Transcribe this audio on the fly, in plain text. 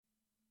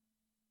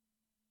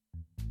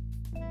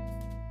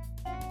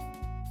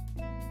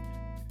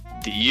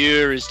The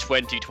year is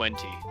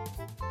 2020.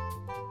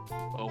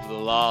 Over the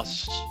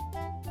last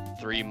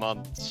 3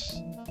 months,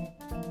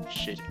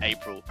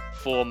 April,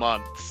 4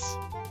 months,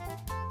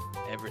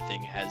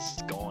 everything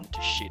has gone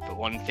to shit, but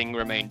one thing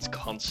remains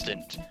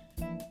constant.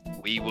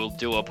 We will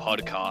do a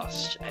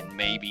podcast, and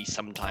maybe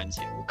sometimes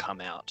it will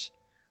come out.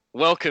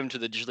 Welcome to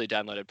the Digitally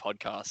Downloaded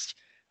podcast,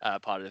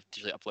 part of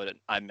Digitally Uploaded.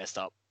 I messed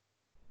up.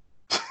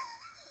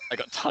 I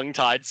got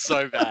tongue-tied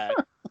so bad.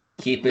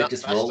 Keep it,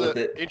 just roll with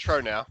it. Intro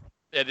now.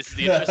 Yeah, this is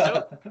the intro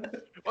still.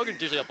 Welcome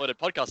to Digitally Uploaded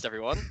podcast,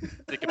 everyone.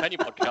 The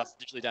companion podcast,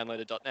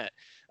 digitallydownloaded.net.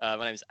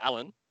 My name is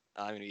Alan.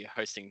 I'm going to be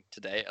hosting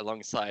today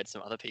alongside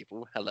some other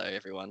people. Hello,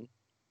 everyone.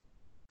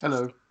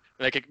 Hello.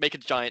 Make a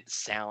giant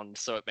sound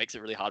so it makes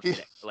it really hard for me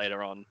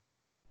later on.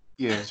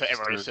 Yeah. So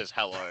everyone just says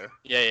hello.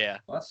 Yeah.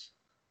 What?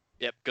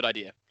 Yep, good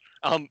idea.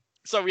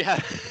 So we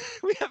have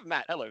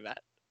Matt. Hello, Matt.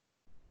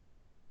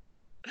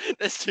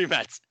 There's two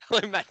Matts.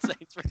 Hello, Matt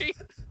Sainsbury.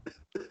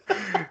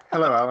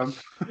 Hello, Alan.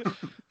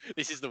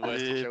 This is the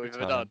worst intro we've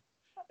ever done.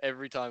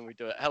 Every time we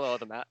do it. Hello,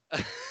 other Matt.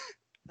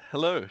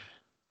 Hello.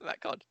 Matt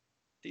God.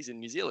 He's in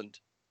New Zealand.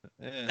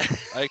 Yeah.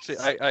 I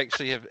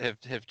actually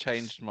have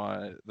changed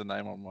the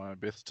name on my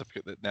birth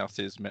certificate that now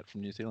says Matt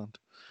from New Zealand.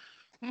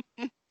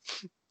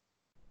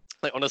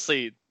 Like,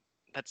 honestly,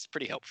 that's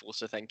pretty helpful,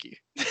 so thank you.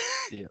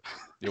 Yeah,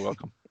 you're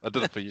welcome. I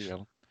did it for you,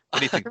 Alan.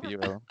 Anything for you,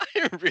 Alan.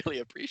 I really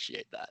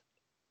appreciate that.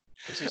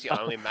 This is the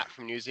only Matt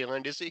from New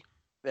Zealand, is he?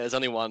 There's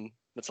only one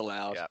that's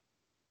allowed. Yeah.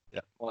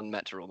 One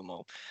Matt to rule them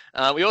all.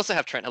 We also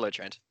have Trent. Hello,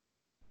 Trent.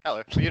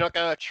 Hello. So you're not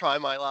going to try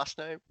my last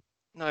name?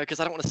 No, because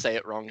I don't want to say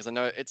it wrong, because I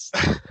know it's...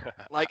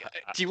 Like,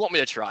 do you want me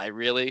to try,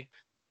 really?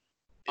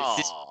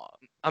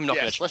 I'm not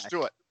going to try. Let's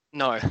do it.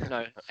 No.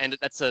 And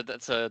that's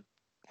a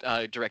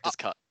director's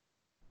cut.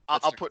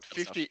 I'll put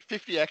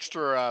 50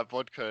 extra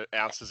vodka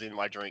ounces in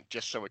my drink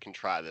just so we can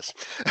try this.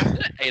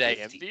 8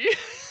 a.m. for you.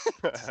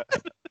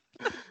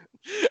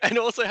 And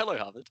also, hello,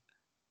 Harvard.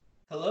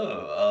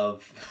 Hello.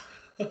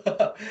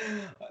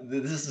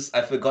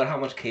 I forgot how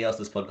much chaos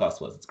this podcast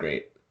was. It's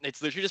great.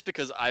 It's literally just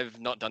because I've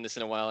not done this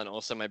in a while, and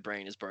also my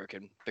brain is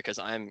broken because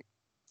I'm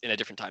in a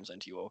different time zone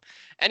to you all.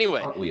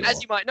 Anyway,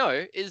 as you might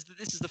know,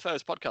 this is the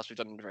first podcast we've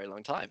done in a very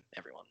long time,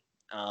 everyone.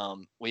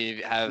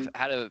 We have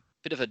had a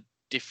bit of a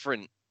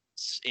difference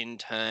in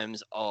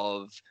terms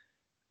of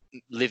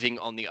living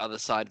on the other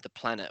side of the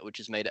planet, which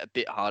has made it a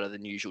bit harder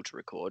than usual to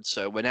record.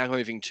 So we're now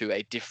moving to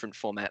a different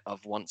format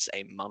of once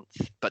a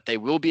month, but they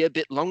will be a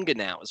bit longer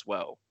now as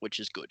well, which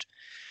is good.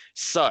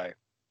 So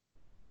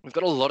we've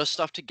got a lot of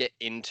stuff to get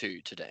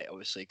into today,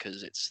 obviously,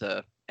 because it's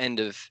the end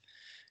of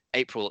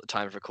April at the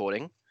time of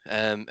recording.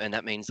 And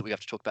that means that we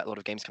have to talk about a lot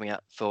of games coming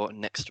out for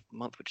next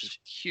month, which is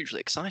hugely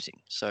exciting.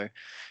 So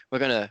we're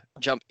going to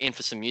jump in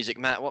for some music.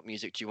 Matt, what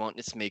music do you want?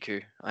 It's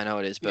Miku. I know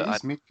it is, but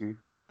It's Miku.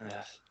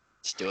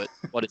 Let's do it.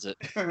 What is it?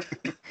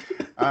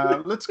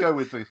 Let's go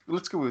with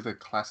a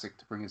classic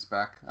to bring us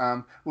back.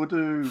 We'll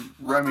do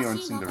Romeo and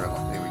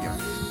Cinderella. There we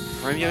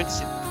go. Romeo and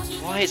Cinderella.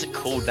 Why is it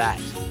called that?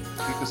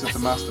 Because it's a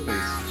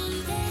masterpiece.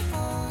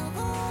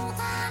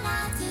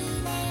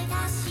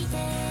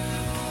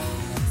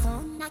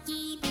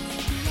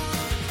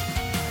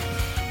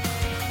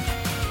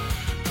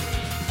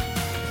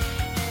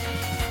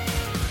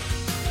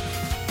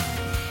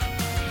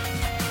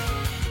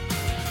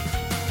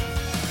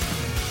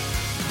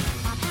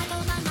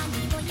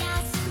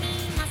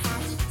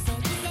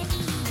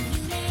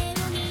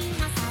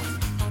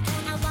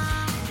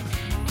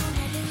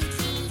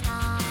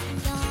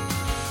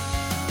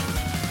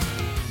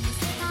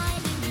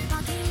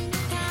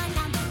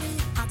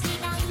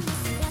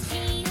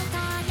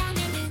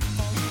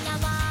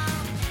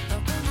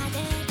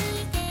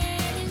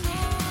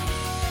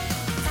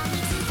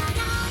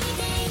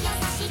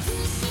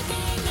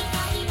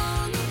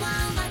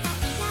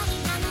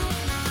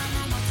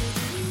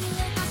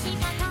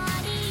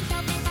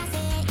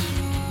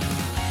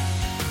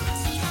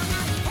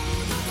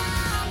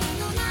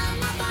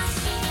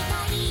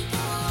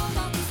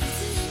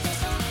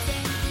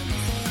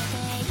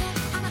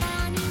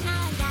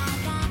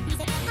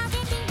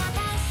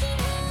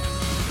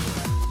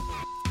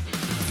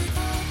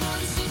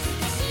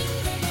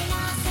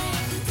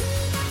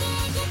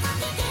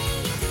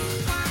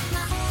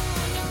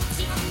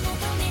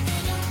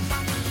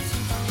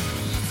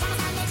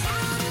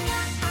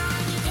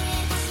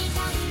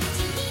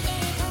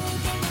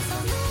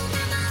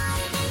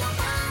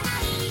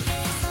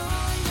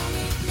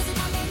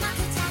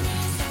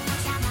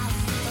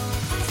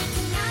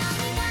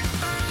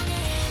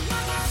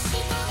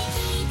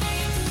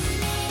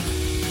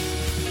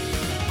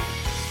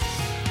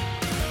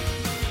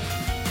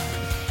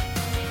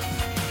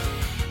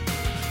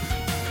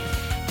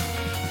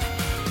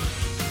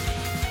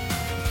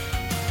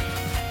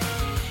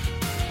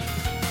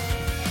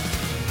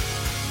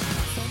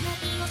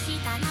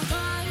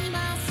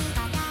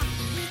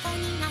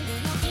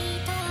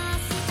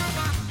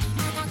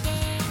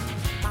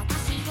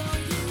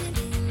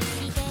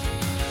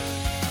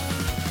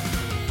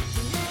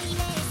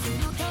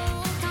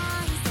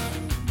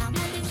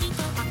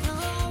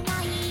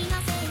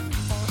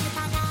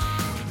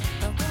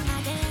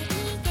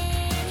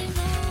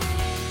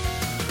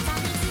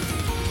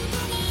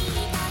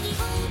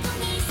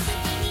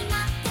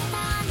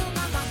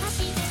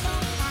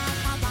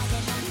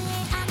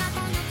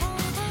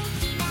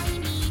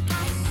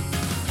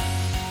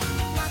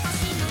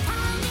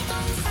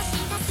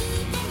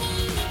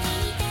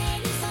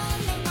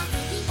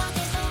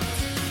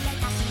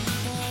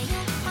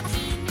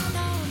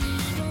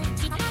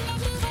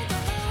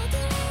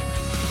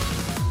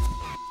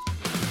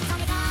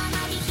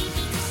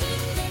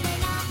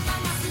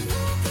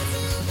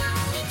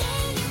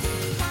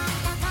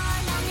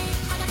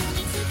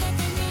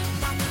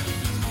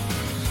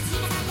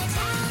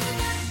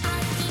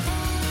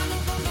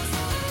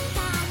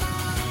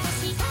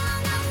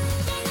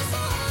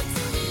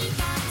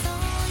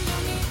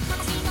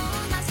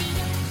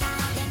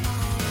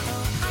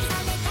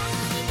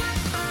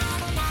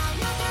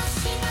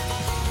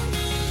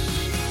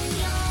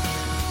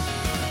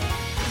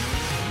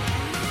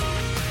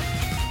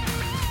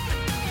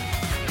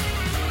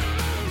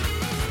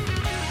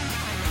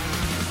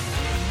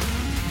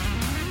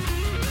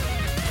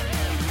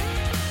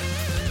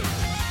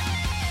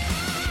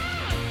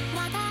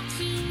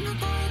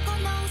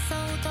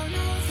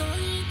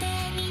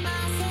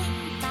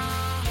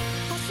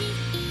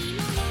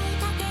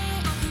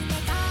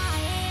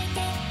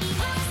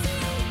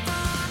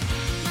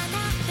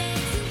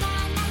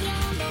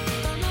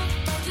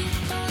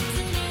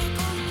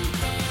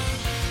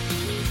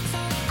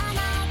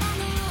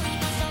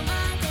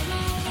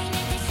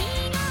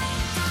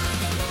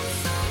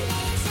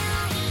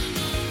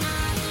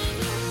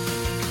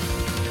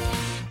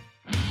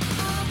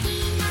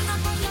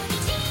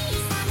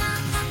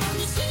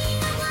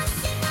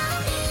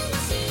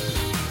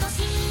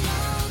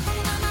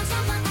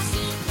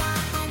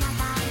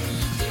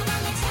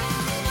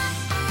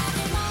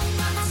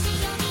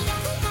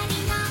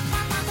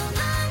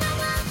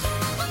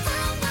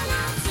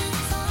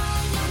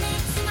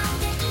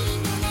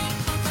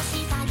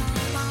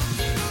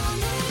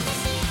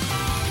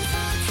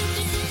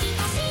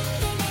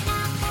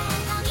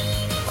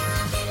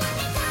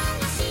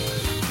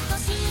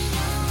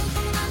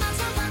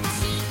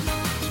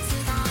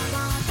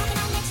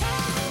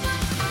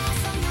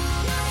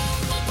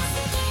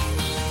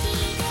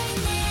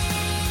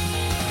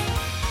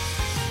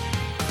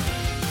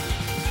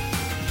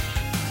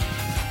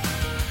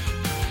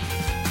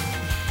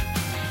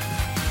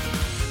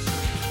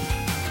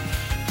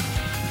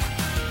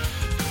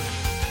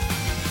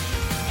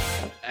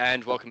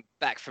 And welcome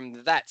back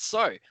from that.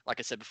 So, like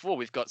I said before,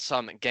 we've got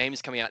some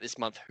games coming out this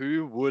month.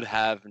 Who would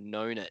have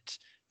known it?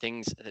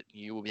 Things that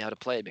you will be able to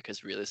play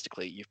because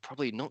realistically, you've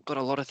probably not got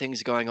a lot of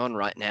things going on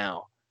right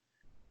now.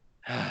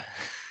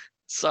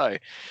 So,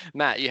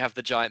 Matt, you have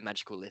the giant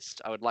magical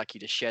list. I would like you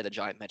to share the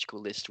giant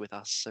magical list with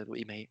us so that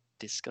we may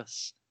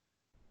discuss.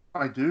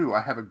 I do.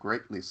 I have a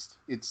great list.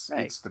 It's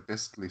the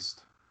best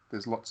list.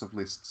 There's lots of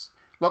lists,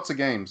 lots of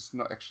games.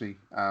 Not actually.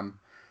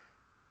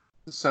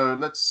 So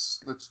let's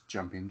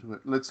jump into it.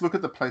 Let's look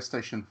at the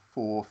PlayStation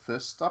 4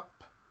 first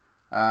up.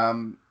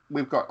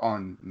 We've got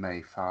on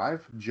May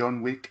 5,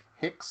 John Wick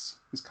Hex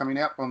is coming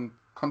out on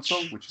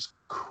console, which is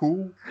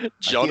cool.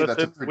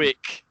 Jonathan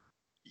Wick.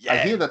 Yeah. I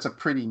hear that's a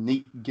pretty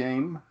neat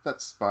game.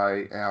 That's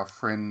by our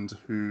friend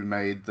who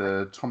made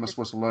the Thomas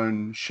Was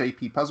Alone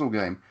Shapey puzzle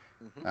game.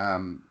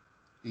 Mm-hmm.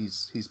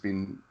 He's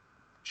been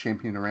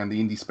champion around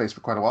the indie space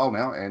for quite a while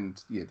now,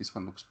 and yeah, this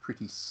one looks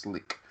pretty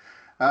slick.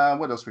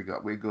 What else we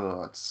got? We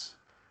got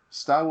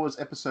Star Wars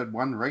Episode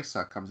 1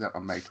 Racer comes out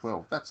on May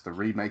 12th. That's the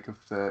remake of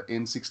the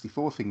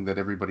N64 thing that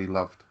everybody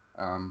loved.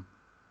 Honestly,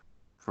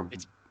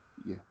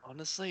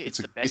 it's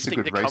the best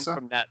thing to come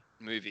from that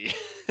movie.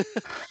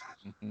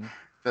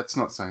 That's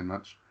not saying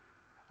much.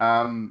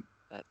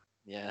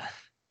 Yeah.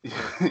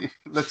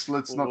 Let's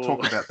not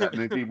talk about that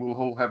movie. We'll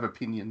all have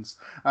opinions.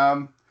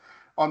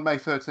 On May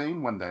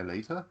 13, one day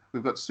later,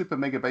 we've got Super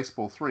Mega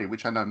Baseball 3,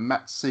 which I know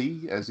Matt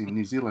C, as in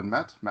New Zealand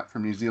Matt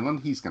from New Zealand,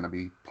 he's going to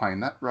be playing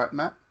that, right,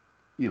 Matt?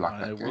 You like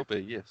that game? I will be,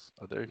 yes,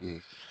 I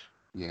do.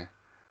 Yeah.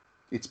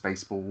 It's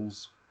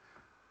baseballs.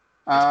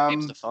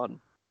 Games are fun.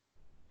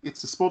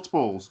 It's the sports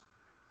balls,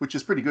 which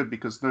is pretty good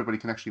because nobody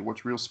can actually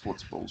watch real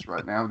sports balls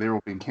right now. They're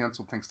all being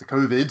cancelled thanks to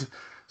COVID,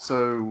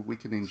 so we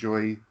can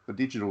enjoy the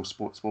digital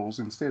sports balls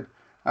instead.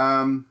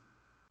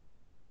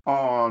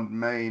 On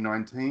May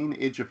 19,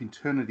 Edge of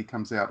Eternity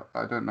comes out.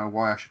 I don't know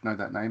why I should know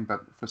that name,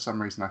 but for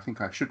some reason I think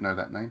I should know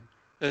that name.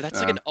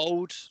 That's an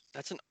old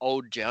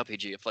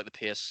JRPG of like the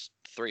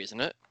PS3,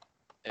 isn't it?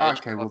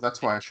 Okay, well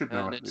that's why I should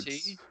know it.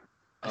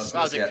 As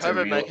far as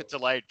COVID make it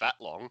delayed that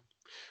long.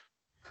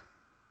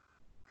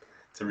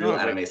 It's a real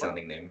anime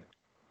sounding name.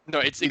 No,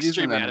 it's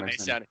extremely anime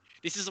sounding.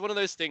 This is one of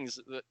those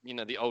things that,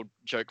 the old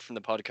joke from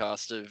the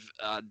podcast of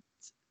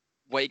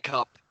wake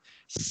up,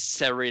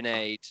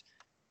 serenade,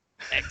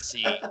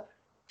 Exy.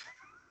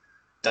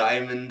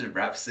 Diamond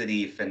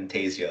Rhapsody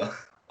Fantasia.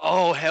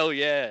 Oh, hell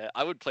yeah.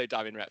 I would play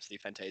Diamond Rhapsody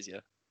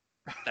Fantasia.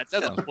 That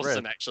sounds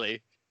awesome,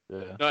 actually.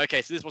 Yeah. No,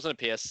 okay, so this wasn't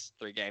a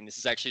PS3 game. This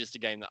is actually just a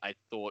game that I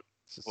thought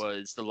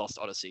was The Lost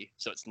Odyssey.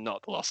 So it's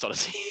not The Lost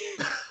Odyssey.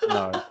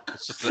 No,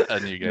 it's just a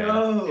new game.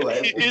 No,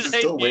 I'm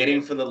still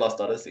waiting for The Lost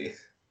Odyssey.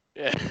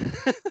 Yeah.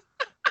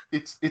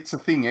 It's a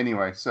thing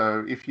anyway,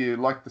 so if you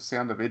like the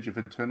sound of Edge of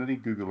Eternity,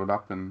 Google it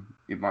up and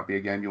it might be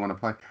a game you want to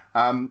play.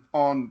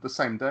 On the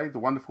same day, The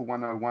Wonderful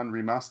 101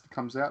 Remastered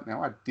comes out.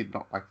 Now, I did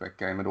not like that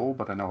game at all,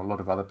 but I know a lot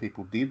of other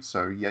people did,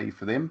 so yay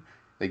for them.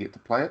 They get to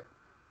play it.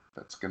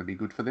 That's going to be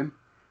good for them,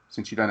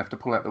 since you don't have to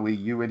pull out the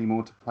Wii U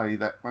anymore to play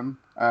that one.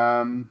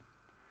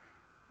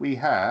 We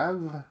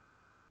have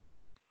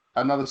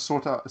another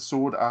Sword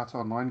Art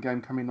Online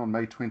game coming on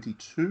May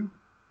 22.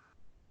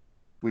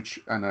 Which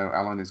I know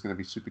Alan is going to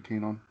be super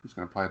keen on. He's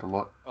going to play it a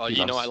lot. Oh,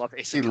 I love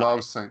Isekai. He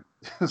loves Saint.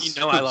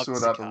 I love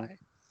Isekai.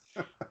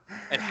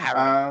 And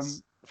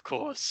Harrods, of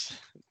course.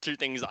 Two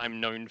things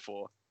I'm known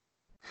for.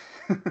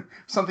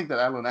 Something that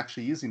Alan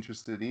actually is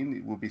interested in,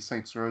 it will be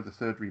Saints Row the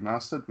Third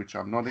Remastered, which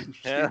I'm not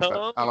interested in,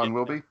 but Alan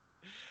will be.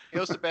 It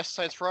was the best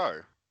Saints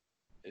Row.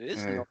 It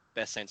is not the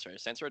best Saints Row.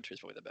 Saints Row 2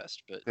 is probably the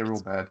best, but they're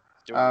all bad.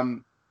 Wow.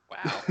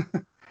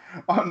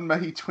 On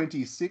May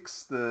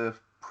 26th, the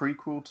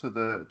prequel to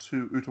the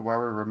two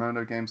Utawara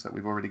Ramono games that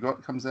we've already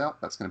got comes out.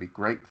 That's going to be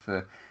great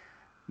for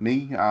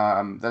me.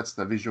 That's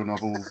the visual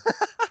novel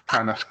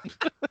kind of.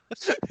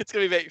 It's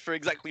going to be for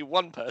exactly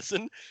one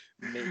person.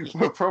 Me.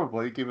 Well,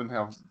 probably, given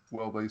how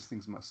well these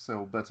things must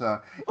sell. But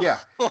yeah,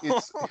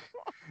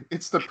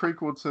 it's the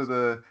prequel to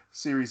the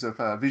series of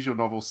visual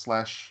novels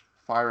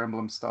 / Fire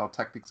Emblem style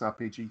tactics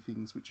RPG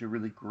things, which are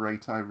really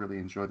great. I really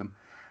enjoy them.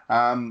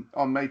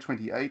 On May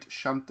 28,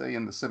 Shantae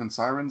and the Seven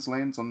Sirens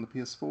lands on the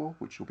PS4,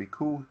 which will be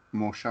cool.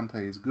 More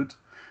Shantae is good.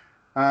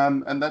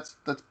 And that's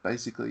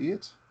basically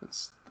it.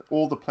 That's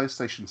all the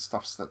PlayStation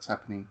stuffs that's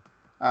happening.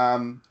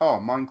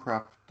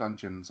 Minecraft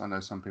Dungeons. I know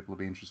some people will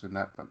be interested in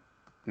that, but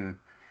look,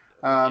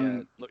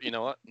 you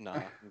know what? No,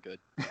 I'm good.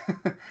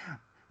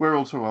 We're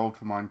all too old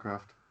for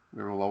Minecraft.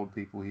 We're all old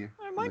people here.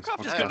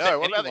 Minecraft is good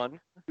for anyone.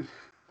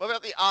 What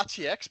about the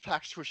RTX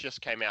patch which just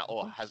came out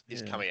or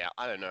is coming out?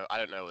 I don't know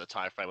the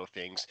time frame of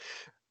things.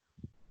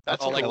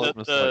 That's like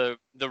the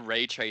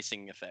ray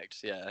tracing effect.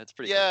 Yeah, it's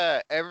pretty. Yeah,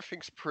 cool.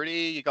 Everything's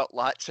pretty. You got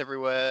lights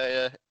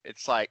everywhere.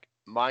 It's like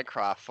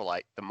Minecraft for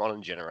like the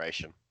modern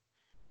generation.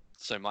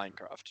 So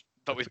Minecraft,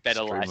 but with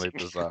better lighting.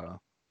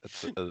 Bizarre.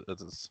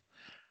 It is.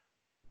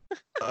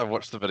 I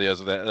watched the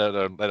videos of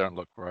that. They don't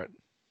look right.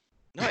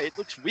 No, it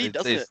looks weird,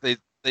 doesn't it?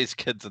 These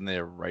kids in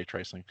their ray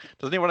tracing.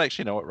 Does anyone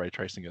actually know what ray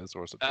tracing is,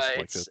 or is it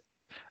just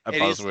a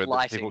buzzword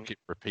that people keep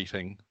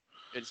repeating?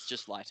 It's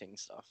just lighting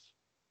stuff.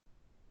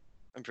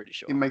 I'm pretty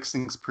sure. It makes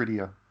things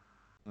prettier.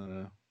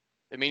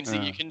 It means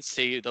that you can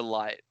see the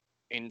light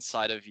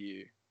inside of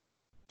you.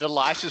 The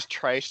light is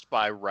traced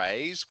by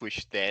rays,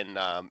 which then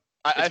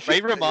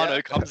Ray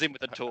Romano comes in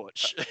with a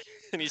torch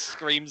and he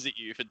screams at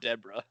you for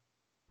Deborah.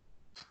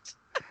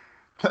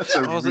 That's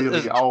a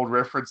really old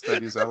reference,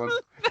 that is, Alan.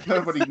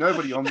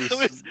 Nobody on this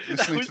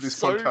listening to this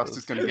podcast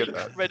is going to get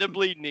that.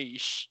 Incredibly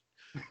niche.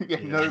 Yeah,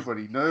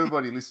 nobody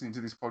listening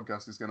to this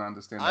podcast is going to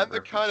understand that. I'm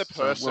the reference. kind of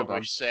person Well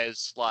which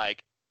says,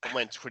 like,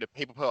 when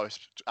people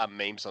post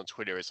memes on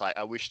Twitter, it's like,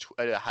 I wish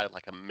Twitter had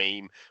like a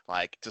meme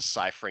like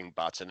deciphering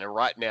button, and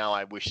right now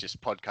I wish this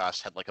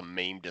podcast had like a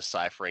meme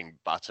deciphering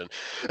button.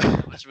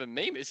 Much of a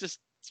meme. It's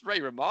Ray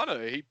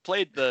Romano. He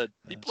played the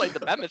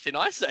mammoth in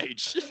Ice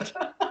Age.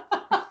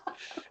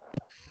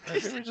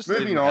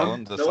 Moving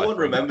on. No one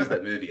remembers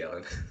that movie,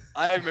 Alan.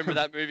 I remember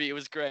that movie. It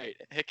was great.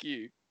 Heck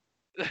you.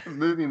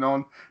 Moving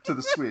on to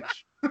the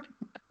Switch.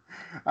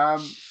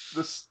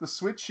 The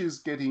Switch is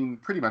getting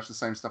pretty much the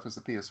same stuff as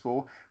the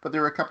PS4, but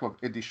there are a couple of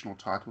additional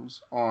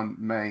titles. On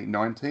May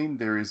 19,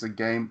 there is a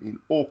game in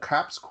all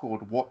caps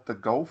called What the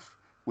Golf,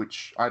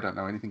 which I don't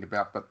know anything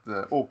about, but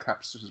the all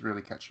caps is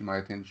really catching my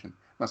attention.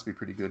 Must be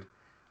pretty good.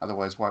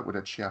 Otherwise, why would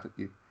it shout at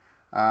you?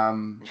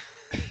 Can't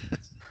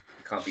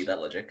beat that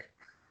logic.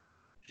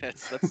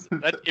 That's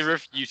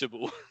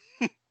irrefutable.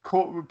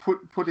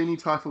 Put any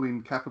title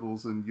in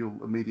capitals and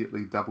you'll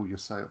immediately double your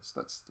sales.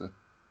 That's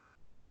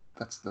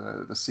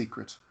the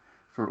secret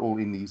for all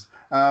indies.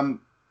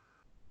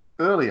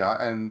 Earlier,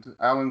 and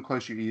Alan,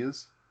 close your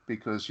ears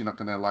because you're not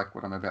going to like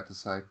what I'm about to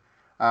say.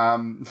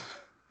 On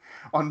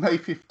May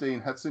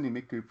 15, Hatsune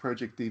Miku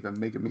Project Diva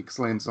Mega Mix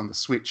lands on the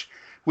Switch,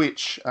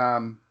 which,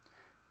 I've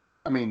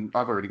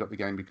already got the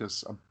game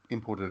because I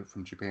imported it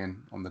from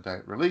Japan on the day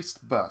it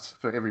released, but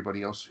for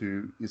everybody else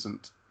who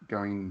isn't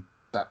going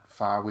that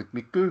far with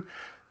Miku,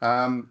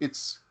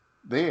 it's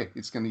there.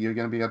 You're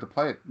going to be able to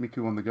play it,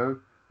 Miku on the go,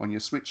 on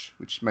your Switch,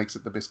 which makes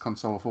it the best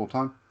console of all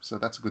time. So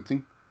that's a good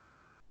thing.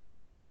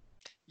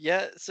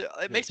 Yeah, so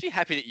it makes me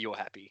happy that you're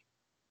happy.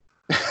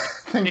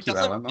 Thank you,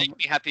 doesn't Alan. make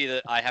me happy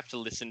that I have to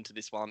listen to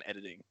this while I'm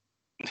editing.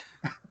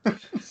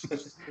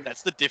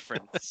 That's the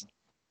difference.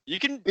 You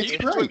can do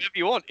whatever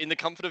you want in the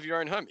comfort of your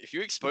own home. If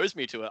you expose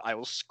me to it, I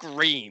will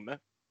scream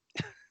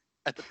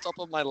at the top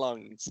of my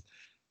lungs.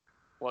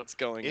 What's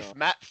going on? If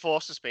Matt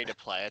forces me to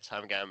play it,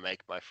 I'm going to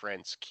make my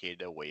friend's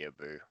kid a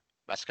weeaboo.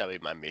 That's going to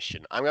be my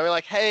mission. I'm going to be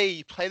like,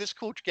 hey, play this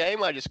cool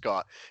game I just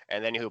got.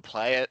 And then he'll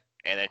play it,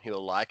 and then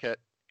he'll like it,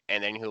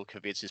 and then he'll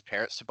convince his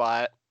parents to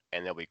buy it,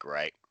 and they'll be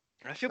great.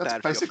 I feel That's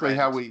bad basically for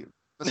your friend.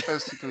 That's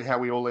basically how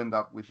we all end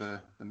up with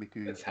the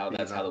Miku. That's how the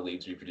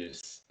weebs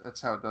reproduce.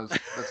 That's how it does.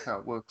 That's how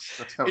it works.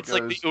 That's how It's it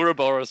goes. like the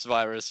Ouroboros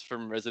virus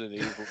from Resident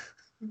Evil.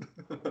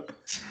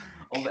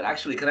 Oh, but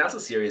actually, can I ask a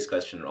serious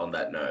question on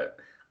that note?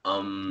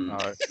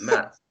 No.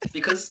 Matt,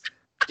 because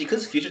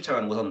Future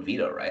Turn was on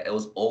Vita, right? It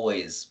was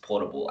always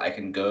portable. I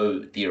can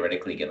go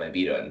theoretically get my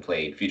Vita and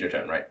play Future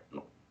Turn, right?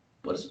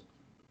 What is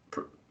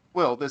it?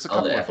 Well, there's a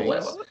couple of things.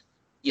 Whatever.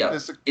 Yeah.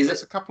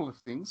 There's a couple of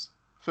things.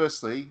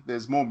 Firstly,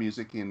 there's more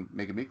music in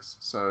Megamix,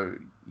 so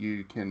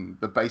you can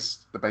the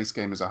base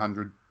game is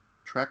 100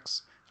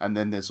 tracks, and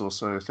then there's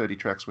also 30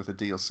 tracks with a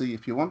DLC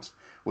if you want,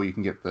 or you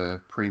can get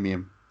the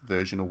premium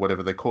version or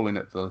whatever they're calling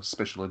it, the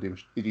special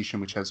edition,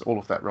 which has all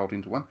of that rolled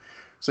into one.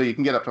 So you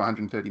can get up to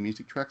 130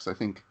 music tracks. I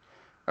think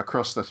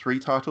across the 3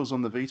 titles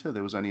on the Vita,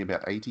 there was only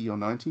about 80 or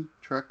 90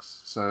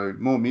 tracks, so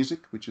more music,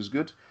 which is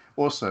good.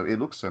 Also, it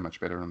looks so much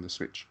better on the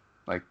Switch.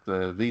 Like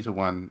the Vita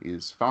one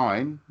is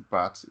fine,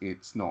 but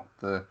it's not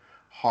the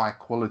high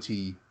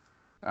quality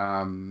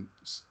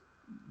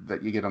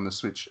that you get on the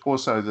Switch.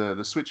 Also,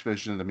 the Switch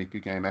version of the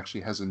Miku game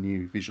actually has a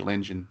new visual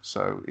engine,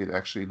 so it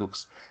actually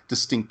looks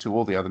distinct to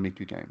all the other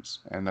Miku games,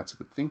 and that's a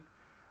good thing.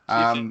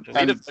 The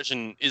Vita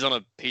version is on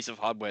a piece of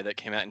hardware that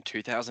came out in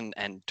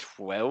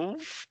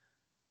 2012,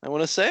 I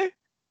want to say.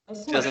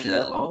 That's not actually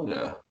that long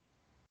ago.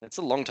 That's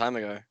a long time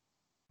ago.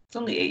 It's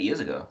only 8 years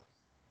ago.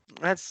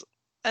 That's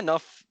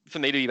enough for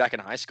me to be back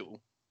in high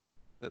school.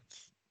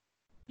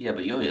 Yeah,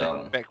 but you're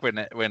young. Back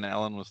when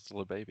Alan was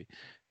still a baby.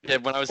 Yeah,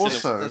 when I was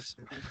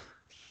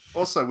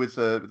Also, with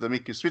the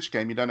Miku Switch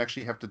game, you don't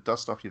actually have to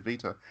dust off your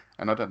Vita.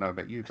 And I don't know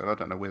about you, but I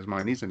don't know where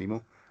mine is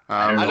anymore.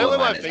 I know where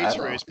my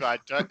Vita is, but I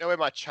don't know where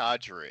my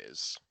charger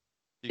is.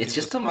 It's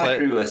just a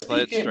micro USB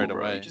cable, straight bro.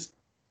 away.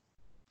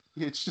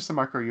 Yeah, it's just a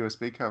micro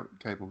USB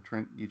cable,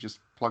 Trent. You just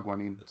plug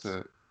one in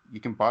to. You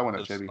can buy one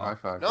at JB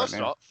Hi-Fi. No, right it's now.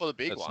 not for the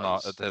big It's ones.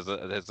 not. It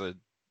has a.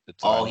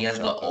 Oh, he has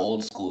the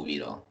old school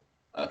Vita.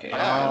 Okay.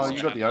 Yeah,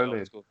 you got the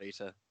OLED.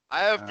 Vita. I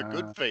have the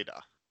good Vita.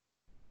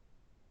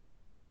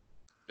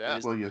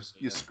 Yeah. Well,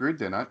 you're screwed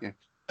then, aren't you?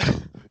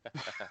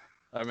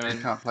 I You mean,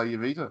 can't play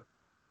your Vita.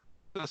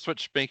 the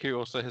Switch Miku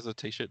also has a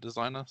T-shirt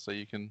designer, so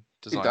you can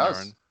design does.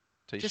 your own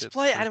T-shirts. Just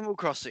play too. Animal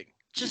Crossing.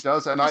 It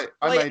does, and I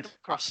play made Animal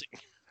Crossing.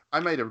 I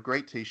made a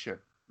great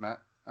T-shirt, Matt.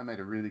 I made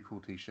a really cool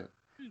T-shirt.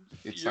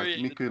 It's like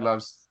Infuriated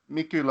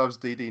Miku loves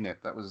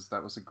DDNet. That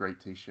was a great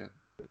T-shirt.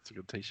 It's a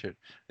good T-shirt.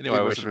 It Anyway,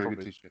 we was a should very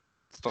probably good T-shirt.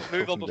 stop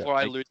Move on talking before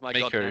about I lose my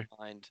Miku. goddamn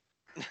mind.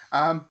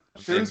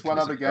 There is one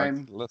other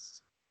game.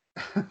 List.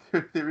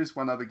 There is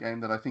one other game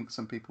that I think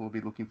some people will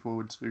be looking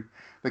forward to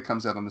that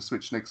comes out on the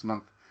Switch next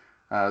month.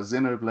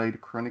 Xenoblade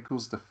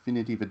Chronicles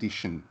Definitive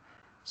Edition.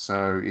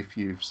 So if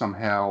you've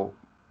somehow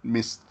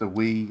missed the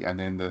Wii and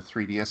then the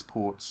 3DS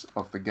ports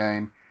of the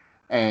game,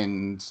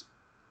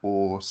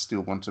 or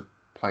still want to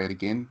play it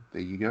again,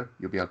 there you go.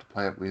 You'll be able to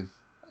play it with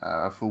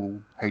a full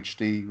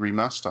HD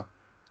remaster.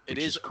 It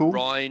is cool.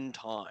 Rhine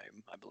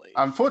time, I believe.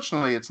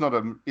 Unfortunately, it's not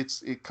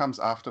it comes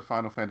after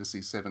Final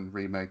Fantasy VII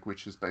Remake,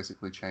 which has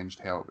basically changed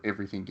how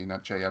everything in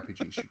that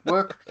JRPG should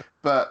work.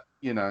 But,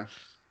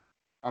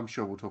 I'm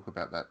sure we'll talk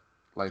about that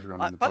later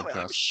on in the by podcast. the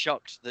way, I'm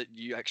shocked that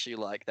you actually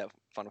like that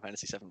Final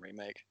Fantasy VII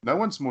Remake. No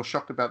one's more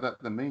shocked about that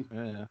than me,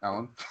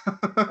 Alan.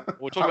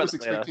 We'll talk I about was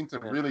it later. expecting to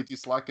really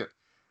dislike it.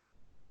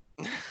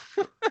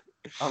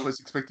 I was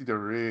expecting to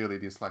really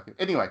dislike it.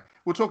 Anyway,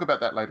 we'll talk about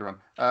that later on.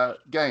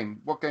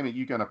 What game are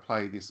you going to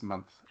play this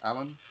month,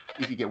 Alan?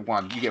 If you get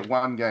one. You get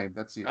one game,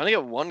 that's it. I only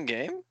get one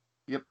game?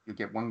 Yep, you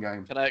get one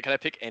game. Can I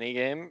pick any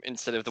game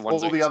instead of the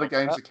ones All the other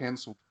games about? are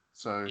cancelled.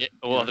 So Yeah,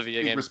 all other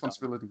video big games.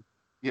 responsibility.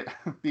 Yeah,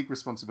 big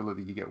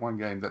responsibility. You get one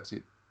game, that's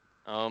it.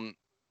 Can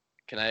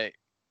I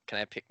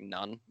pick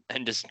none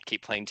and just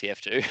keep playing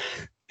TF2?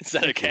 Is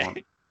that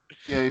okay?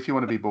 Yeah, if you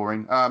want to be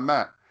boring.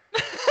 Matt.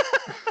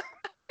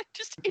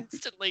 Just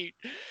instantly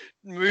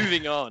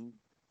moving on.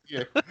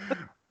 Yeah.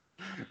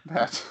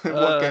 Matt,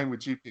 what game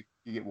would you pick?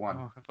 You get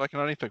one. If I can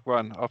only pick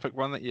one, I'll pick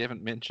one that you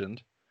haven't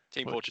mentioned.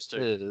 Team Fortress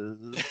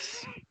 2.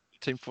 Is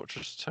Team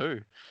Fortress 2.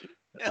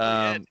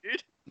 Yeah,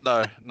 dude.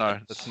 No,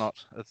 it's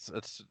not. It's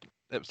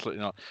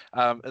absolutely not.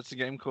 It's a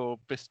game called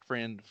Best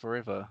Friend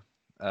Forever,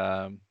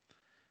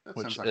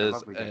 which like is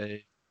lovely game.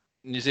 a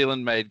New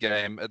Zealand-made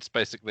game. It's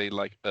basically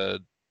like a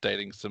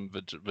dating sim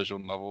visual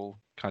novel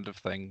kind of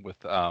thing with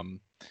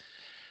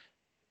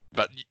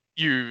but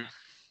you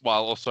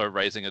while also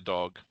raising a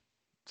dog.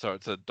 So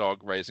it's a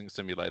dog raising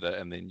simulator,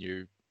 and then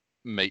you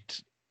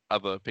meet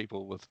other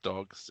people with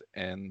dogs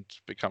and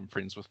become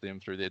friends with them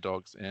through their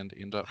dogs and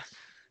end up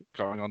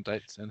going on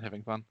dates and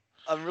having fun.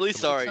 I'm really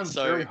sorry. Sounds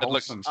So very it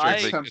looks wholesome.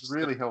 I- Sounds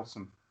really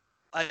wholesome.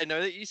 I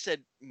know that you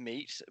said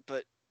meat,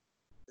 but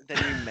then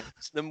you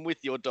mixed them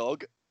with your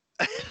dog.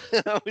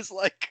 I was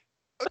like,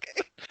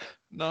 okay,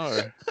 No,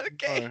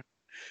 okay, no.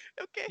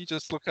 okay. You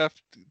just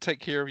take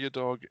care of your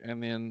dog,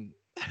 and then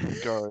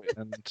go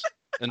and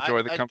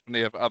enjoy the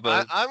company of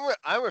other.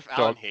 I'm with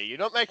Alan here. You're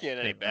not making it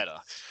any better.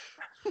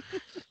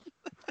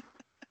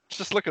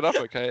 Just look it up,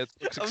 okay? It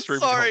looks I'm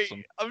extremely sorry.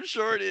 wholesome. I'm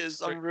sure it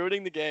is. I'm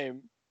ruining the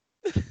game.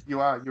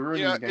 You're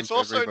ruining the game It's for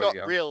also not everybody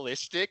else.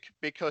 realistic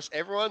because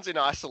everyone's in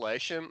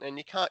isolation and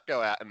you can't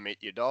go out and meet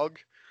your dog.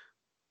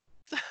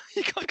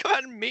 You can't go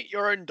out and meet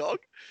your own dog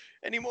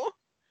anymore?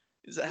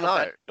 Is that how No.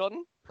 that's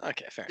gotten?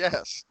 Okay, fair enough.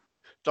 Yes.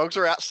 Dogs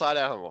are outside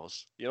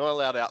animals. You're not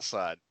allowed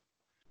outside.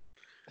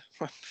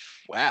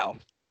 Wow.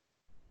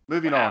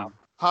 Moving Wow. on.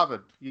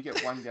 Harvard, you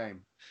get one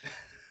game. I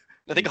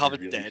think Things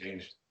Harvard's really dead.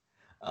 changed.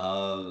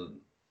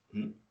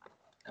 Am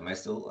I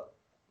still?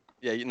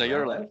 Yeah,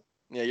 you're alive.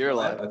 Yeah, you're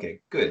alive. Okay,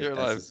 good. You're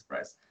That's alive. a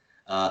surprise.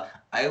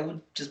 I would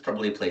just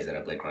probably play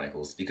Xenoblade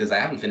Chronicles because I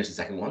haven't finished the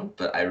second one,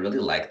 but I really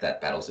like that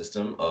battle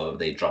system of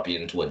they drop you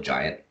into a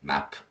giant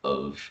map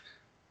of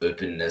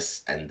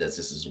openness, and there's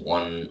this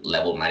one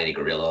level 90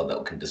 gorilla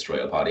that can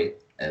destroy a party,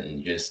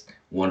 and you're just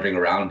wandering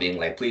around being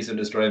like, please don't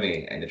destroy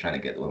me, and you're trying to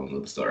get the one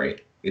with the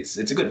story. It's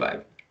a good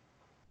vibe.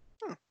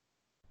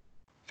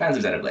 Fans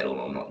of Xenoblade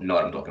will know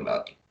what I'm talking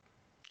about.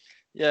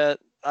 Yeah,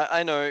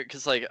 I know,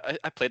 because like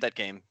I played that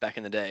game back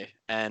in the day,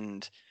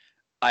 and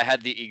I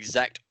had the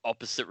exact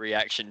opposite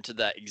reaction to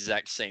that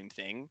exact same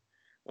thing,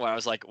 where I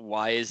was like,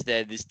 why is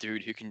there this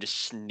dude who can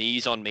just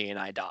sneeze on me and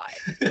I die?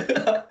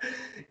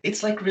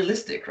 It's like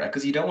realistic, right?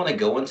 Because you don't want to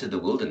go into the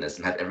wilderness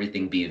and have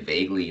everything be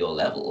vaguely your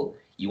level.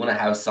 You want to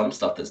have some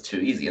stuff that's too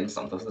easy and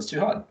some stuff that's too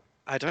hard.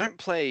 I don't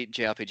play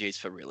JRPGs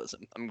for realism.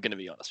 I'm gonna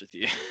be honest with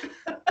you.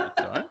 You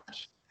don't?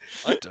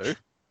 I do.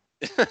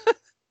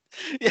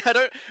 Yeah, I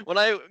don't. When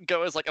I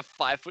go as like a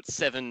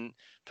 5'7"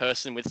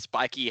 person with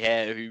spiky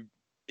hair who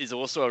is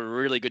also a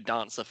really good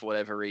dancer for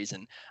whatever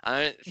reason,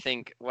 I don't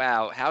think,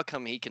 wow, how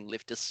come he can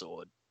lift a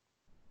sword?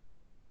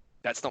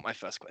 That's not my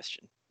first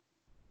question.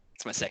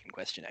 It's my second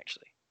question,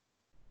 actually.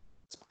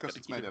 It's because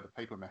it's made out of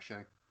paper mache.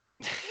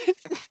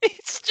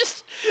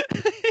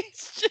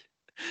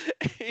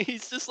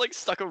 He's just like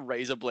stuck a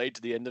razor blade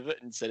to the end of it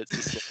and said it's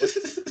a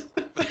sword.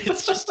 But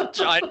it's just a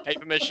giant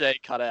paper mache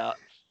cut out.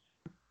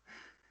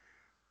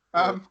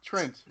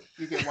 Trent,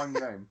 you get one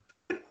game.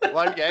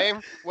 One game?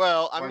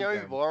 Well, I'm One going to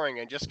game. be boring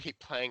and just keep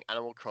playing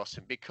Animal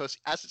Crossing because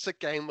as it's a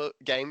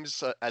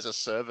games as a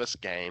service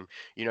game,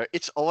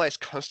 it's always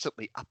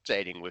constantly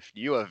updating with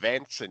new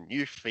events and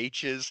new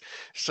features.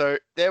 So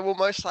there will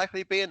most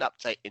likely be an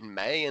update in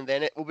May, and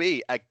then it will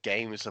be a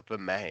Games of the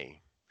May.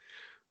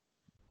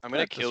 I'm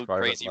gonna Don't kill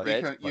describe it Crazy like-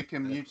 Red. You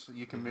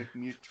can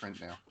mute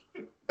Trent now.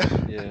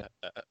 Yeah.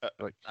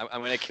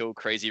 I'm gonna kill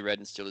Crazy Red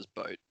and steal his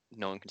boat.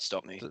 No one can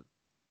stop me.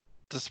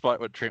 Despite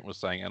what Trent was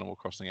saying, Animal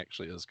Crossing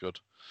actually is good.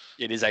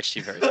 It is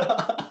actually very.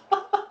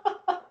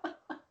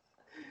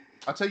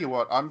 I'll tell you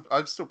what, I'm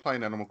still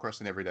playing Animal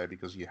Crossing every day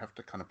because you have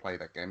to kind of play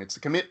that game. It's a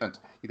commitment.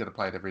 You got to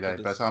play it every day.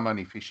 But I'm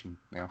only fishing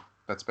now.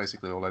 That's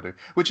basically all I do.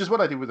 Which is what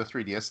I did with the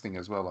 3DS thing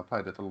as well. I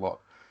played it a lot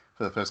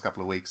for the first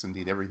couple of weeks and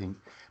did everything.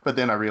 But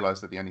then I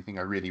realized that the only thing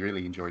I really,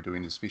 really enjoy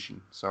doing is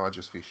fishing. So I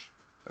just fish.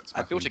 That's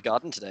my I built a thing.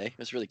 garden today. It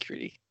was really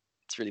pretty.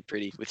 It's really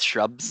pretty with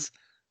shrubs.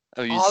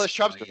 Oh, the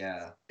shrubs.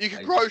 Yeah. You can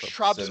I grow just got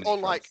shrubs so many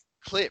on like shrubs.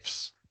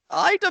 cliffs.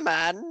 I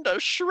demand a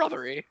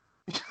shrubbery.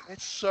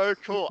 It's so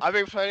cool. I've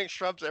been planting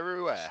shrubs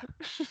everywhere.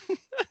 You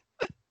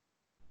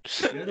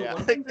know, the Yeah.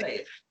 one thing that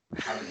I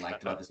haven't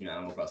liked about this new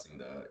Animal Crossing,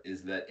 though,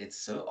 is that it's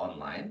so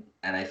online,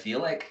 and I feel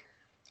like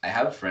I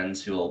have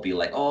friends who will be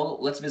like, oh,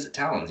 let's visit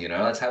towns, you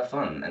know, let's have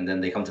fun. And then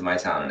they come to my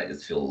town, and I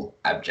just feel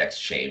abject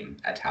shame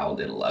at how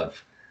little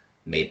I've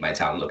made my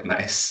town look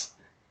nice.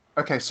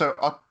 Okay, so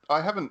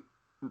I haven't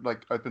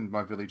like opened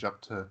my village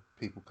up to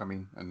people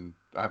coming, and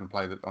I haven't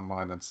played it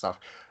online and stuff.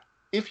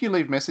 If you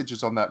leave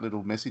messages on that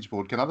little message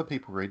board, can other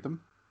people read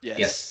them?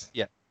 Yes.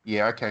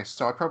 Yeah, okay.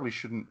 So I probably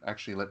shouldn't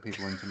actually let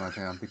people into my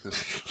town because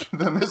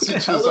the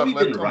messages How I've have you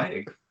left been on,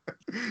 writing?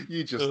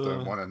 you just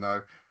don't want to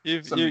know.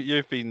 You've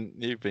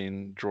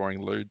been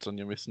drawing lewds on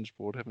your message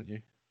board, haven't you?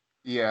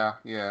 Yeah.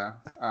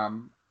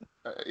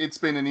 It's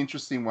been an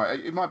interesting way.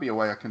 It might be a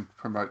way I can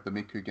promote the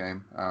Miku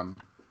game.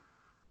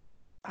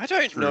 I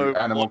don't Through know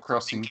Animal what to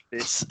Crossing. think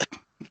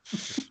of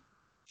this.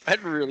 I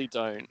really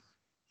don't.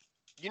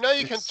 You know,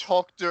 you can It's-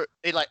 talk to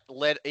it like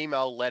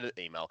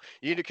email.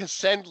 You can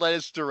send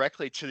letters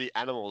directly to the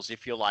animals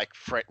if you're like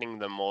threatening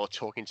them or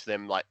talking to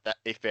them like that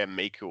if they're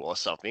Miku or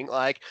something.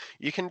 Like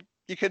you can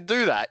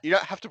do that. You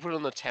don't have to put it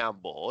on the town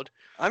board.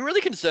 I'm really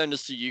concerned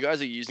as to you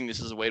guys are using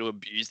this as a way to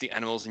abuse the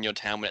animals in your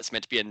town when it's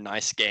meant to be a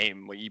nice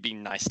game where you be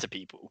nice to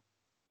people.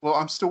 Well,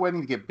 I'm still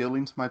waiting to get Bill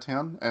into my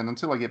town, and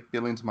until I get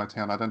Bill into my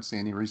town, I don't see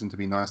any reason to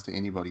be nice to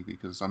anybody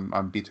because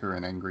I'm bitter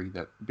and angry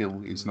that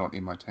Bill is not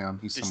in my town.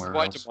 He's This is somewhere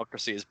why else.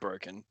 democracy is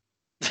broken.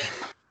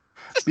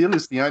 Bill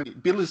is the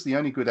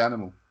only good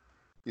animal.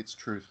 It's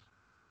truth.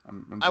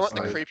 I'm I just want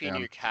the laying it creepy down.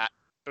 new cat,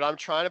 but I'm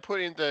trying to put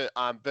in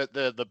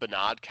the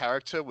Bernard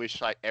character, which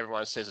like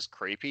everyone says is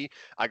creepy.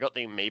 I got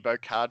the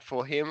amiibo card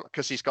for him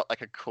because he's got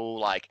like a cool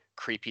like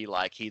creepy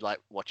like he like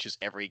watches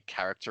every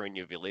character in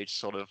your village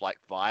sort of like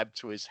vibe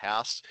to his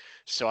house.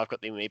 So I've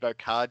got the amiibo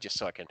card just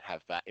so I can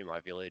have that in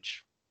my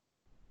village.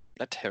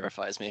 That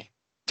terrifies me.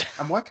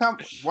 And why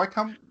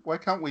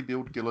can't we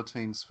build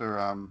guillotines for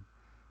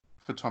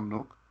Tom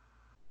Nook?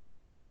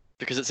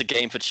 Because it's a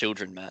game for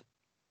children, Matt.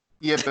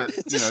 Yeah, but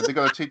you know you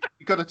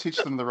got to teach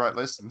them the right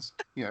lessons.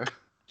 You know,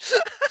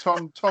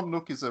 Tom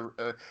Nook is a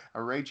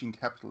raging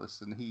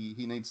capitalist, and he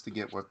needs to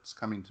get what's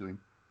coming to him.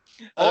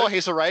 Or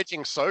he's a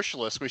raging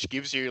socialist, which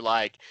gives you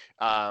like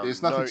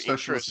There's nothing no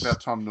socialist interest. about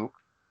Tom Nook.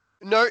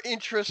 No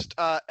interest,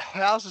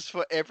 houses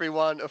for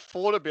everyone,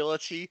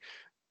 affordability,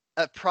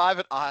 a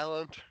private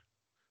island.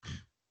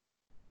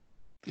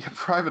 Yeah,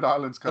 private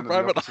island's kind of the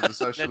private opposite of I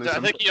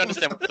socialism. think you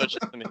understand what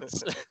socialism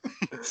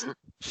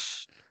is.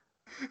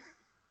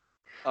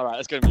 All right,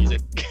 let's go to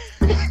music.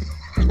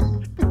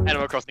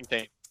 Animal Crossing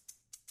theme.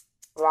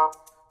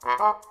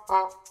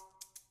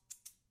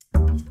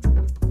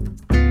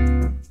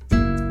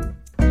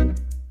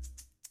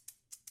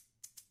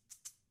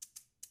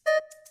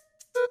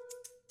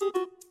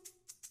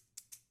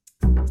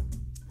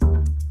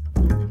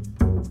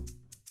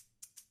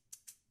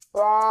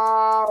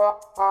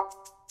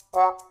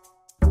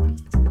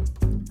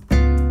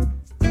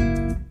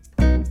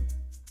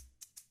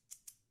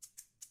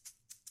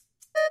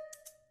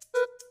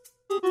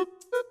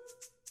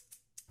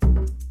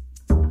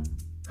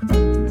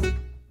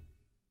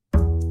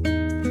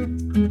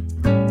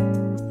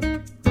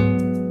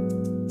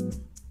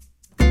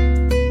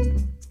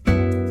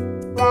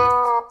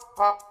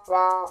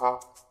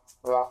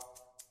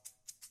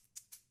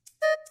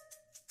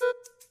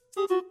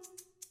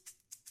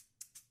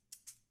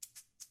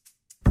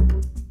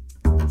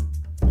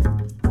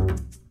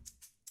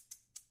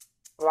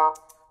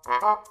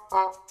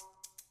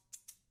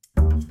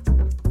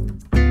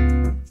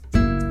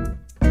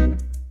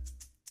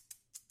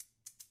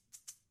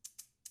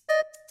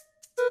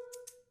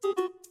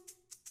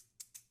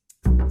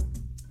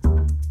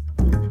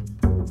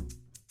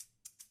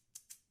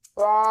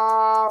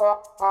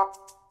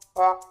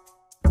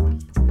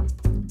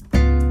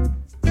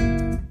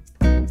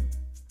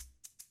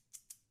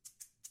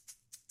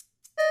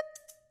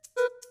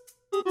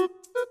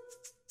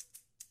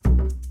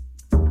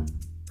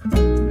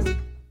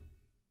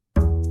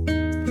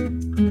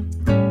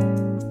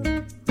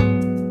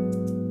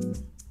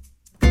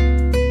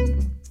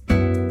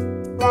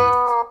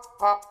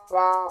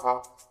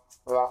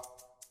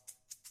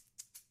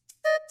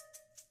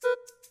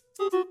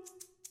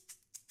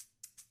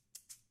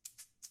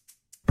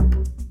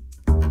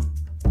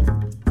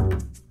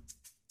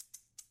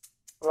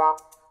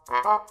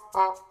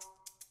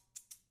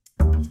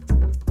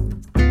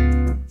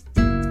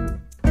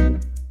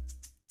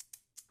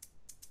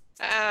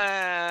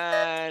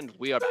 And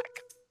we are back.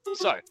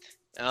 So,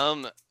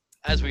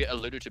 as we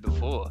alluded to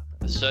before,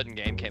 a certain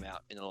game came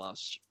out in the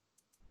last.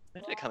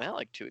 When did it come out?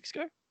 Like 2 weeks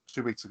ago?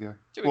 2 weeks ago.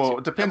 2 weeks Well, ago.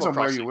 it depends Animal on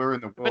where Crossing. you were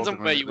in the world. Depends on at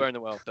the where moment, you were in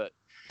the world, but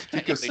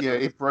because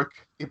technically,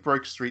 it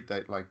broke Street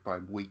Date like by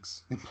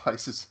weeks in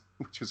places,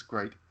 which was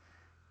great.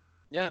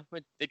 yeah,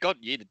 it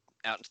got yeeted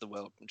out into the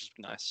world, which is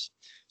nice.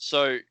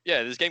 So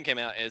yeah, this game came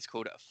out. It's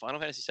called Final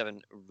Fantasy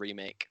VII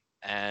Remake,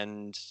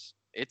 and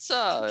it's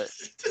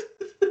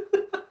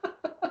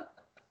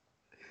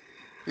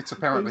It's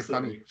apparently I'm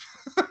sorry.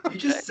 funny. You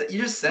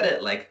just said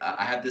it like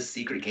I have this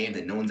secret game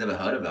that no one's ever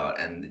heard about,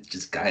 and it's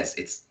just guys,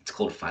 it's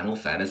called Final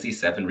Fantasy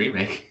VII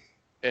Remake.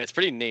 It's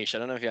pretty niche. I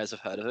don't know if you guys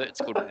have heard of it.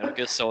 It's called Metal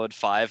Gear Solid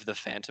 5: The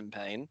Phantom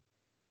Pain.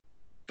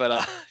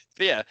 But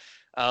but yeah,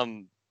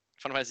 Final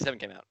Fantasy VII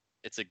came out.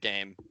 It's a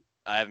game.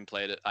 I haven't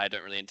played it. I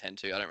don't really intend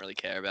to. I don't really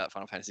care about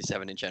Final Fantasy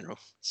VII in general.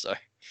 So,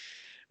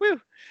 woo.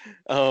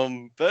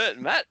 But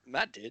Matt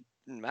did.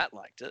 And Matt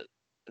liked it.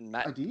 And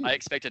I did. I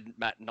expected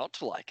Matt not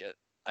to like it.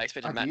 I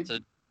expected Matt did.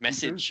 to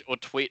message or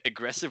tweet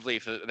aggressively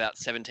for about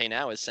 17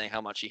 hours saying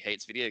how much he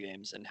hates video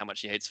games and how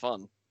much he hates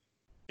fun.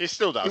 He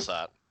still does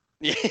that.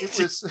 Yeah, It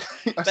was,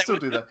 I still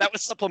do that. That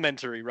was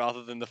supplementary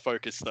rather than the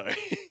focus, though.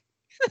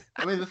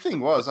 I mean, the thing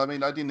was, I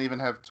didn't even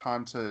have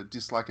time to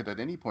dislike it at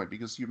any point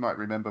because you might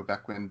remember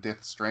back when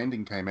Death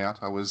Stranding came out,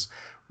 I was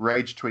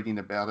rage tweeting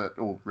about it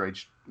or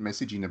rage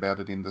messaging about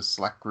it in the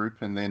Slack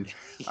group, and then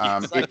Yes,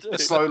 I do.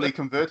 it slowly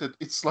converted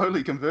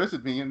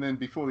me, and then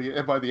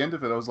by the end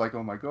of it, I was like,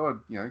 oh my god,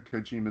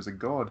 Kojima's a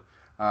god.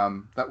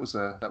 That was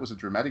a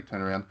dramatic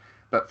turnaround.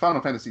 But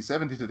Final Fantasy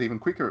VII did it even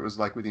quicker. It was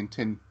like within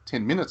 10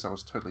 minutes, I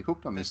was totally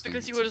hooked on this thing.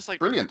 Because you were just like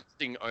brilliant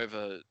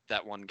over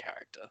that one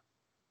character.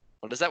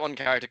 What is that one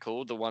character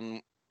called? The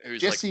one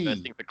who's Jessie. like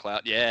thirsting for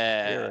clout?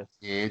 Yeah.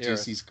 Yeah,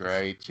 Jesse's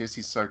great.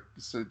 Jesse's so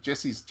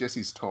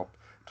Jesse's top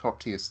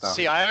tier stuff.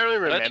 See, I only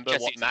don't think remember what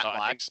Jesse's Matt not. I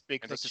likes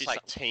think because it's she's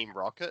like something. Team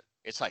Rocket.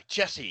 It's like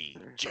Jesse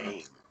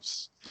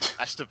James.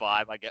 That's the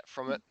vibe I get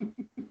from it.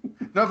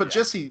 No, but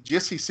Yeah.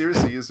 Jesse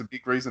seriously is a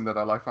big reason that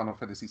I like Final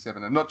Fantasy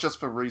VII, and not just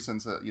for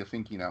reasons that you're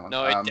thinking, Alan.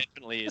 No, it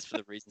definitely is for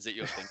the reasons that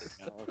you're thinking.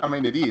 I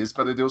mean, it is,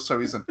 but it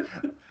also isn't.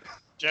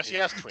 Jesse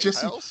has twin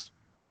Jesse- tails.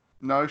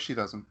 No, she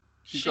doesn't.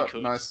 She's She got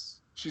could.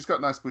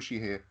 nice bushy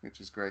hair, which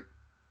is great.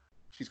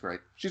 She's great.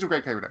 She's a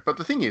great character. But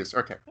the thing is,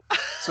 okay,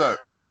 so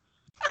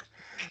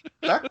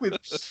back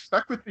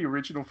with the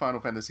original Final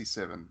Fantasy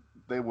VII,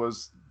 there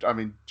was,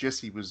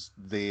 Jessie was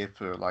there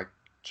for like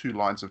 2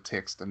 lines of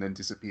text and then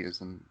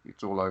disappears and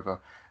it's all over,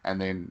 and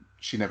then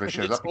she never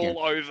shows It's up again.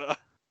 all over.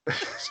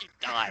 She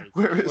dies.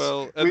 Whereas,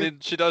 Well, and then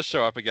she does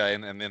show up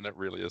again, and then it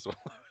really is all.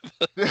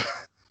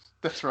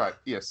 That's right,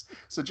 yes.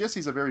 So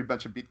Jessie's a very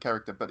much a bit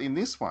character, but in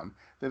this one,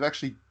 they've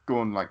actually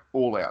gone like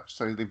all out.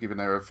 So they've given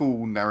her a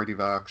full narrative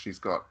arc. She's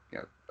got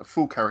a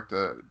full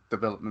character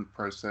development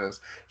process.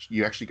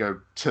 You actually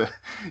go to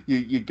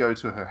you go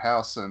to her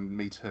house and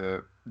meet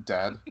her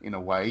dad in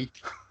a way,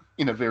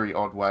 in a very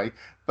odd way.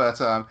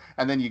 But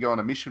and then you go on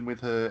a mission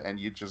with her, and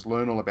you just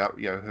learn all about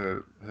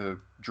her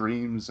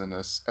dreams and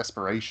her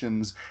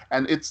aspirations,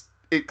 and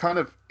it kind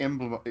of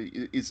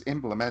is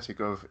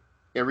emblematic of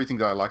everything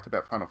that I liked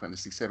about Final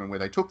Fantasy VII, where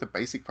they took the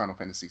basic Final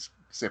Fantasy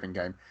VII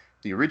game,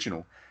 the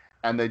original,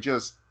 and they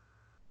just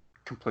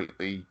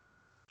completely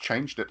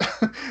changed it.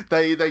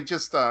 they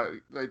just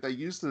they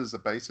used it as a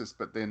basis,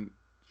 but then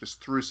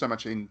just threw so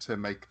much in to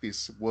make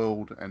this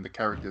world and the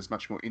characters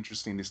much more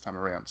interesting this time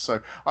around. So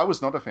I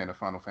was not a fan of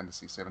Final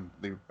Fantasy VII,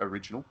 the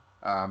original.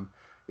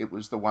 It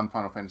was the one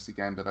Final Fantasy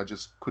game that I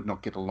just could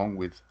not get along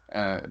with.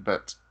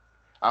 But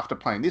after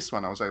playing this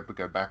one, I was able to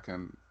go back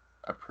and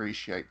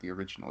appreciate the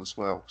original as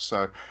well.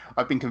 So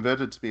I've been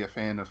converted to be a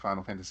fan of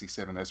Final Fantasy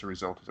VII as a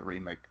result of the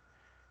remake.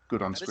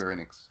 Good on Square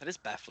Enix. That is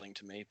baffling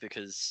to me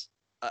because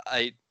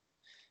I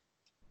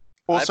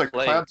Also,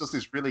 played- Cloud does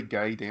this really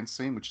gay dance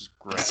scene, which is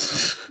great.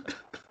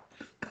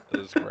 It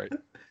is great.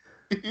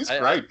 It is I-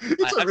 great.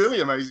 It's a I've-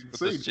 really amazing It's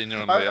scene.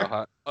 genuinely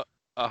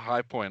a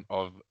high point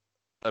of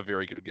a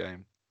very good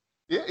game.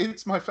 Yeah,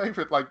 it's my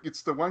favorite. Like,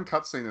 it's the one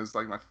cutscene is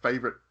like my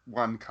favorite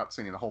one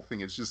cutscene in the whole thing.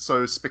 It's just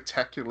so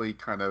spectacularly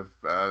kind of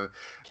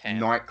Camp.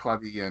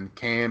 nightclubby and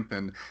camp,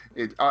 and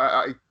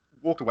I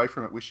walked away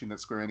from it wishing that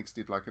Square Enix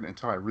did like an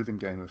entire rhythm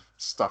game of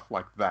stuff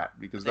like that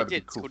because They that'd be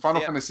did. It's cool. called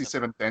Final Fear Fantasy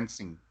Emblem. VII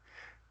dancing,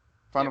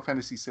 Final Yep.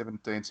 Fantasy VII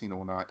dancing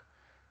all night.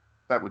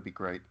 That would be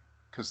great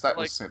because that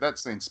Like- that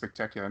scene's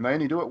spectacular, and they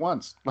only do it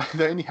once. Like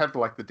they only have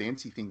like the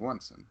dancey thing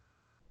once, and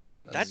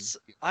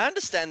I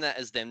understand that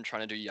as them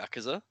trying to do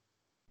Yakuza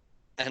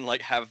and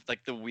like have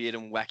like the weird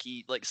and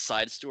wacky like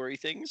side story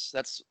things.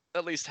 That's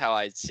at least how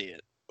I see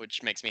it,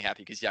 which makes me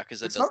happy because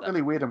Yakuza it's does not that.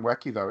 really weird and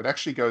wacky though. It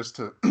actually goes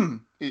to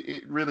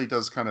it really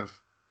does kind of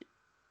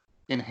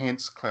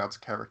enhance Cloud's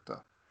character.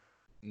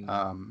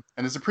 And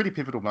it's a pretty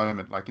pivotal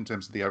moment, like in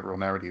terms of the overall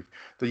narrative.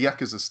 The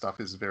Yakuza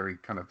stuff is very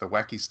kind of the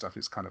wacky stuff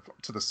is kind of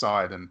to the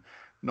side and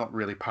not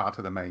really part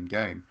of the main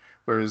game.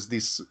 Whereas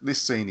this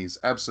scene is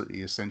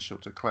absolutely essential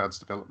to Cloud's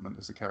development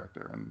as a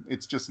character, and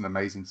it's just an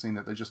amazing scene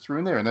that they just threw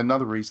in there. And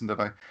another reason that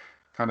I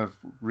kind of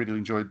really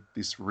enjoyed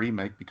this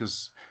remake,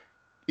 because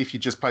if you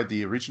just played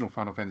the original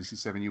Final Fantasy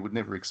VII, you would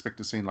never expect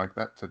a scene like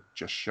that to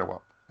just show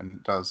up, and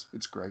it does.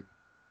 It's great.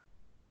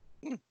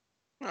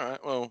 All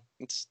right. Well,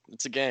 it's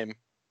a game.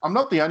 I'm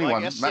not the only Well, I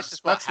one. guess Matt's this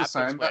is what the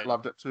same. happens Matt when-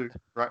 loved it too,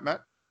 right,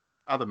 Matt?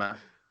 Other Matt.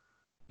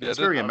 Yeah, It's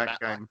very a Oh, Matt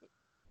Matt game.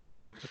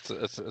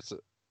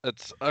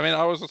 It's. I mean,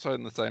 I was also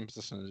in the same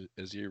position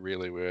as you,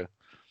 really, where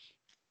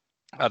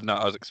I don't know.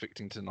 I was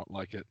expecting to not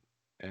like it,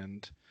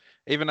 and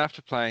even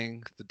after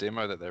playing the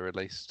demo that they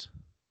released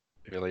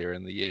earlier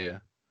in the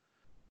year,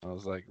 I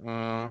was like,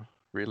 oh,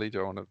 really? Do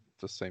I want to?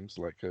 This seems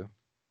like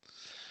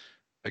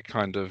a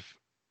kind of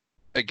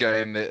a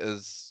game that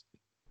is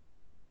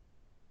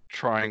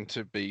trying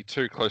to be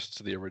too close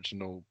to the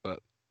original, but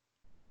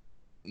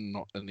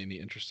not in any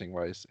interesting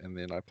ways. And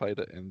then I played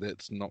it, and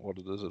that's not what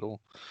it is at all.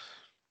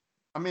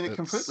 I mean, it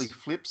completely It's-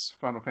 flips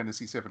Final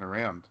Fantasy VII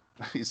around,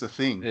 is a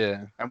thing.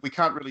 Yeah, And we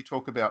can't really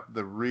talk about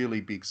the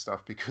really big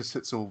stuff because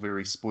it's all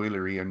very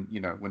spoilery, and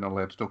we're not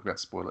allowed to talk about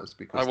spoilers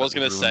because I was that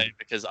going would to say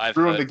because I've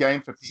ruin the heard,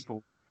 game for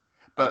people.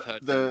 I've But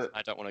heard the things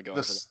I don't want to go the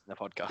over that in the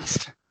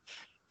podcast.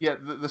 yeah,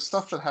 the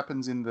stuff that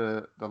happens in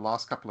the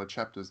last couple of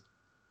chapters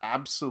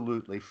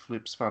absolutely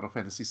flips Final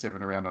Fantasy VII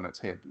around on its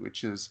head,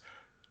 which is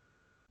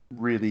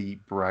really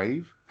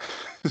brave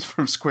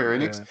from Square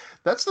Enix. yeah.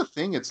 That's the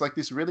thing. It's like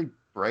this really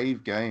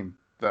brave game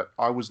that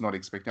I was not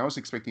expecting. I was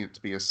expecting it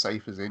to be as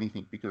safe as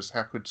anything because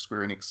how could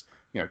Square Enix,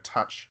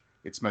 touch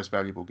its most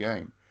valuable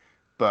game?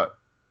 But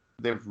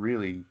they've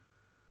really,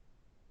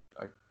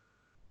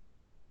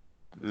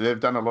 they've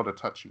done a lot of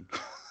touching.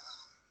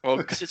 Well,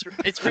 because it's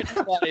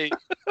written by.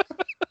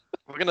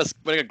 We're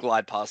gonna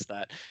glide past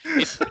that.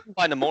 It's written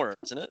by Nomura,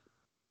 isn't it?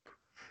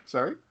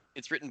 Sorry?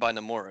 It's written by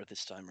Nomura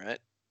this time, right?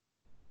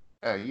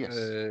 Yes.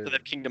 So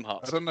they've Kingdom I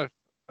Hearts. don't know.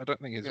 I don't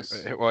think he's.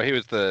 Yes. Well, he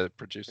was the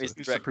producer. He's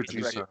He's direct- the he's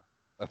direct- producer.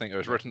 I think it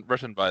was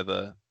written by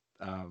the.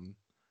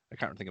 I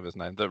can't think of his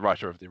name. The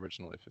writer of the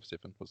original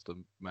FF7 was the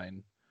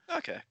main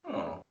Okay.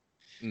 Oh.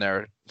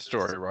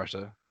 story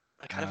writer.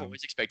 I kind of Um,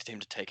 always expected him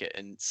to take it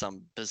in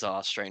some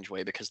bizarre, strange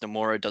way because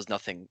Nomura does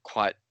nothing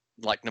quite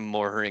like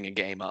Nomura-ing a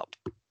game up.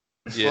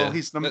 Yeah, Well,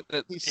 he's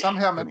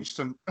somehow managed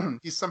to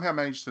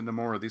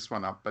Nomura this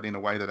one up, but in a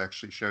way that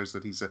actually shows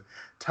that he's a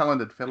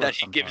talented fellow. That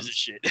he sometimes. gives a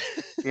shit.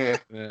 Yeah.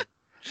 yeah.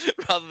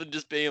 Rather than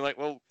just being like,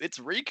 well, it's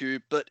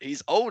Riku, but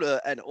he's older,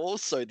 and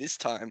also this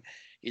time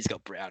he's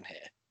got brown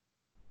hair.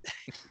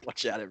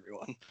 Watch out,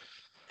 everyone.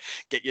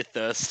 Get your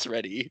thirsts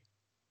ready.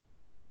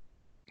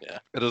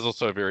 It is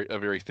also a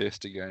very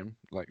thirsty game.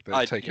 Like they've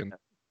I- taken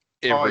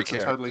Oh, every it's a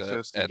totally character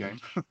thirsty and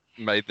game.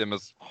 made them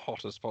as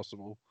hot as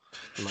possible.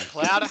 Like,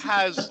 Cloud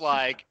has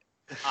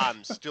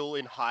still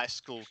in high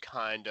school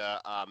kinda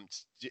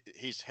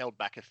he's held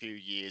back a few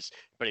years,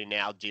 but he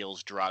now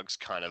deals drugs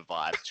kind of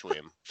vibe to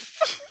him.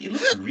 He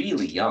looks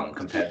really young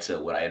compared to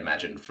what I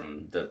imagined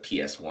from the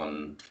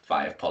PS1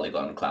 5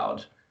 polygon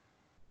Cloud.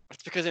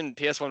 It's because in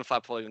PS1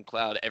 5 Polygon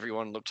Cloud,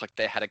 everyone looked like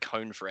they had a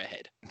cone for a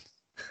head.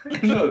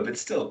 No, but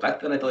still, back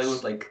then I thought he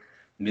was like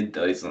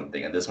mid-30s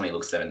something, and this one he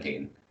looks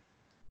 17.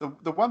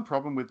 The one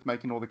problem with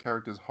making all the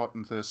characters hot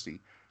and thirsty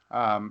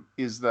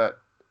is that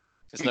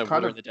There's It no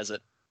kind water of- in the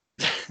desert.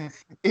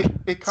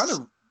 it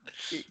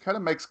kind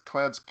of makes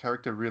Cloud's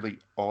character really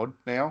odd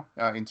now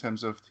in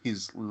terms of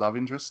his love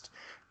interest,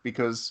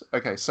 because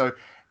so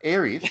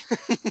Aerith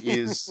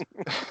is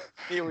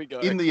Here we go.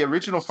 in the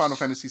original Final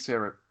Fantasy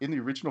VII. In the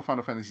original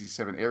Final Fantasy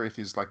VII, Aerith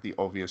is like the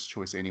obvious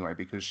choice anyway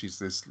because she's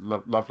this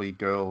lovely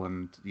girl,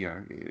 and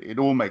it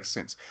all makes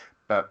sense.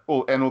 But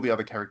all the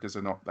other characters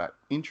are not that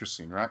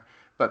interesting, right?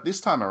 But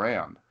this time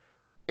around,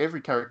 every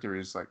character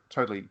is like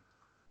totally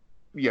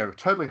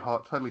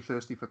hot, totally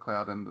thirsty for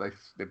Cloud, and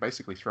they're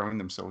basically throwing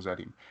themselves at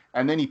him.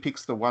 And then he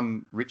picks the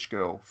one rich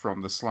girl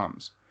from the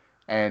slums,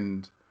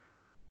 and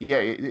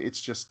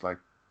it's just like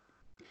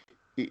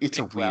it's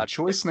a Big weird Cloud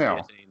choice gets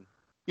now.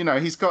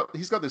 guillotined.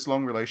 He's got this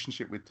long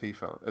relationship with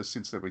Tifa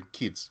since they were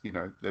kids.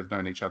 They've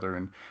known each other,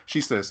 and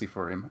she's thirsty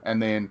for him.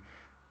 And then,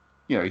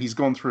 he's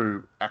gone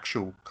through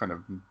actual kind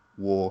of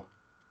war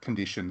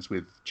conditions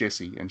with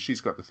Jessie, and she's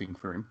got the thing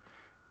for him.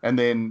 And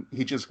then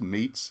he just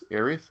meets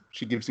Aerith.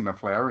 She gives him a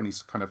flower, and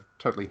he's kind of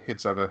totally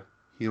heads over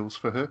heels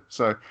for her.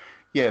 So,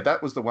 yeah,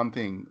 that was the one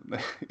thing.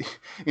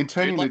 In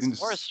turning Dude it likes into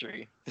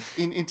forestry.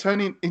 in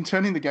turning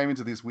the game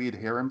into this weird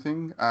harem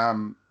thing,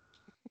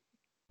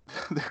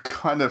 they've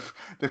kind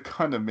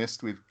of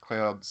messed with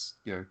Cloud's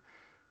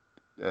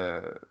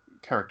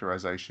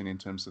characterization in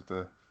terms of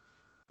the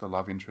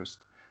love interest.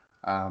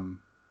 And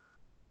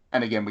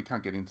again, we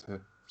can't get into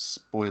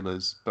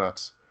spoilers,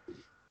 but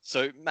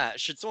So Matt,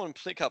 should someone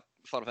pick up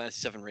Final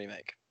Fantasy VII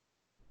Remake?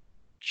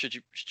 Should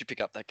you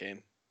pick up that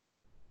game?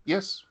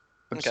 yes,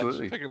 Okay.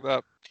 absolutely. pick it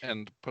up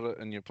and put it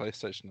in your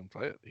PlayStation and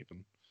play it.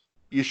 Even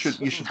You should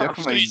I'm gonna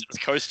definitely use it as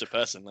coaster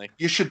personally.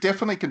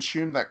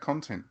 consume that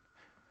content.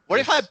 What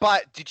if I buy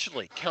it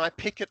digitally? Can I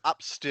pick it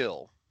up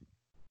still?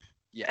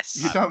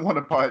 Yes. You don't want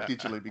to buy it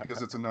digitally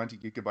because it's a 90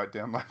 gigabyte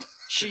download.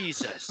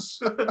 Jesus.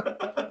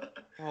 That's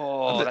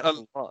Oh, And- that's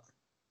a lot.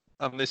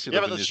 unless you Yeah,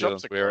 live but in the New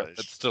shops Zealand, are where closed.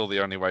 it's still the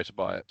only way to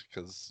buy it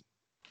because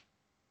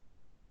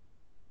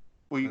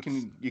Well, you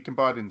That's- can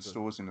buy it in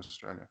stores in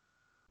Australia.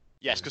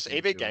 Yes, because Yes,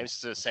 EB you do. Games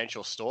is an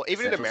essential store.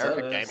 Even in Essential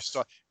America,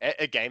 service.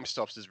 GameStop,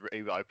 GameStop's is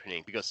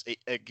reopening because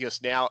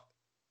because now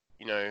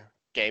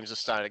games are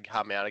starting to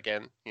come out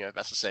again.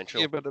 That's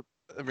essential. Yeah, but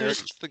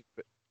Americans think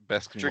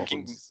Baskin Drinking-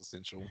 Robbins is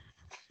essential.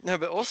 No,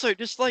 but also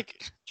just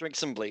drink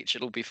some bleach.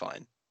 It'll be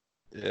fine.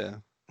 Yeah.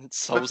 But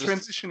Just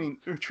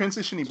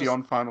transitioning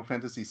beyond Final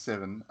Fantasy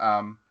VII,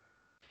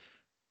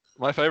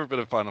 My favorite bit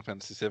of Final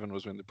Fantasy VII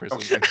was when the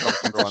president Okay, told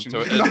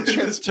everyone not to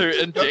transition.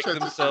 inject transition.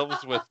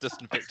 themselves with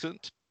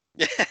disinfectant,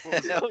 yeah,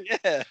 hell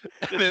yeah.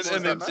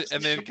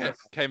 and then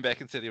came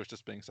back and said he was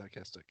just being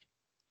sarcastic.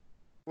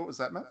 What was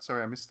that, Matt?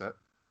 Sorry, I missed that.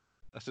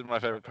 I said my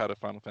favorite part of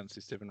Final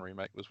Fantasy VII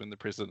Remake was when the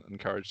president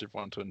encouraged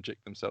everyone to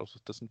inject themselves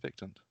with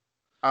disinfectant.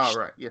 Oh,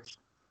 right, yes.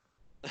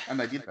 And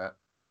they did that.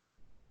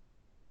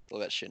 All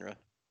about Shinra.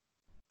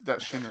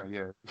 That's Shinra,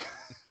 yeah.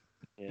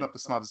 Yeah. Not the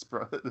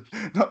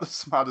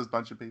smartest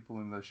bunch of people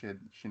in the shed,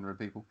 Shinra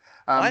people.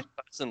 I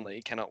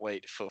personally cannot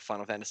wait for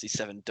Final Fantasy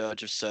VII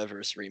Dirge of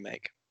Cerberus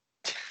remake.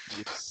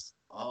 Yes.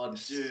 Oh,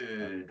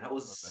 dude, that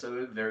was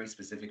so very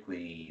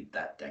specifically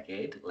that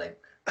decade. Like,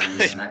 when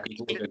you smack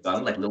people with a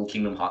gun, like Little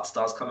Kingdom Hearts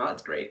stars come out.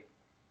 It's great.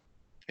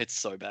 It's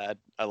so bad.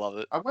 I love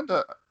it. I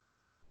wonder.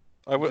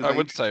 I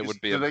would say it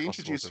would be. Do they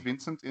introduce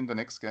Vincent in the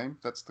next game?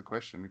 That's the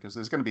question, because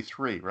there's going to be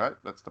 3, right?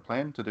 That's the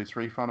plan, to do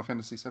 3 Final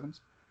Fantasy VIIs.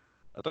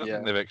 I don't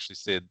think they've actually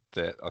said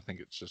that. I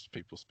think it's just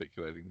people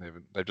speculating.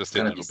 They've just It's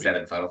said gonna be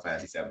 7 Final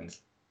Fantasy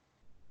VIIs.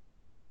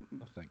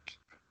 I think.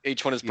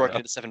 Each one is broken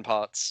into 7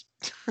 parts,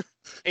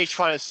 Each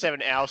one is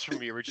 7 hours from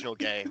the original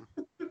game.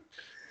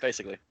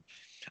 basically.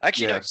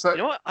 Actually, Yeah, no. so- You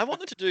know what? I want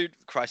them to do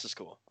Crisis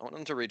Core. I want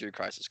them to redo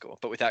Crisis Core,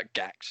 but without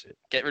Gact.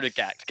 Get rid of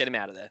Gact. Get him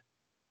out of there.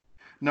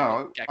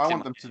 No, Jack I Tim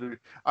want them to do.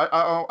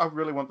 I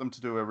really want them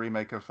to do a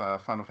remake of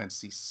Final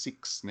Fantasy VI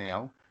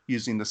now,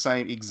 using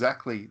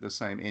exactly the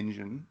same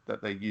engine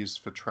that they used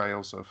for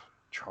Trials of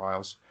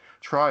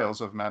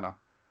Mana.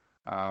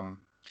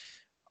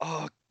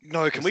 Oh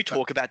no! Can we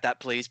talk about that,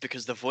 please?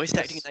 Because the voice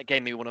acting in that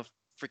game made me want to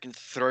freaking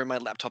throw my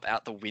laptop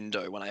out the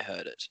window when I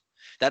heard it.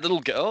 That little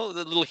girl,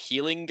 the little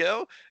healing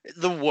girl,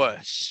 the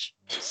worst.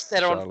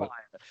 Set her on Charlotte.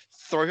 fire.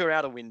 Throw her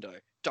out a window.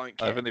 Don't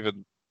care.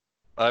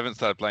 I haven't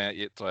started playing it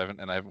yet, so I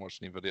haven't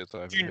watched any videos, so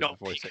I haven't Do heard not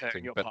the voice pick her in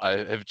acting. your But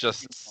party.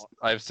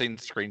 I've seen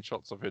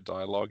screenshots of her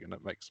dialogue, and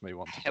it makes me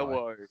want to die.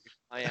 Hello,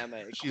 I am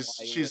a.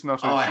 She's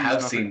not. Oh, I she's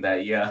have not seen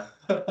that, yeah.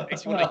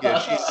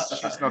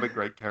 she's not a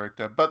great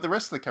character, but the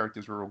rest of the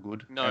characters were all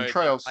good. No, and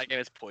Trials. I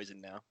guess poison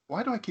now.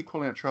 Why do I keep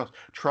calling it Trials?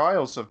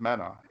 Trials of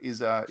Mana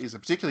is a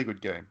particularly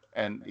good game,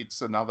 and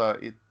it's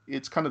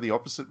it's kind of the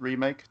opposite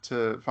remake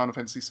to Final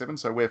Fantasy VII.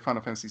 So where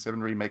Final Fantasy VII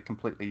remake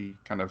completely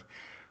kind of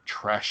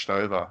trashed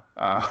over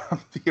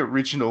the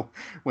original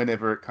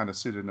whenever it kind of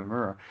suited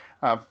Nomura.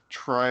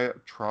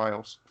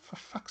 Trials, for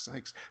fuck's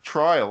sakes,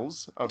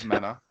 Trials of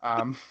Mana.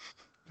 I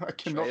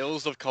cannot.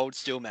 Trails of Cold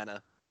Steel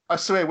Manor. I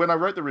swear, when I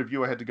wrote the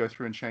review, I had to go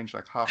through and change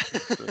like half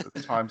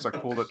the times I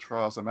called it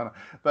Trials of Mana.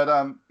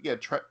 But yeah,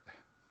 for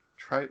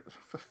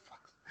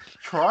fuck's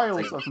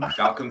Trials of Mana.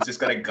 Malcolm's just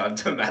got a gun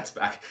to Matt's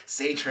back.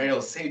 Say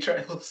Trails, say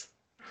Trails.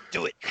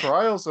 Do it.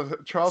 Trials of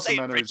Say it,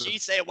 Mana is Richie.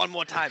 Say it one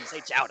more time.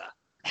 Say Chowder.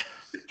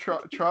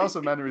 Trials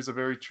of Mana is a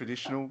very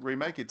traditional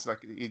remake. It's like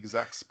the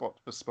exact spot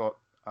for spot,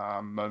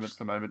 moment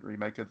for moment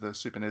remake of the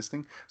Super NES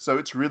thing. So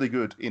it's really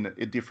good in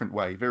a different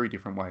way, very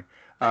different way.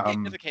 That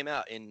game never came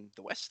out in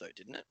the West, though,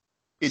 didn't it?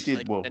 It did,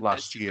 Like, well, and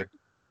last it's- year.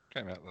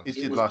 Came out last. It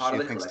It did was last part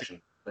year, of the thanks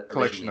collection. But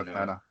collection of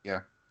originally, no. Mana,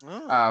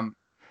 yeah. Oh.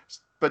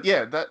 But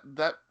yeah,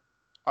 that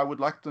I would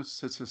like to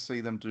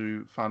see them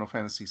do Final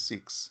Fantasy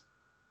VI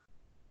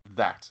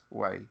that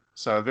way.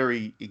 So a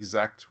very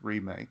exact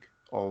remake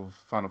of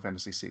Final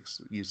Fantasy VI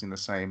using the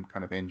same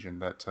kind of engine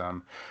that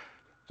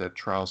that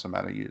Trials of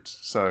Mana used.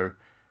 So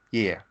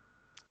yeah.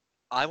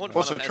 I want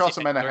Also, Final Trials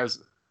of Fantasy Mana has.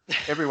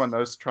 Everyone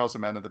knows Trials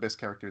of Mana. The best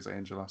character is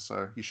Angela,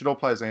 so you should all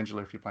play as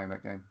Angela if you're playing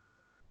that game.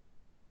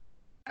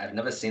 I've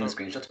never seen the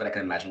screenshots, but I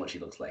can imagine what she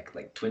looks like.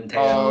 Like twin Oh,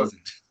 tails.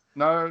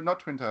 No, not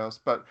Twin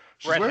Tails, but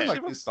she's Redhead. wearing She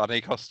like was this. bunny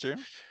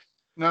costume.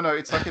 No,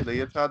 it's like a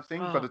leotard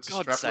thing, Oh, but it's a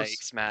God's strapless.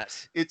 sakes,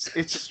 Matt. It's a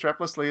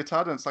strapless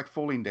leotard, and it's like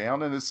falling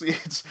down, and it's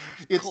course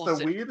the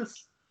it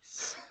weirdest.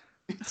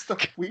 It's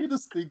the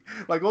weirdest thing.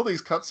 Like all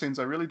these cutscenes,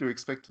 I really do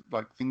expect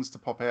like things to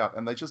pop out,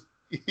 and they just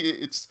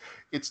it's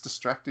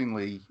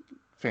distractingly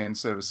fan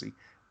servicey,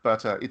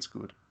 but it's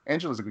good.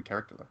 Angela's a good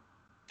character though.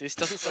 This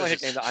doesn't sound like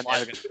a game that I'm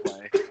ever going to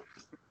play.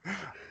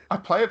 I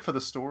play it for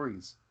the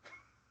stories.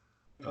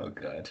 Oh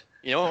god.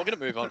 You know what? We're going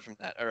to move on from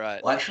that. All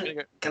right. Well, actually,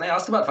 can I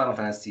ask about Final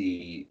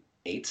Fantasy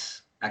VIII?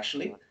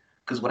 Actually,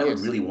 because what I would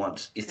Yes. really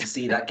want is to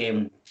see that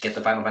game get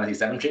the Final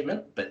Fantasy VII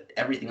treatment, but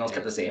everything else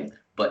kept the same.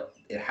 But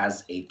it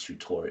has a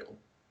tutorial.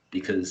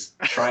 Because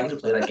trying to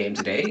play that game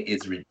today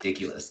is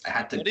ridiculous. I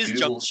had to What is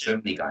Google Junction? so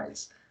many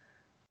guides.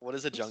 What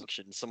is a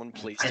junction? Someone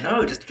please. I tell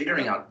know, me. just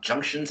figuring out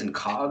junctions and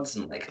cards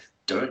and like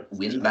don't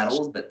win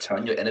battles but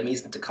turn your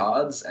enemies into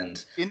cards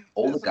and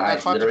all the Isn't that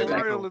guys There's a literally hypothetical?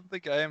 tutorial in the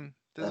game.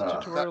 There's a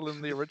tutorial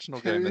in the original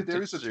There- game. that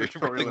there is a teaches you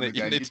tutorial in everything the that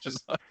you game, need you to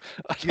just- know.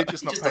 You're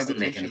just it not just paying doesn't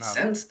make attention. any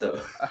sense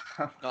though.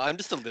 No, I'm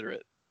just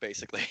illiterate,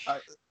 basically.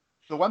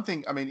 The one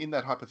thing, I mean, in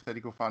that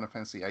hypothetical Final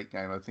Fantasy VIII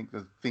game, I think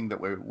the thing that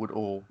we would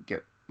all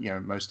get,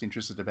 most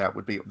interested about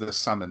would be the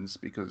summons,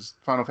 because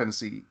Final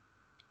Fantasy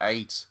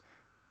 8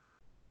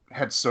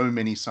 had so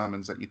many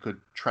summons that you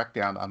could track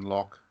down,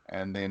 unlock,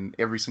 and then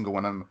every single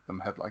one of them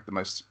had like the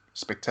most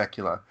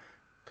spectacular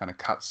kind of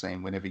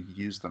cutscene whenever you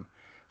use them.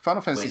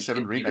 Final Fantasy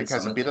VII Remake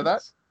has a bit of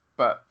that,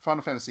 but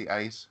Final Fantasy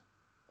VIII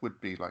would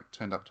be like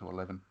turned up to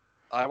 11.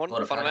 I want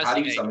Final Fantasy. How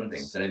do you summon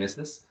things? Did I miss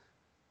this?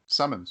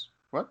 Summons.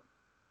 What?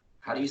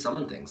 How do you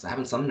summon things? I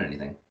haven't summoned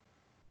anything.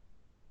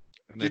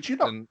 Did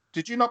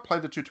you not play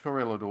the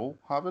tutorial at all,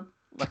 Harvard?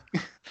 Like,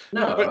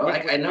 no,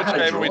 I know how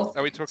to draw.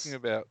 Are we talking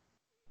about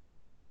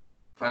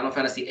Final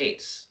Fantasy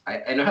VIII?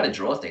 I know how to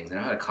draw things. I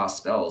know how to cast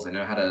spells. I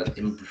know how to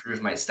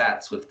improve my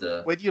stats with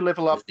the. When you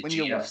level up, when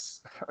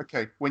GFs.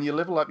 When you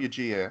level up your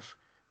GF,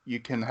 you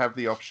can have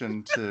the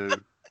option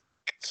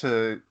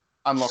to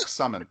unlock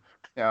summon.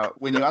 Now,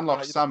 when you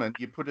unlock summon,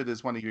 you put it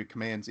as one of your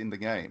commands in the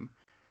game.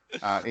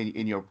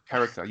 In your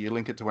character, you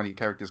link it to one of your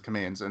character's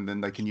commands, and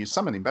then they can use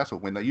summon in battle.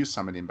 When they use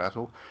summon in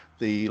battle,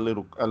 a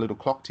little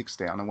clock ticks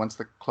down, and once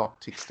the clock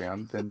ticks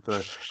down, then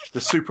the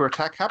super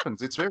attack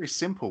happens. It's very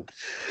simple.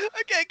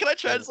 Okay, can I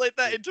translate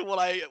that into what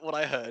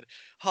I heard?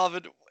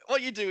 Harvard,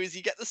 what you do is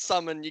you get the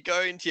summon, you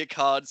go into your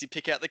cards, you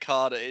pick out the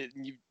card, and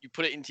you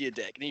put it into your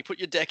deck, and then you put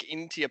your deck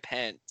into your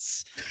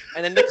pants,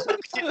 and then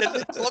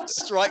the clock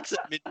strikes at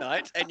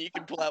midnight, and you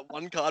can pull out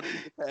one card from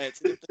your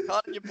pants. And if the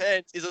card in your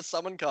pants is a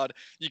summon card,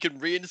 you can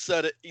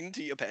reinsert it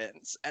into your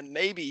pants, and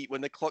maybe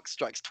when the clock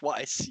strikes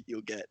twice,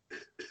 you'll get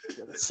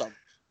a summon.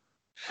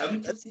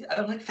 I'm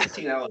like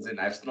 15 hours in.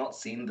 I've not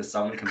seen the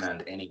summon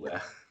command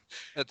anywhere.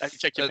 Have you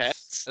checked your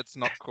pants? It's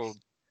not called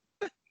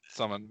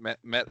summon.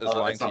 Matt is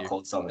lying to you.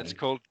 Called summon. It's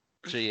called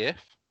GF,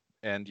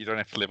 and you don't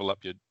have to level up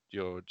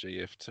your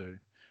GF to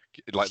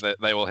like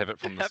they all have it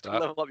from the start. You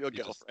have to level up your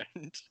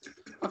girlfriend.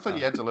 I thought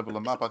you had to level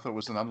them up. I thought it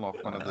was an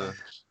unlock one of the.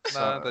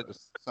 No,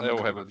 they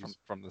all have it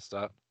from the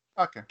start.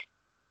 Okay.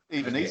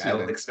 Even easier. I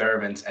will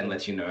experiment and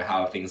let you know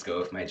how things go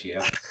with my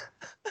GF.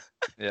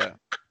 Yeah.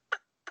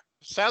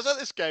 Sounds like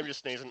this game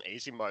just needs an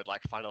easy mode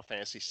like Final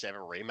Fantasy VII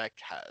Remake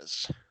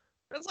has.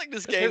 Sounds like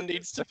this game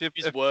needs to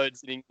use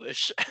words in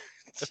English.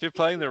 If you're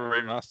playing the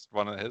remastered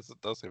one, it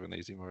does have an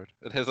easy mode.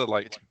 It has a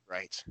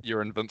great.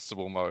 Your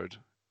invincible mode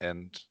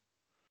and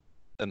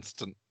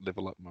instant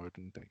level up mode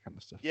and that kind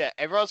of stuff. Yeah,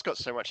 everyone's got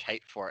so much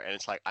hate for it, and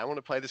it's like I want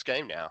to play this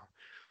game now.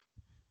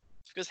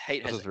 It's because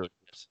hate has really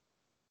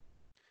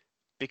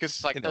because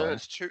it's like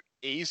it's too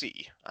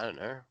easy. I don't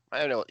know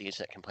what the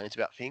internet complains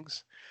about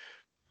things.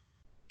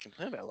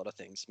 Complain about a lot of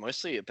things,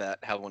 mostly about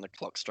how when the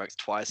clock strikes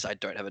twice, I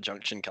don't have a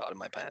junction card in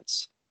my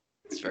pants.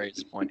 It's very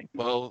disappointing.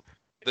 Well,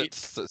 that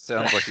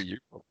sounds like a you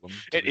problem.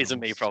 It is a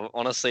me problem.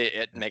 Honestly,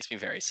 it makes me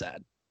very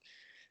sad.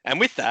 And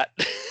with that,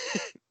 I'm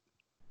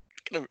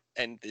gonna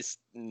end this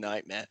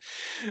nightmare.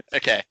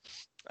 Okay.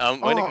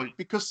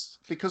 Because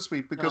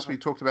we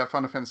talked about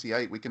Final Fantasy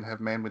VIII, we can have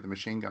Man with the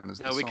Machine Gun as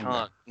the song. No, we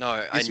can't. No,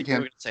 yes, I knew you were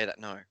going to say that.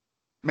 No.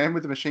 Man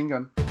with the Machine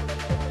Gun.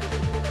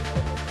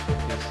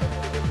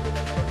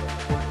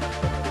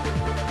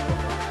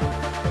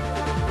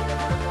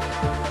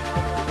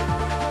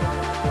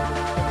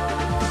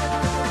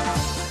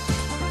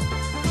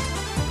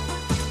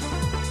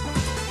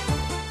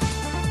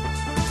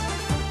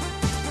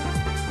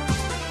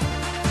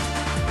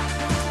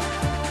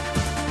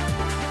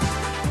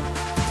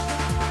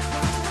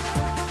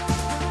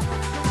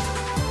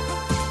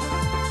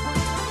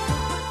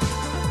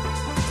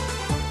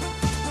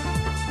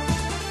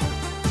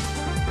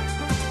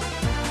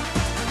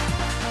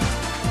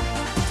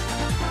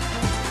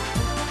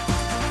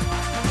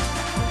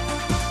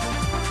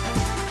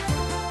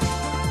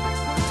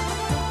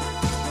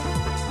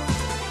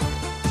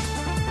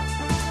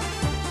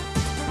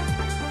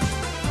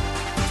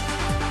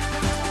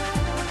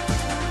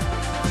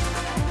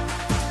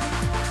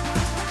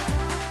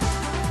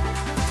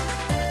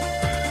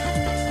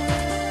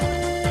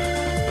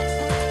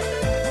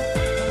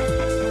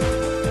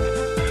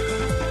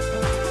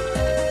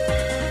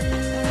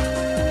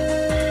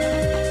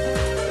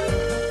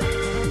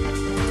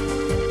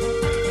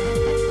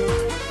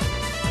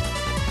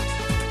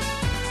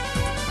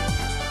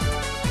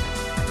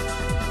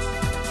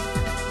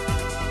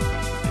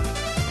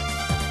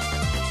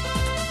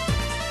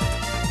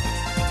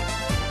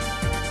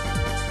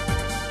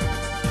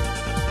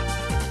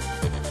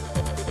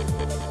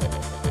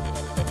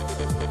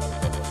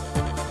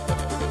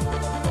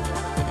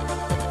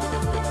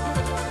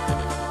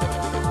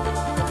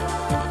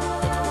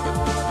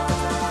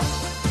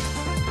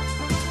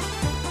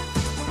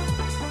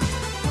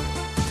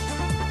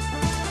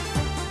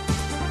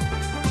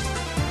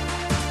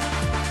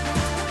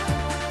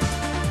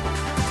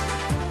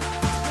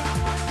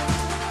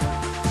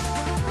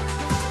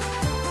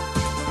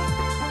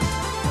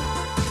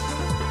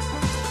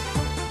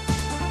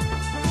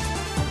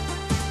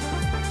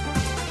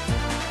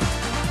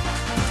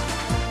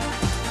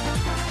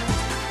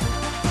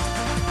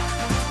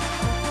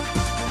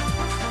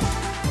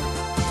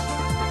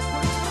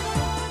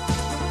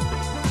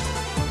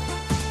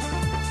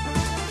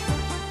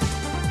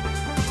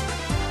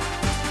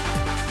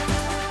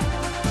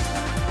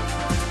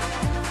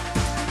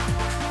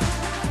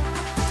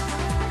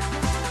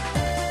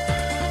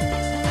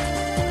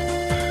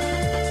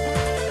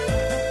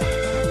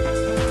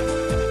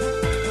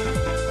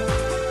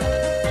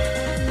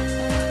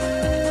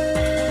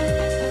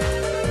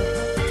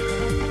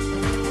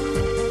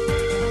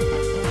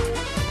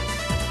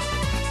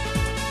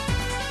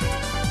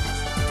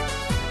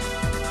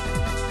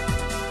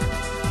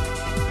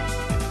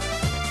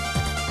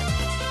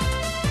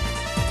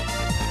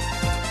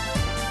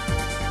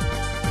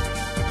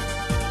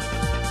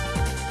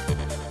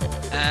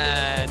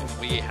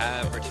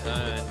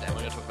 returned, and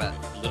we're going to talk about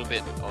a little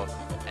bit of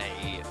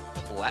a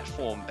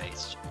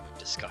platform-based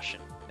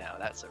discussion. Now,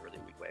 that's a really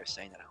weak way of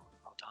saying that, Alan.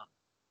 Well done.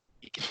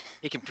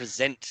 He can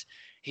present.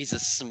 He's a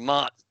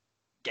smart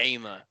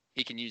gamer.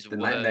 He can use The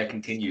words. nightmare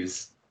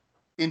continues.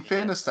 In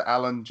fairness to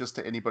Alan, just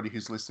to anybody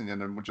who's listening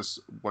in and we're just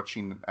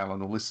watching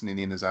Alan or listening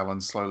in as Alan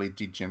slowly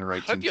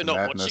degenerates I hope into you're not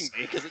madness. watching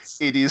me because it's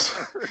It is.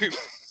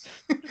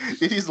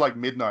 It is like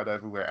midnight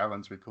over where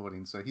Alan's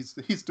recording, so he's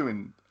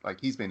doing like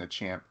he's been a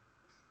champ.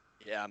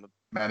 Yeah,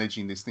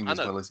 managing this thing as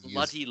well as he is.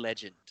 bloody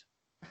legend.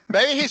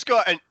 Maybe he's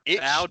got an itch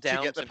Bow to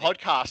down get to the me.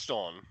 podcast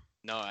on.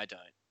 No, I don't.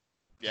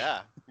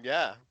 Yeah.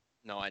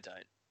 No, I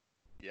don't.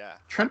 Yeah.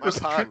 Trent was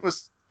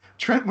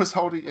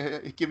holding,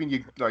 giving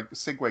you like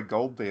Segway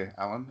gold there,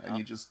 Alan, and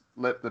you just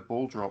let the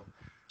ball drop.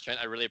 Trent,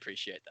 I really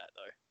appreciate that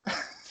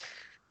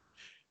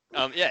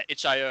though. Yeah,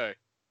 itch.io.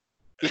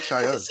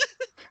 Itch.io.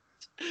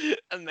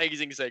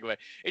 Amazing segue.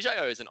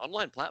 Itch.io is an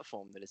online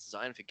platform that is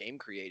designed for game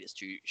creators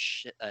to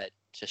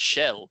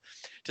sell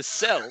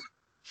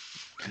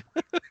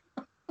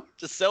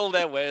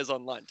their wares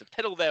online, to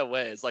peddle their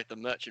wares like the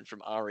merchant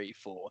from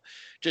RE4.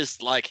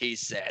 Just like he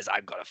says,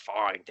 I've got a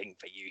fine thing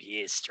for you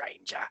here,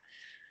 stranger.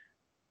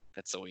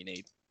 That's all we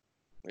need.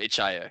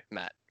 Itch.io,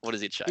 Matt. What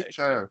is Itch.io?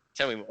 Itch.io.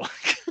 Tell me more.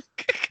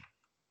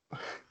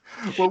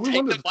 Well, we Take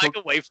wanted the to mic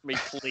talk... away from me,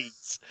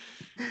 please.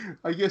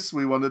 I guess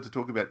we wanted to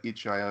talk about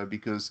Itch.io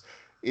because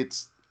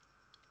it's,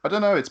 I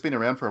don't know, it's been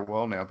around for a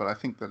while now, but I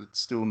think that it's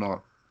still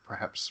not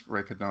perhaps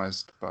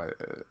recognized by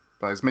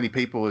as many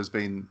people as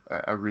being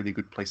a really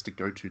good place to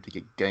go to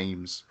get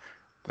games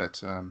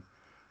that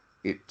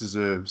it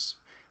deserves.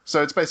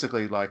 So it's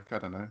basically like, I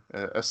don't know,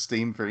 a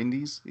Steam for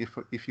indies,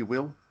 if you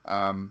will,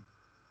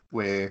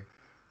 where,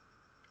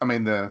 I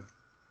mean, the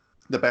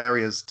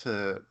barriers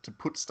to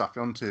put stuff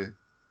onto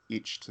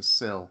Itch to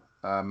sell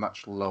are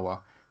much lower,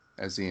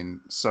 as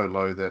in so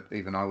low that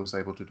even I was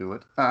able to do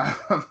it.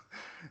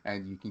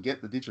 And you can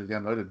get the digitally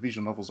downloaded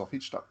visual novels off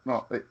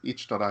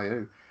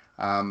itch.io.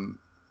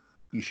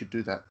 You should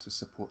do that to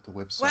support the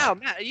website. Wow,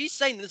 Matt, are you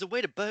saying there's a way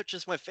to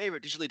purchase my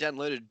favorite digitally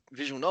downloaded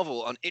visual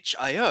novel on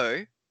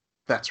itch.io?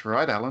 That's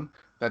right, Alan.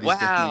 That is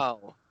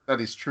wow.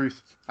 That is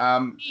truth.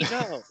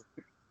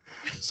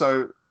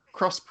 So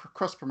cross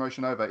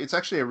promotion over. It's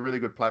actually a really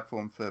good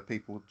platform for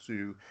people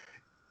to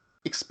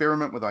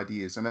experiment with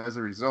ideas, and as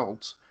a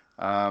result,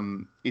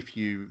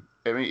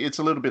 it's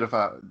a little bit of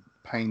a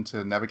pain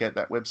to navigate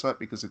that website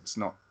because it's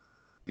not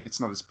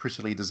as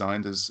prettily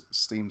designed as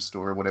Steam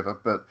Store or whatever,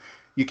 but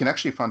you can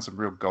actually find some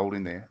real gold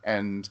in there,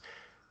 and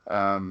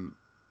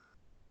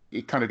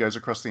it kind of goes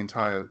across the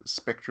entire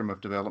spectrum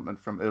of development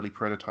from early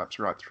prototypes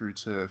right through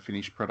to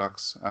finished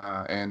products,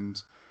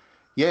 and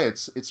yeah,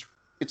 it's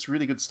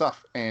really good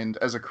stuff. And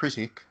as a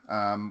critic,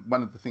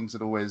 one of the things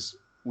that always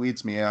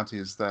weirds me out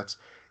is that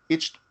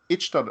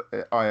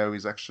itch.io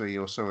is actually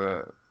also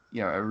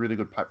a really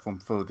good platform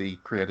for the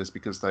creators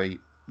because they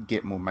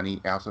get more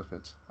money out of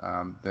it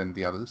than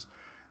the others.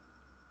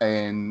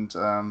 And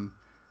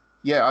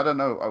I don't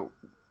know.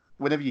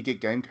 Whenever you get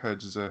game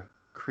codes as a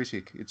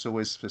critic, it's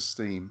always for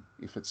Steam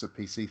if it's a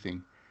PC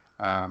thing,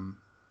 and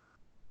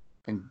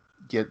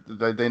yet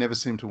they never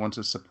seem to want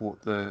to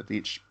support the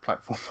Itch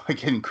platform by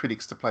getting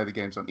critics to play the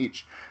games on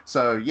Itch.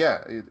 So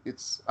yeah,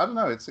 it's I don't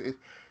know.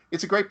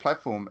 It's a great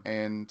platform,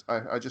 and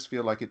I just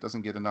feel like it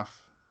doesn't get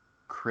enough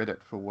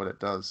credit for what it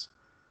does.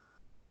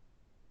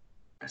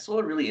 I saw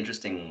a really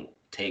interesting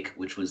take,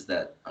 which was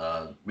that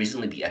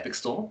recently the Epic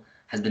Store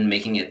has been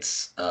making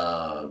its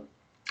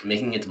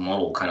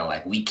model kind of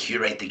like, we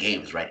curate the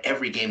games, right?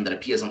 Every game that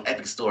appears on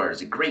Epic Store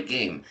is a great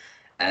game.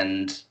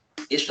 And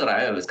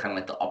itch.io is kind of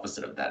like the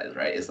opposite of that,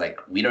 right? It's like,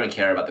 we don't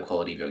care about the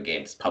quality of your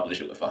games, publish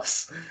it with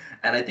us.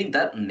 And I think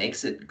that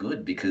makes it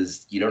good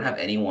because you don't have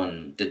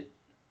anyone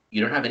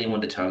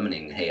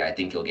determining, hey, I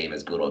think your game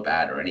is good or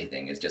bad or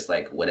anything. It's just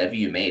like, whatever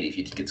you made, if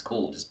you think it's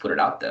cool, just put it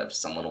out there.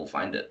 Someone will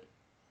find it.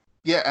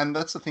 Yeah, and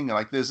that's the thing.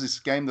 Like, there's this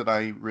game that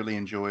I really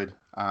enjoyed.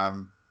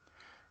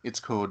 It's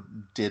called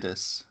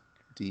Deadus,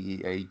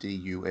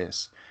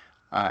 Deadus,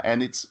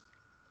 and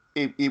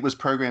it was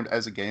programmed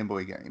as a Game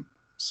Boy game.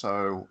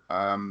 So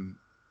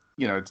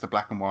it's the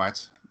black and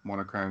white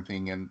monochrome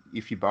thing, and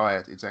if you buy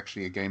it, it's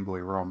actually a Game Boy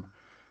ROM.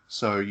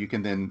 So you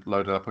can then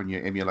load it up on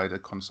your emulator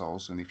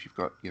consoles, and if you've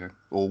got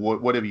or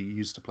whatever you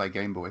use to play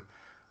Game Boy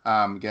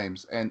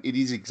games, and it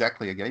is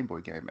exactly a Game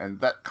Boy game, and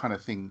that kind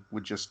of thing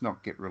would just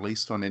not get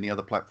released on any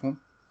other platform.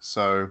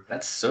 So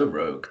that's so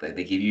rogue. Like,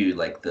 they give you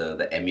like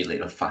the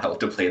emulator file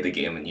to play the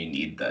game, and you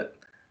need that.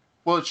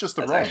 Well, it's just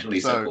a That's ROM.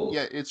 actually so cool.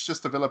 Yeah, it's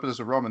just developed as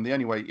a ROM, and the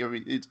only way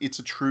it's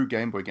a true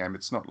Game Boy game.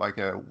 It's not like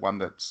a one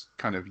that's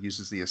kind of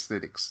uses the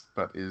aesthetics,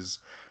 but is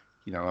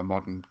a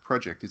modern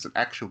project. It's an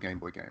actual Game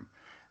Boy game,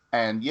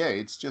 and yeah,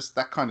 it's just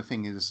that kind of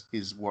thing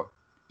is what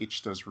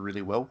Itch does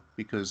really well,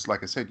 because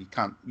like I said,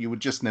 you would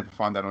just never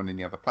find that on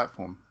any other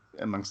platform,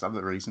 amongst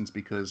other reasons,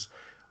 because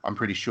I'm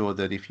pretty sure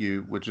that if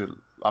you were to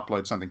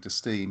upload something to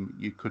Steam,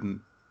 you couldn't,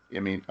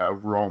 a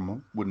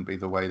ROM wouldn't be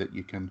the way that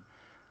you can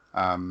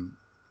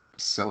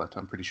sell it.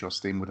 I'm pretty sure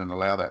Steam wouldn't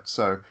allow that.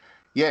 So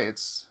yeah,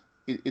 it's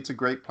it's a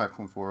great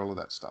platform for all of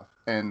that stuff.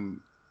 And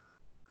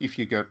if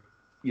you go,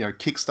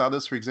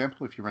 Kickstarters, for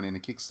example, if you're running a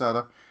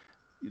Kickstarter,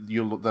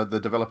 the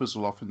developers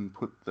will often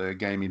put the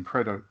game in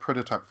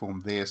prototype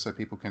form there, so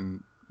people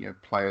can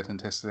play it and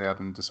test it out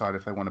and decide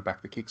if they want to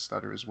back the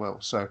Kickstarter as well.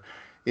 So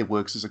it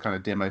works as a kind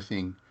of demo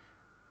thing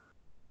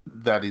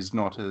that is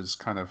not as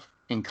kind of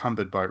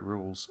encumbered by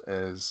rules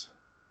as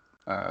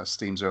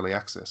Steam's early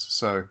access.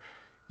 So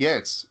yeah,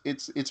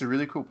 it's a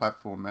really cool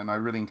platform, and I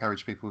really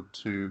encourage people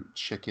to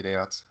check it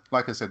out.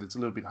 Like I said, it's a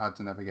little bit hard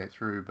to navigate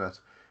through, but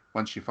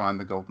once you find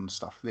the golden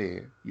stuff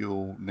there,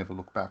 you'll never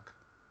look back.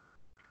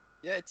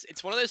 Yeah,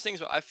 it's one of those things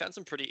where I've found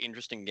some pretty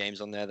interesting games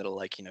on there that are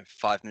like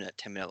 5-minute,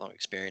 10-minute long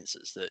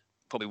experiences that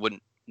probably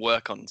wouldn't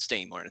work on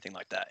Steam or anything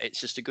like that. It's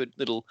just a good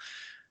little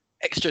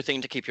extra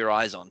thing to keep your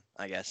eyes on,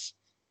 I guess.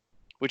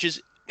 Which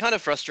is kind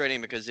of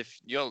frustrating because if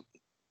you're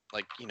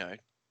like, a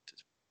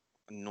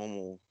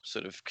normal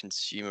sort of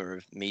consumer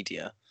of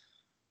media,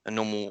 a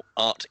normal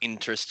art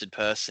interested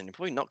person, you're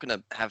probably not going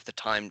to have the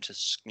time to,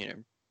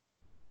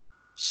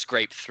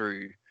 scrape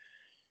through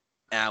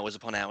hours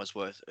upon hours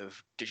worth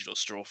of digital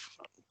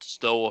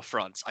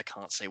storefronts. I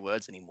can't say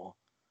words anymore.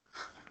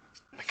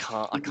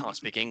 I can't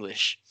speak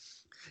English.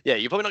 Yeah,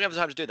 you're probably not going to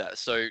have time to do that.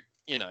 So,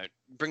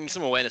 bringing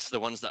some awareness to the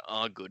ones that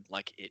are good,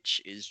 like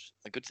Itch, is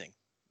a good thing.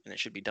 And it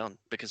should be done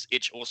because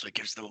Itch also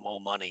gives them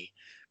more money.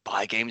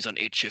 Buy games on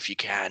Itch if you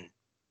can.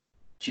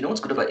 Do you know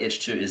what's good about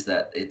Itch too is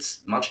that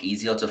it's much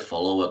easier to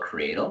follow a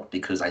creator,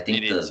 because I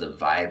think the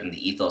vibe and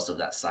the ethos of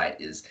that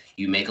site is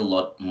you make a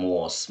lot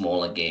more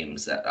smaller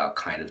games that are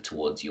kind of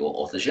towards your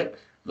authorship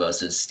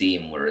versus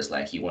Steam, whereas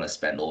like you want to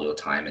spend all your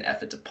time and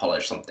effort to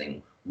polish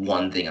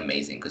one thing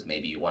amazing because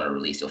maybe you want to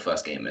release your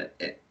first game and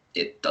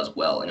it does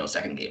well and your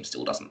second game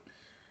still doesn't.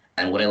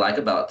 And what I like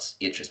about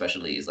Itch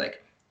especially is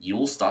like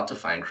you'll start to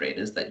find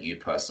creators that you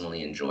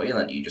personally enjoy and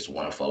that you just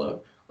want to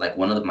follow. Like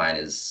one of mine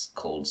is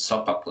called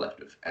Sock Pup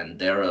Collective, and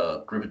they're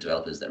a group of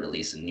developers that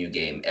release a new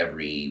game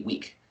every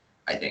week,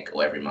 I think,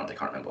 or every month, I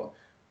can't remember.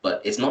 But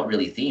it's not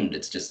really themed,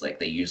 it's just like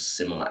they use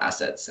similar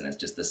assets, and it's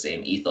just the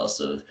same ethos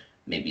of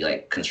maybe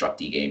like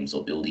constructy games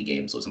or buildy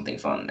games or something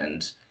fun.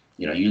 And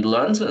you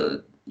learn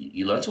to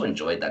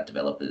enjoy that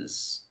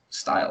developer's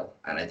style.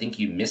 And I think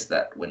you miss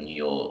that when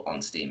you're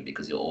on Steam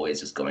because you're always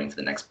just going for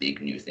the next big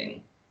new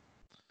thing.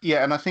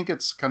 Yeah, and I think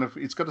it's got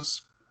a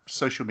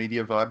social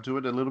media vibe to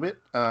it a little bit,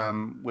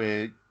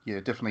 where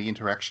definitely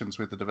interactions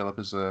with the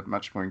developers are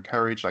much more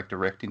encouraged, like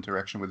direct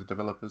interaction with the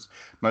developers.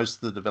 Most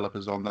of the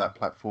developers on that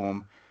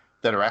platform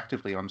that are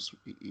actively on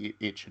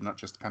Itch and not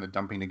just kind of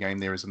dumping the game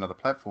there as another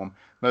platform,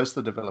 most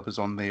of the developers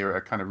on there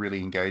are kind of really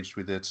engaged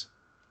with it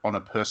on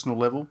a personal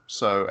level.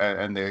 So,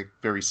 and they're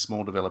very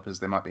small developers.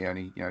 There might be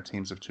only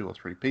teams of 2 or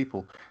 3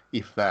 people,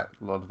 if that.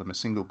 A lot of them are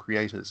single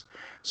creators.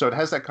 So it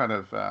has that kind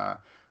of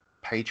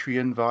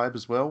Patreon vibe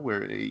as well,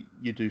 where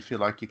you do feel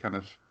like you're kind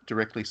of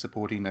directly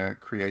supporting a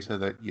creator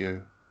that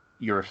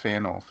you're a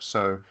fan of.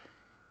 So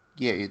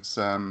yeah,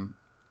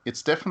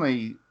 it's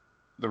definitely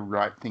the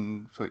right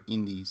thing for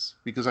indies,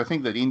 because I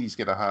think that indies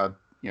get a hard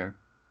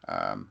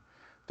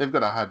they've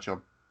got a hard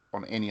job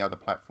on any other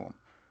platform.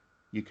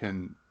 You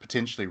can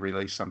potentially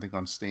release something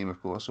on Steam, of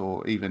course,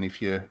 or even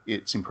if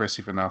it's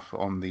impressive enough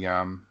on the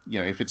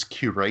if it's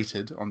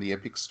curated on the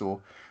Epic Store,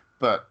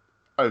 but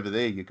over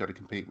there, you've got to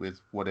compete with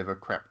whatever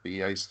crap the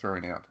EA's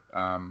throwing out,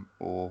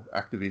 or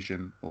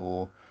Activision,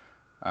 or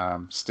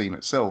Steam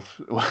itself.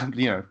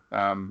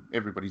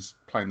 Everybody's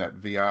playing that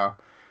VR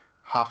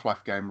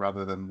Half-Life game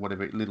rather than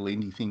whatever little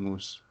indie thing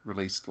was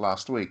released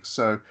last week.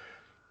 So,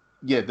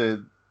 yeah,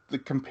 the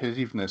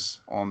competitiveness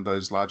on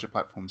those larger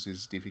platforms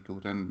is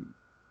difficult. And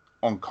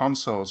on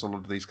consoles, a lot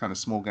of these kind of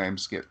small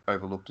games get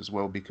overlooked as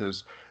well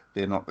because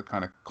they're not the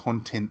kind of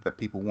content that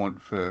people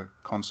want for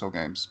console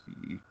games.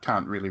 You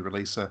can't really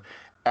release a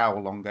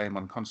hour-long game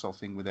on console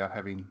thing without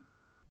having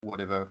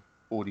whatever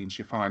audience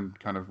you find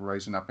kind of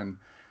raising up and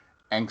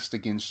angst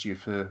against you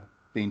for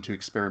being too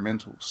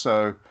experimental.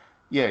 So,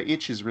 yeah,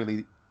 Itch is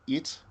really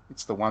it.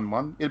 It's the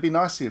one. It'd be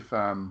nice if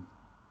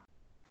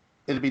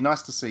it'd be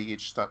nice to see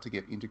Itch start to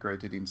get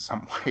integrated in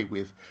some way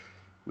with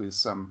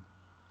some.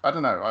 I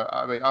don't know.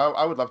 I mean,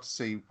 I would love to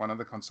see one of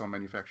the console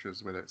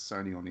manufacturers, whether it's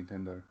Sony or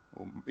Nintendo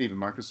or even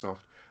Microsoft,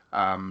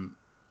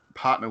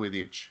 partner with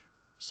Itch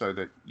so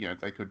that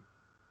they could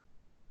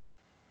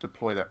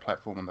deploy that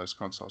platform on those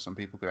consoles and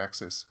people could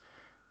access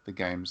the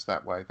games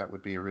that way. That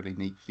would be a really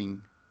neat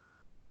thing.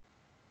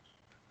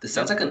 This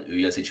sounds like an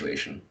Ouya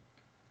situation.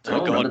 Do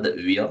you remember the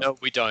Ouya? No,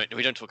 we don't.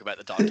 We don't talk about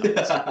the dark times.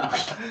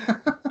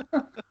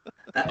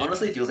 That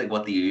honestly feels like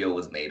what the Ouya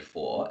was made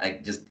for.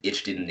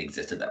 Itch didn't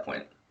exist at that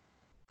point.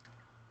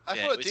 I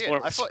thought it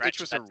did. I thought Itch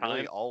was a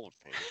really old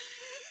thing.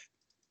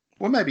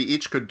 Well, maybe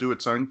Itch could do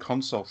its own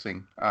console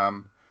thing.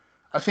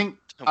 I think,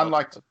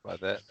 unlike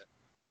that,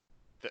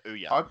 the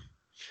Ouya.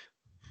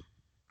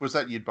 Was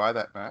that you'd buy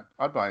that, Matt?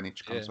 I'd buy an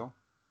Itch console.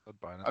 I'd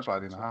buy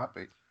it in a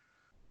heartbeat.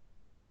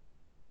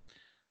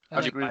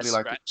 I'd really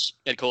like it.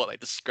 They'd call it like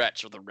the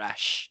Scratch or the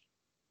Rash.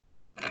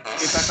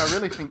 In fact, I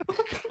really think,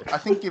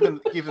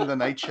 given the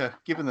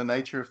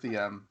nature of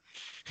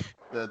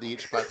the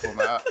itch platform,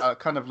 a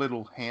kind of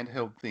little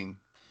handheld thing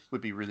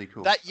would be really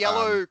cool. That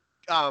yellow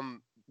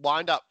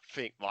wind up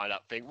thing,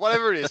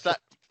 whatever it is, that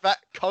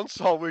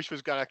console wish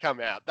was going to come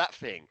out. That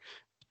thing,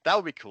 that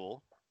would be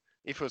cool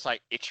if it was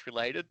like itch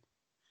related.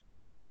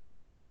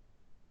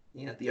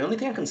 Yeah, the only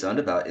thing I'm concerned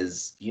about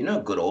is,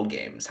 good old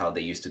games, how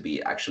they used to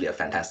be actually a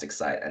fantastic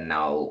site, and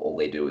now all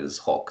they do is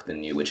hawk the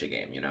new Witcher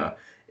game,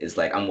 It's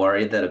like, I'm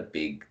worried that a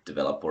big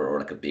developer or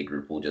like a big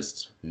group will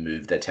just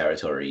move their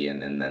territory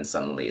and then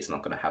suddenly it's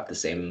not going to have the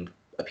same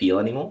appeal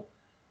anymore.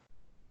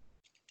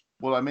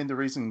 Well, I mean, the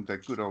reason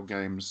that good old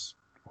games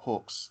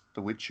hawks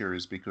The Witcher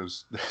is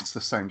because it's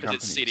the same company.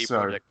 It's CD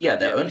so, Projekt. Yeah,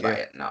 they're owned by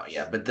it now,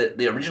 yeah. But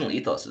the original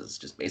ethos is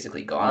just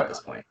basically gone at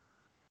this point.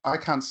 I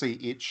can't see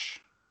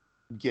itch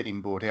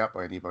getting bought out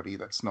by anybody.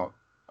 That's not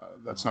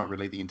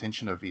really the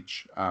intention of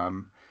itch.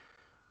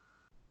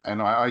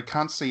 And I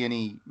can't see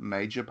any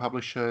major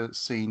publisher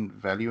seeing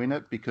value in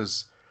it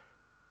because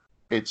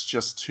it's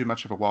just too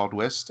much of a Wild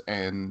West.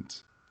 And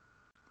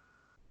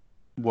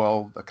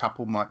while a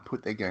couple might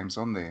put their games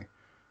on there,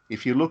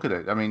 if you look at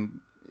it, I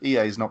mean, EA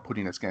is not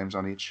putting its games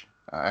on itch.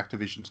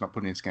 Activision's not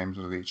putting its games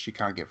on itch. You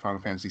can't get Final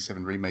Fantasy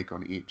VII Remake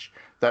on itch.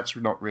 That's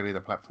not really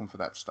the platform for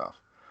that stuff.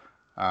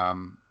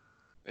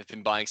 We've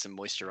been buying some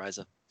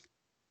moisturizer.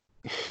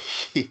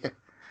 Yeah.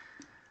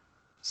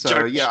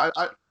 So yeah,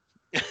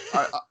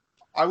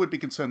 I would be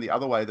concerned the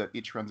other way that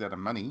itch runs out of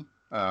money.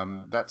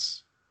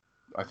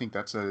 I think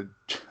that's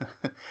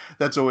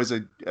that's always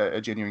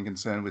a genuine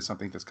concern with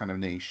something that's kind of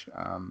niche,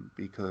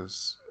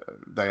 because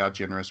they are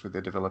generous with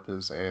their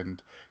developers,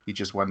 and you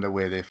just wonder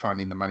where they're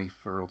finding the money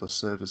for all the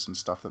servers and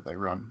stuff that they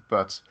run.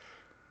 But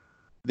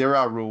there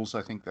are rules,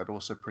 I think, that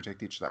also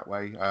protect itch that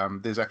way.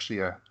 There's actually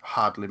a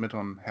hard limit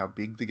on how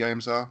big the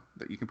games are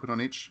that you can put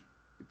on itch.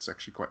 It's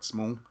actually quite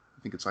small.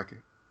 I think it's like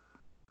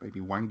maybe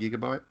 1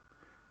 gigabyte.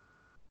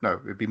 No,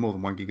 it'd be more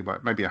than 1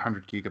 gigabyte, maybe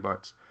 100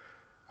 gigabytes.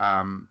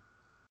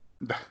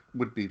 That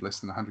would be less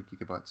than 100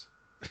 gigabytes.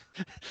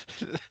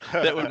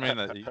 That would mean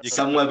that you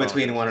somewhere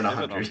between 1 and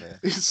 100.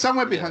 It's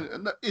somewhere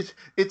behind.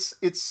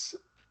 It's.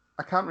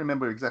 I can't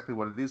remember exactly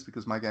what it is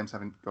because my games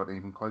haven't got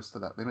even close to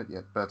that limit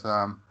yet. But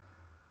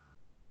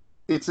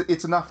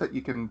it's enough that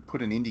you can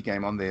put an indie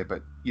game on there,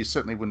 but you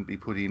certainly wouldn't be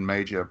putting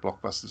major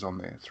blockbusters on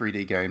there.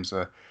 3D games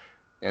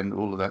and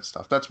all of that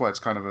stuff. That's why it's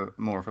kind of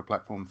more of a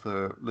platform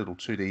for little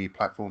 2D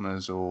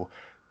platformers or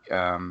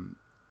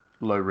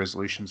low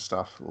resolution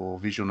stuff or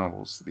visual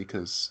novels,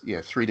 because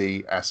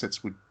 3D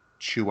assets would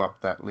chew up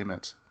that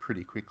limit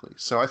pretty quickly.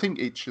 So I think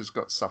itch has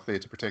got stuff there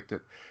to protect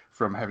it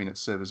from having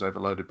its servers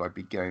overloaded by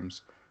big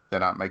games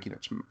that aren't making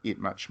it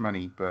much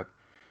money. But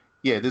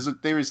yeah,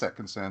 there is that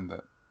concern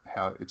that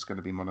how it's going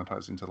to be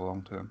monetized into the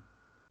long term.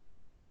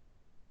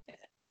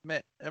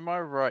 Matt, am I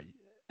right?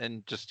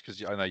 And just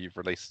because I know you've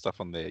released stuff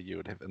on there, you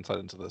would have insight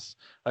into this.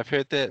 I've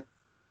heard that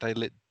they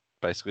let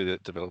basically the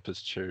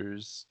developers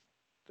choose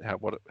how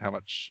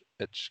much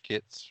itch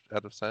gets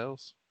out of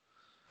sales.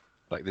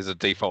 Like there's a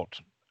default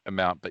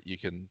amount, but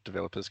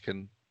developers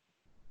can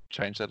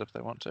change that if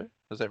they want to.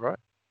 Is that right?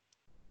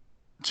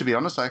 To be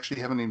honest, I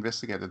actually haven't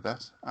investigated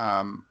that.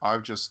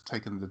 I've just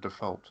taken the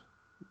default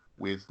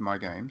with my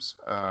games,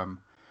 and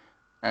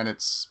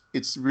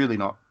it's really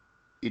not.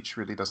 Itch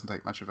really doesn't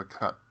take much of a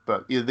cut,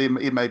 but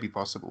it may be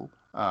possible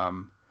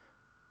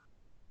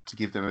to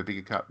give them a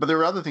bigger cut. But there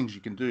are other things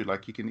you can do,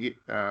 like you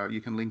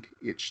can link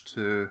itch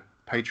to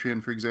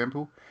Patreon, for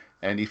example,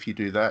 and if you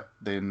do that,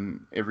 then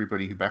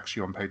everybody who backs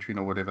you on Patreon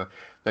or whatever,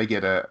 they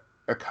get a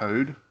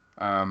code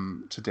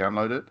to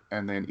download it,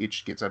 and then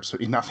itch gets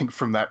absolutely nothing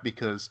from that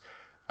because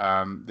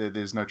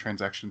there's no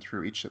transaction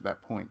through itch at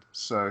that point.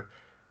 So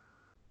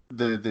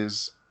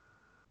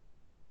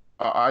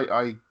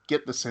I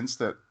get the sense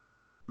that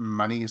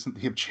money isn't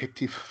the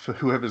objective for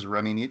whoever's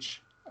running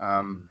itch.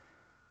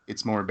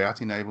 It's more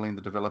about enabling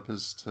the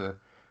developers to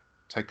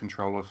take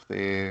control of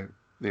their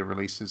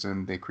releases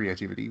and their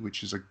creativity,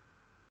 which is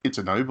it's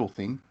a noble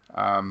thing.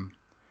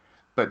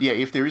 But yeah,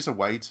 if there is a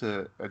way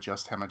to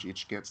adjust how much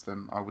itch gets,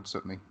 then I would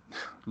certainly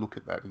look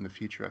at that in the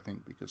future, I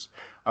think, because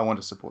I want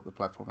to support the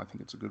platform. I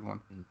think it's a good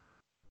one.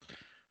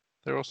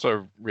 They're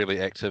also really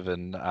active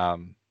in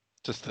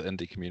just the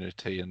indie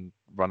community and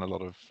run a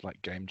lot of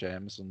like game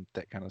jams and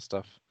that kind of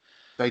stuff.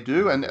 They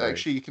do, and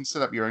actually you can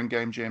set up your own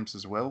game jams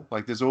as well.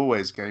 Like there's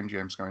always game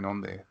jams going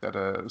on there that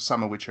are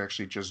some of which are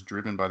actually just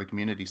driven by the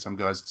community. Some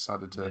guys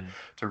decided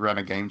to run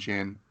a game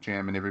jam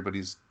and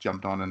everybody's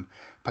jumped on and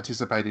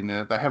participated in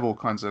it. They have all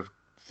kinds of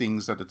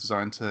things that are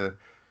designed to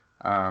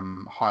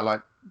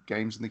highlight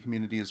games in the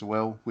community as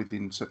well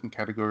within certain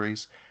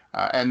categories.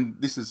 And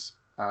this is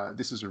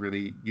a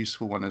really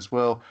useful one as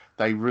well.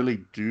 They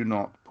really do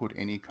not put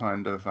any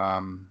kind of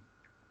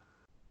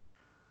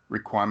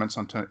requirements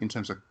in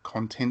terms of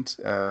content,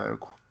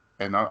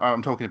 and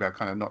I'm talking about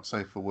kind of not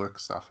safe for work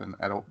stuff and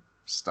adult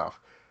stuff.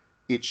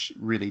 Itch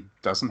really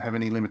doesn't have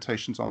any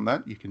limitations on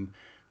that. You can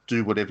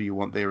do whatever you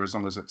want there as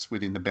long as it's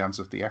within the bounds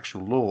of the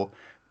actual law.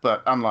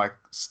 But unlike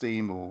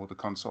Steam or the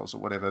consoles or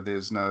whatever,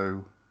 there's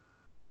no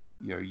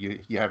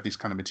you have this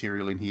kind of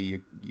material in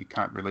here. You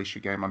can't release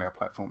your game on our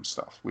platform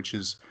stuff, which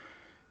is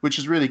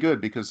really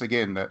good because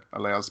again that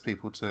allows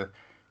people to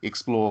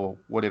explore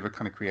whatever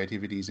kind of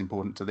creativity is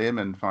important to them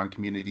and find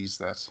communities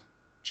that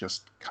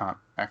just can't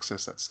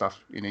access that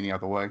stuff in any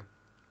other way.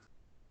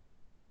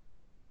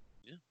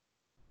 Yeah.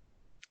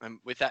 And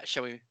with that,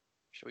 shall we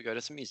go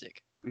to some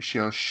music? We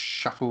shall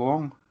shuffle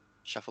along.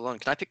 Shuffle on.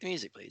 Can I pick the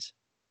music, please?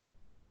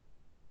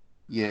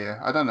 Yeah,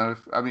 I don't know.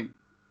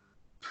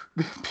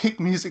 Pick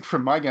music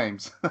from my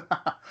games.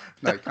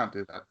 No, you can't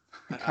do that.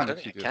 I don't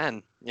think I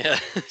can. Yeah.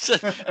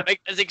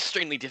 It's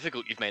extremely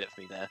difficult. You've made it for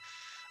me there.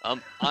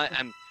 I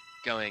am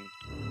going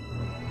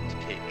to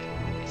pick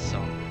a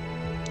song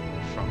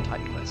from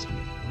Titan Quest.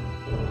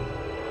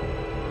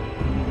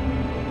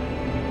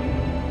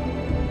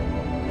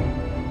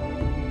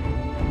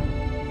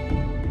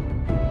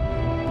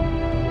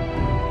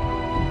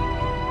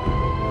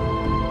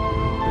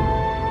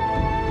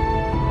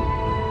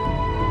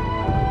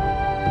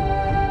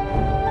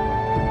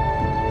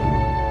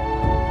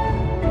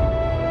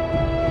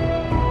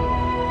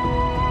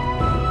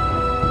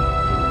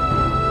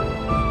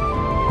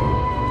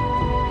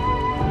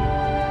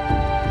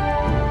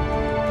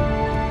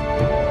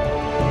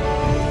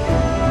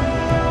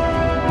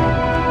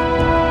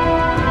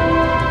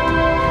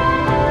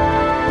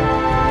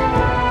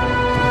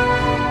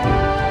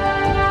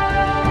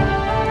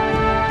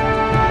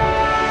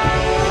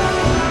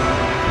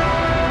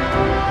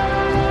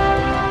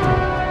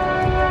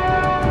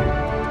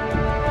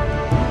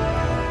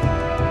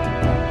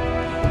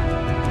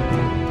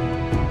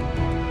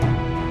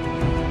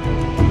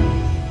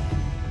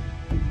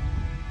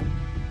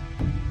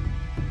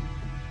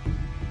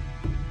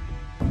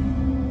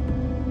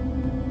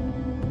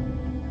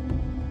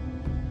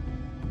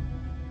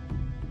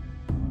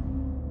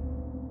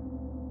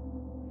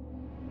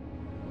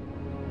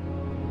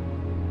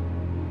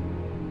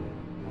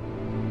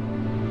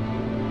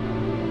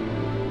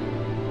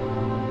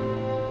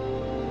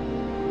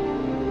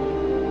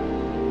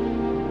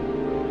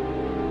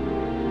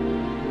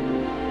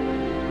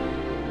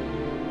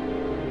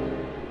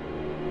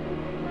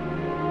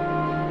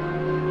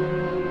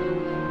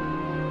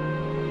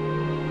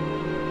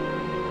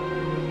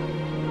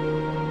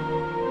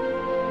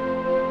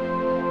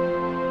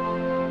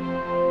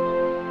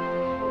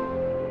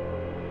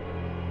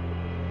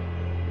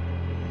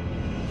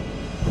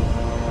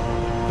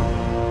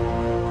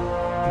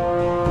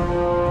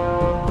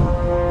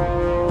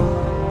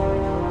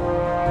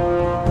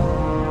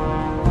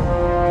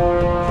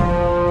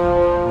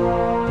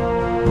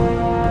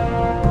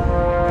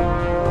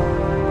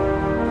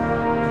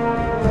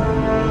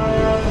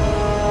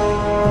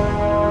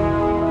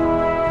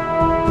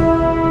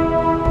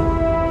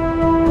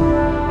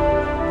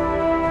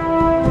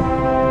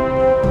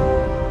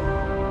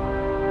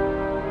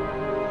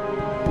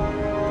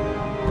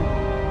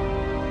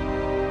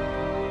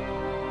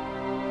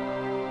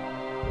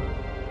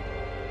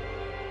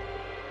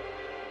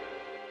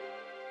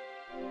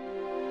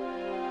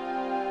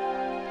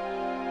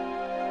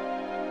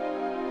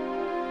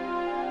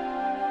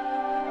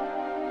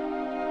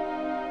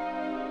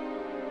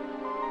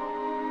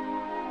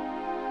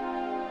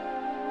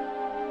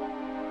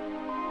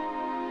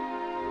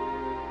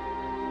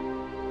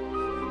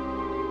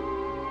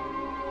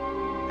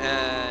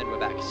 And we're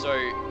back. So,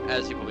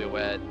 as you're probably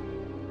aware,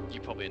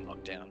 you're probably in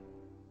lockdown.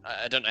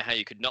 I don't know how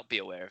you could not be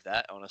aware of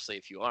that. Honestly,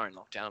 if you are in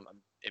lockdown,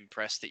 I'm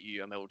impressed that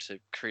you are able to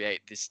create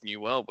this new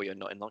world where you're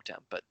not in lockdown.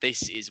 But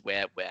this is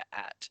where we're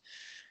at.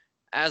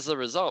 As a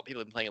result,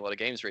 people have been playing a lot of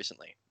games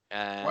recently.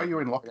 Why are you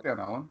in lockdown,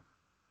 Alan?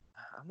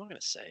 I'm not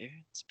going to say.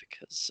 It's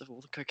because of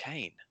all the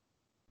cocaine.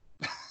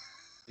 This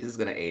is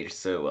gonna age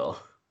so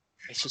well.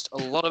 It's just a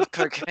lot of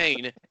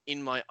cocaine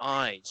in my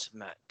eyes,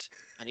 Matt.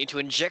 I need to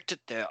inject it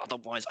there,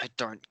 otherwise I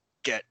don't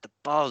get the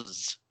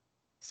buzz.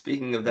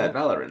 Speaking of that,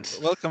 Valorant.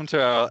 Welcome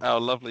to our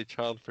lovely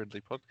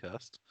child-friendly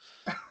podcast.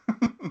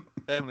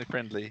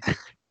 Family-friendly.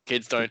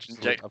 Kids don't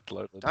inject.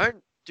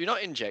 Uploaded. Do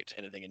not inject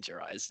anything into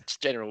your eyes. It's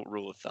general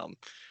rule of thumb.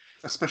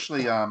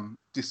 Especially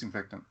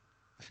disinfectant.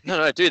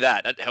 No, do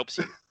that. That helps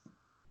you.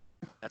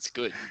 That's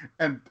good.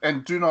 And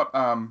do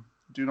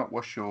not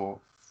wash your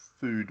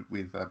food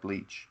with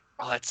bleach.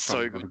 Oh, that's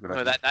so good.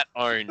 No, that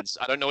owns.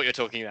 I don't know what you're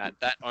talking about.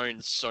 That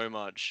owns so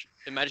much.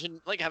 Imagine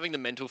like having the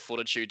mental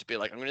fortitude to be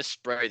like, I'm going to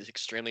spray this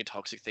extremely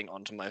toxic thing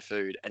onto my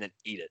food and then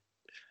eat it.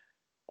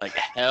 Like,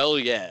 hell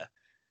yeah.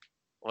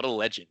 What a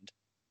legend.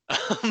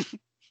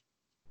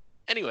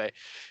 Anyway,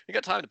 we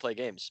got time to play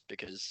games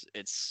because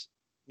it's,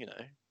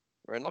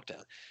 we're in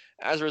lockdown.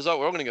 As a result,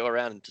 we're all going to go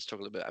around and just talk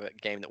a little bit about a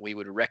game that we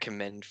would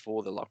recommend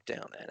for the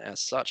lockdown. And as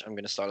such, I'm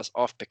going to start us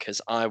off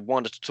because I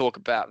wanted to talk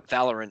about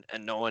Valorant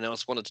and no one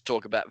else wanted to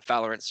talk about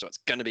Valorant, so it's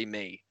going to be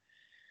me.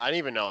 I didn't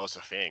even know it was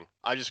a thing.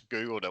 I just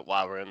Googled it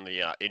while we're in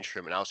the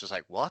interim, and I was just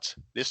like, what?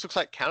 This looks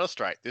like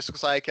Counter-Strike. This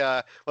looks like,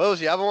 what was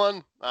the other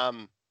one?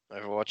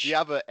 Overwatch. The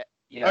other,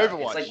 It's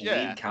Overwatch, like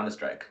yeah.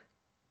 Counter-Strike.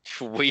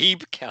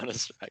 Weeb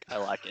Counter-Strike. I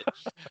like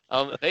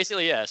it.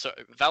 Basically, yeah. So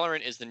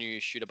Valorant is the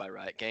new shooter by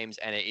Riot Games,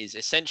 and it is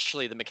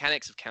essentially the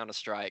mechanics of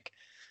Counter-Strike,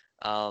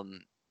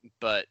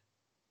 but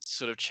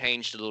sort of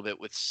changed a little bit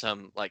with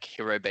some like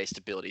hero-based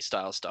ability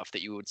style stuff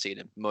that you would see in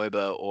a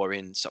MOBA or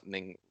in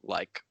something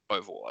like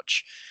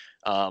Overwatch.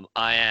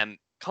 I am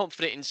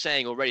confident in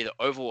saying already that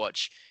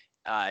Overwatch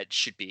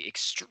should be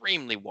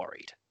extremely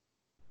worried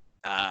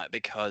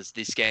because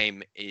this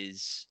game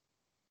is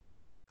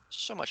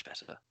so much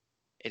better.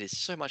 It is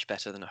so much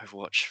better than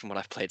Overwatch from what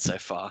I've played so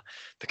far,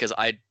 because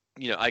I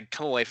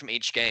come away from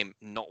each game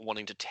not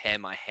wanting to tear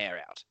my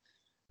hair out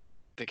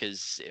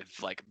because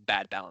of like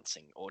bad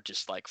balancing or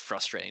just like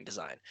frustrating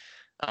design.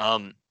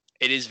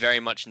 It is very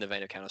much in the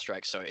vein of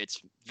Counter-Strike, so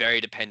it's very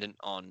dependent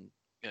on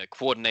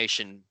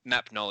coordination,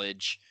 map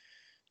knowledge,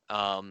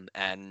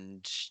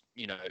 and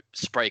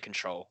spray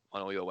control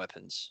on all your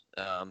weapons.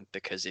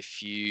 Because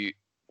if you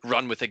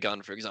run with a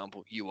gun, for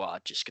example, you are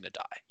just gonna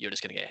die. You're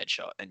just gonna get a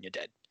headshot and you're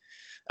dead.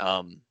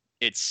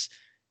 It's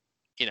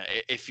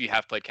if you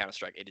have played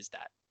Counter-Strike, it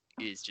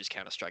is just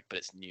Counter-Strike, but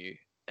it's new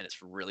and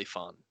it's really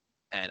fun.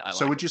 And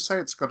so would you say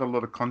it's got a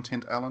lot of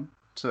content, Alan,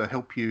 to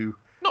help you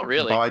not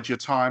really bide your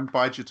time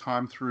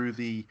through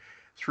the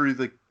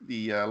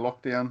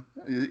lockdown?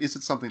 Is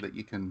it something that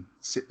you can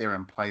sit there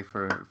and play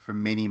for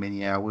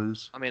many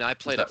hours? I mean, I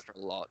played it for a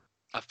lot.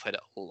 I've played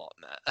it a lot,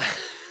 Matt.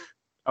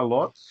 A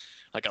lot?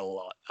 Like a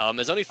lot.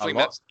 There's only 3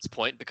 maps at this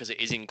point because it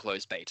is in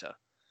closed beta.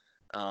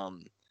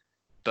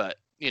 But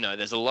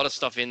there's a lot of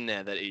stuff in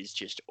there that is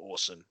just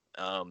awesome.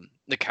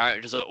 The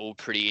characters are all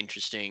pretty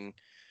interesting.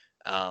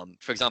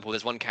 For example,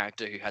 there's one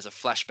character who has a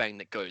flashbang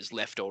that goes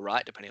left or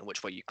right depending on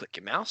which way you click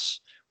your mouse,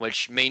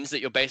 which means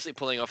that you're basically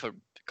pulling off a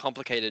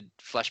complicated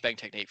flashbang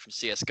technique from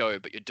CS:GO,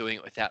 but you're doing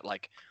it without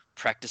like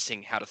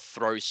practicing how to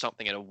throw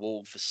something at a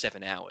wall for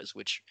 7 hours,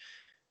 which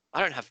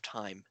I don't have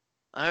time.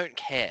 I don't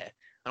care.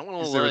 I don't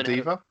want to learn. Is there a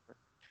diva?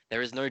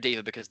 There is no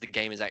diva because the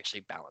game is actually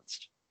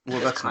balanced.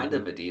 Well, that's kind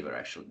of a diva,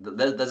 actually.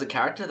 There's a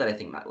character that I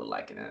think Matt would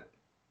like in it.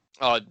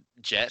 Oh,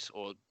 Jet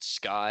or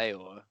Sky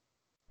or...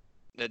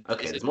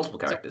 Okay, there's multiple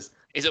characters.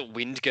 Is it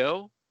Wind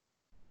Girl?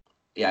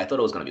 Yeah, I thought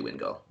it was going to be Wind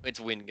Girl. It's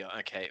Wind Girl.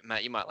 Okay,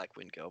 Matt, you might like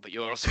Wind Girl, but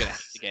you're also going to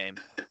hate the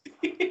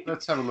game.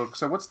 Let's have a look.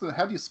 So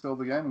how do you spell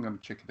the game? I'm going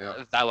to check it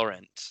out.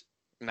 Valorant.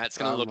 Matt's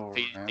going to look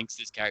if he thinks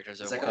this character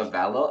is It's like a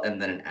Valor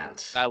and then an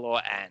ant.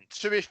 Valor Ant.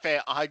 To be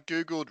fair, I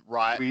googled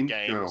Riot Wind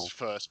Games Girl.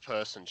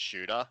 first-person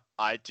shooter.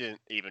 I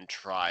didn't even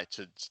try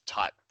to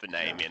type the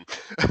name in.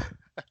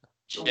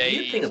 The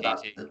weird thing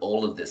about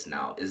all of this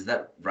now is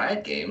that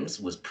Riot Games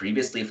was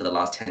previously, for the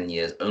last 10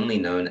 years, only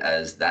known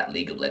as that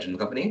League of Legends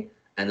company.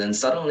 And then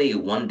suddenly,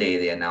 one day,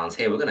 they announce,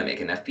 hey, we're going to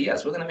make an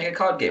FPS. We're going to make a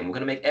card game. We're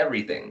going to make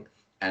everything.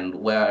 And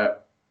where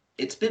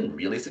it's been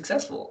really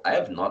successful.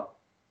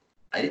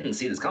 I didn't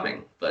see this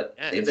coming, but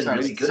they've been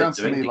really good at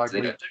doing things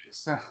they don't do.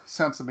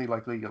 Sounds to me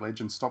like League of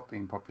Legends stopped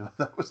being popular.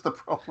 That was the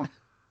problem.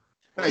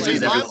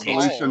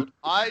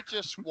 I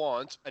just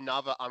want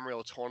another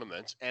Unreal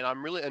tournament, and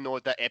I'm really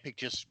annoyed that Epic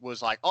just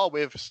was like, "Oh,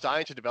 we're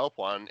starting to develop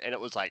one," and it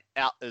was like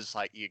out as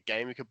like your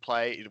game you could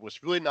play. It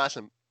was really nice,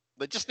 and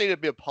they just needed a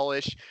bit of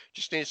polish,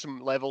 just needed some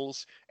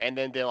levels, and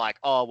then they're like,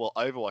 "Oh, well,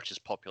 Overwatch is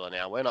popular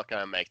now. We're not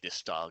going to make this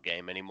style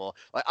game anymore."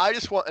 Like, I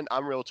just want an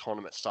Unreal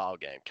Tournament style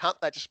game. Can't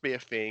that just be a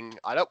thing?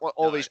 I don't want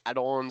all these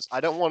add-ons. I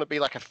don't want to be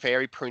like a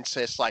fairy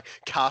princess, like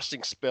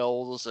casting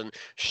spells and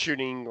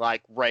shooting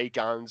like ray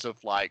guns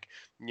of like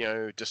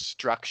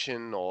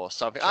destruction or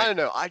something. I don't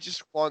know. I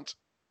just want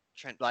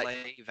Trent,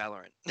 play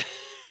Valorant.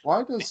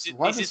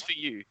 This is for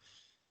you.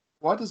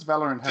 Why does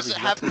Valorant have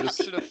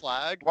capture the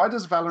flag? Why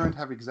does Valorant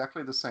have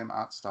exactly the same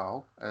art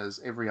style as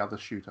every other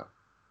shooter?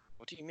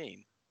 What do you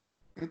mean?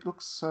 It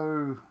looks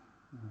so...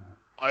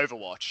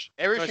 Overwatch.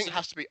 Everything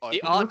has to be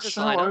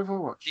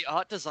Overwatch. The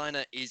art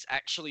designer is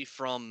actually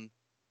from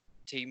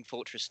Team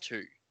Fortress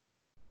 2.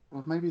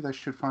 Well, maybe they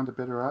should find a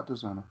better art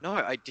designer. No,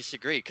 I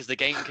disagree, because the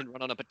game can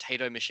run on a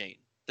potato machine.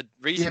 The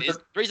reason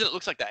it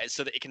looks like that is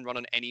so that it can run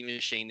on any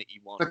machine that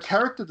you want. The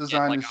character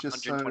design is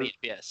just 120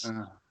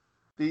 FPS.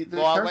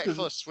 I'll wait for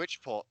the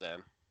Switch port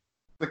then.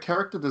 The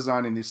character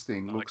design in this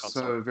thing looks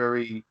so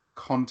very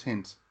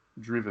content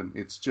driven.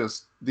 It's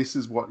just, this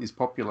is what is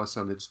popular,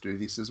 so let's do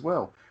this as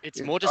well.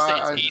 It's more just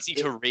that it's easy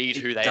to read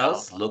who they are. It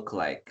does look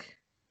like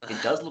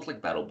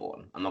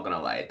Battleborn. I'm not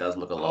gonna lie, it does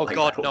look a lot like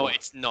Battleborn. Oh god, no,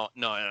 it's not.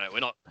 No, we're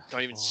not.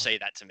 Don't even say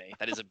that to me.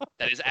 That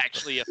is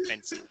actually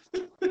offensive.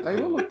 They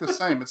all look the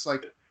same. It's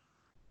like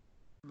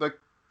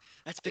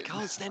That's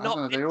because they're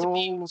not meant to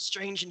be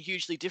strange and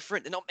hugely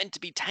different. They're not meant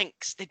to be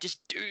tanks. They're just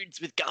dudes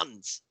with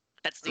guns.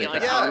 That's the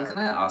idea. Can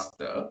I ask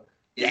though?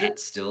 Is it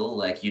still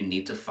like you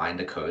need to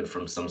find a code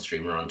from some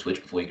streamer on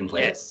Twitch before you can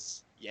play it?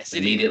 Yes.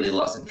 Immediately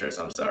lost interest.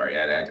 I'm sorry.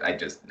 I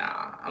just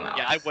I'm out.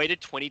 Yeah, I waited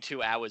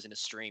 22 hours in a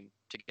stream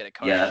to get a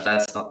code. Yeah,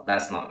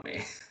 that's not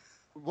me.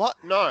 What?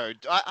 No,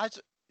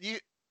 you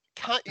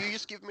can't. You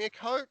just give me a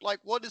code? Like,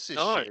 what is this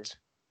shit?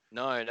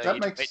 No, you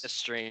wait the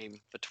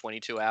stream for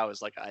 22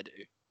 hours like I do.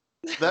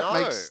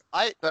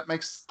 That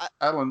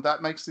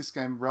makes this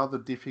game rather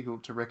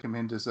difficult to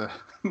recommend as a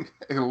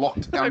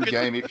lockdown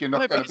game if you're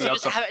not going to be able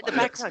to have it in the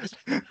background. Just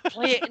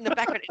play it in the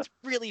background. It's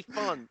really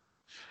fun.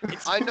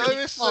 I know really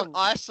this is fun. an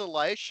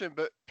isolation,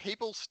 but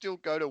people still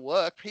go to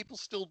work. People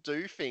still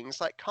do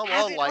things. Like, come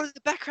Have on, it like, on in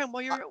the background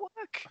while you're at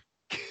work.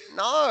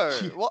 no.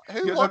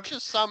 Who You're not-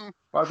 watches some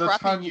by the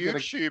crappy time you get a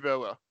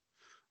YouTuber?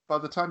 by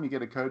the time you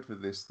get a code for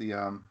this,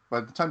 by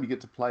the time you get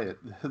to play it,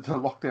 the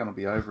lockdown will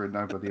be over and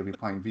nobody will be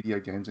playing video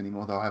games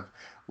anymore. They'll have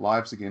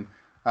lives again.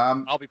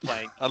 I'll be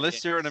playing.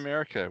 Unless you're in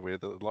America, where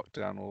the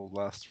lockdown will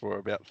last for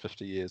about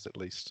 50 years at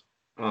least.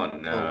 Oh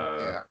no.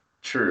 Yeah.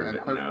 True,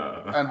 And but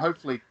no. And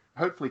hopefully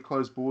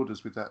close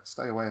borders with that.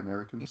 Stay away,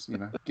 Americans.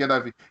 Get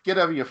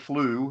over your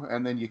flu,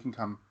 and then you can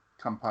come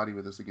party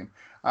with us again.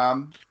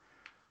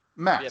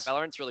 Matt, Yeah,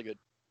 Valorant's really good.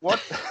 what?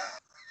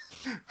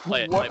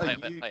 Play it.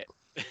 Play it.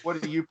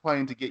 What are you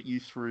playing to get you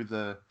through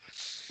the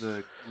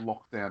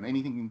lockdown?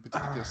 Anything in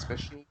particular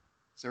special?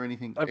 Is there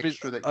anything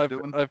extra that you're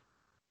doing? I've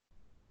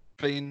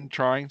been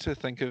trying to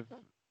think of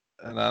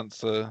an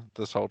answer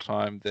this whole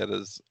time that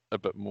is a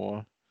bit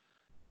more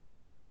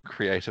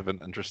creative and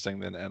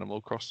interesting than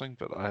Animal Crossing,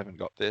 but I haven't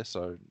got there.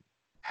 So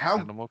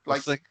Animal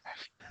Crossing.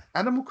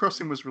 Animal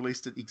Crossing was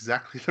released at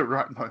exactly the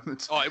right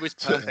moment. Oh, it was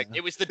perfect.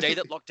 It was the day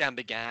that lockdown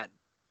began.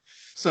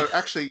 So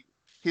actually,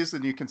 here's the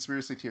new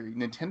conspiracy theory.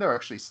 Nintendo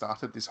actually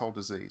started this whole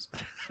disease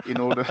in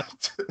order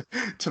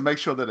to make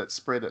sure that it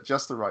spread at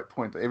just the right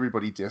point.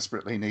 Everybody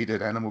desperately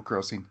needed Animal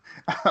Crossing.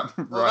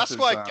 Well, that's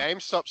why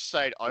GameStop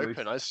stayed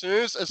open. As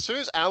soon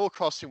as Animal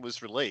Crossing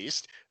was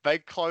released, they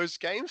closed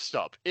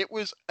GameStop. It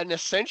was an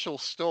essential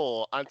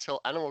store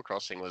until Animal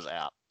Crossing was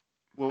out.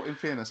 Well, in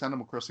fairness,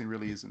 Animal Crossing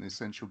really is an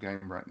essential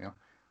game right now.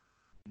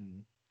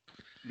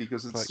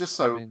 Because it's just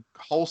so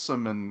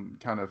wholesome and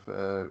kind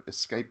of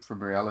escape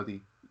from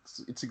reality.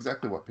 It's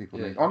exactly what people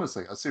need.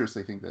 Honestly, I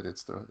seriously think that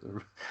it's the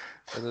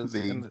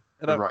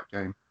right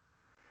game.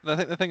 And I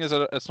think the thing is,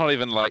 it's not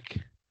even like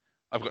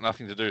I've got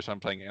nothing to do, so I'm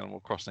playing Animal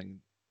Crossing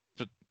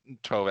for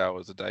 12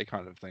 hours a day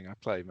kind of thing. I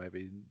play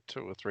maybe 2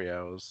 or 3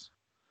 hours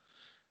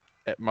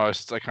at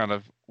most. I kind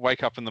of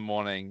wake up in the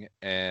morning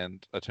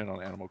and I turn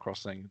on Animal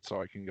Crossing so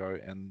I can go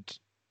and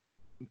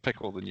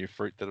pick all the new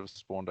fruit that have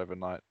spawned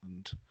overnight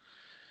and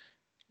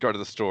go to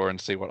the store and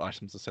see what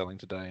items are selling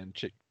today and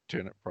check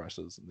turnip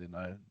prices, and then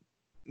I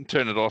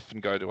turn it off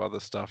and go to other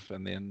stuff,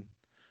 and then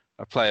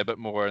I play a bit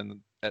more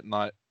at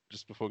night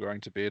just before going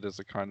to bed as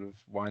a kind of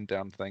wind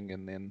down thing,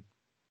 and then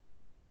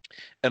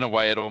in a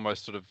way it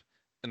almost sort of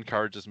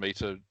encourages me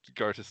to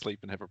go to sleep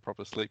and have a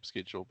proper sleep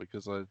schedule,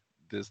 because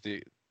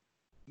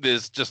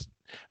there's just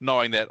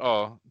knowing that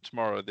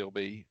tomorrow there'll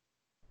be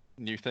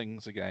new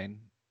things again,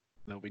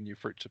 there'll be new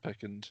fruit to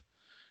pick and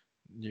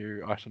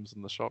new items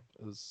in the shop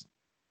is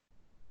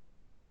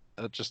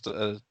just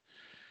I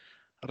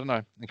don't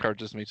know,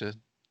 encourages me to.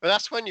 But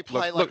that's when you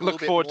play a little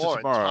bit forward more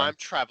to tomorrow. and time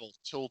travel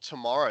till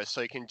tomorrow,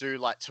 so you can do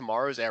like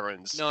tomorrow's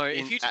errands. No,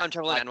 if you time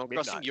travel in Animal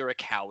Crossing, midnight. you're a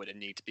coward and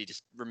need to be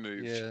just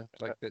removed. Yeah,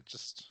 like that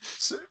just.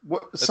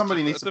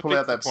 Somebody needs to pull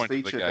out that point of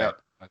the speech game,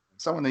 about. I think.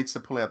 Someone needs to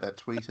pull out that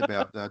tweet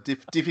about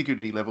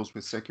difficulty levels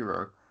with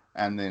Sekiro,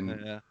 and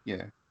then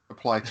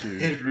apply to.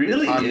 It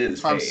really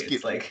is. Time Hey, skip.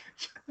 it's like.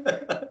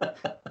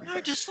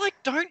 No, just like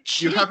don't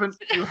cheat. You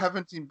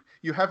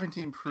haven't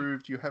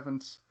improved. You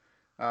haven't.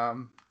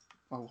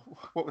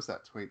 What was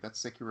that tweet? That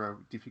Sekiro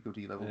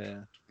difficulty level. Yeah.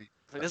 Tweet.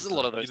 There's a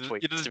lot of those You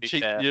tweets. didn't to be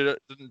cheat. fair. You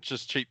didn't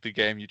just cheat the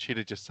game. You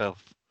cheated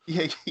yourself.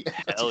 Yeah.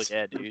 Hell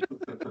yeah, dude.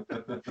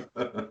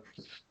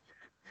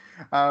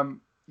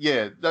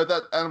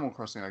 That Animal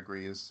Crossing, I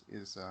agree, is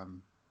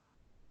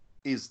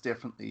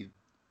definitely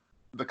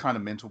the kind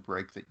of mental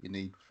break that you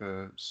need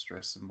for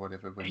stress and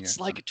whatever. It's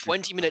like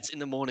 20 minutes in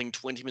the morning,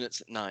 20 minutes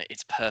at night.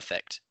 It's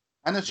perfect.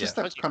 And it's just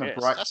that 20 kind of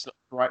minutes.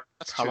 bright,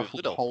 that's too colourful,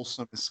 little.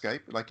 wholesome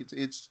escape. Like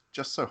it's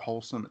just so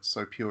wholesome. It's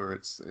so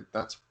pure.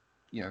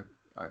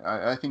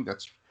 I think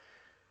that's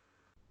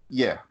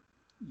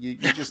You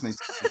just need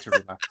to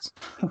relax.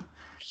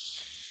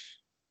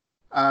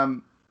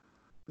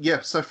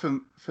 So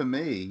for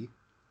me,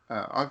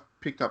 I've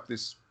picked up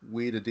this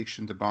weird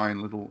addiction to buying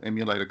little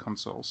emulator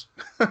consoles.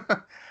 I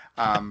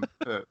thought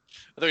you were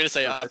going to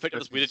say, I picked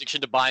up this weird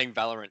addiction to buying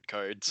Valorant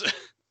codes.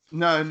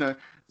 No.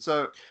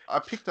 So I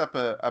picked up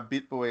a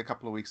BitBoy a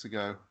couple of weeks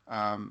ago,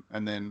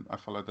 and then I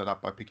followed that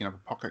up by picking up a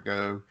Pocket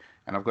Go,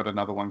 and I've got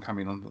another one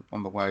coming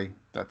on the way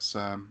that's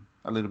a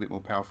little bit more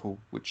powerful,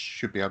 which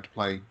should be able to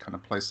play kind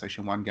of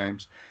PlayStation 1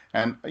 games.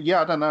 And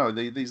I don't know,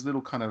 these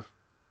little kind of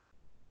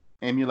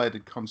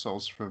emulated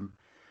consoles from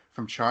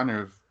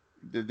China,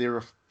 they're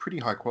of pretty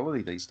high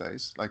quality these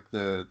days. Like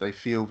they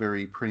feel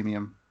very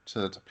premium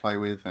to play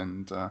with,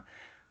 and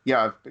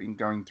I've been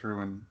going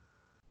through and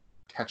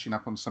catching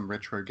up on some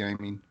retro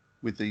gaming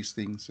with these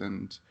things,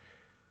 and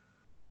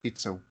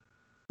it's a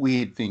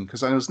weird thing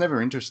because I was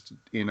never interested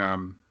in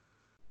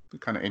the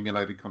kind of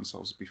emulated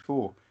consoles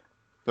before,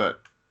 but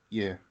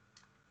yeah,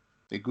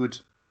 they're good,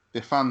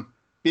 they're fun.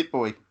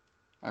 BitBoy,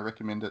 I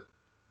recommend it.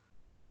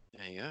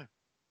 There you go.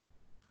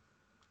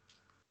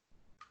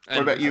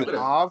 What about you,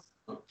 Harv?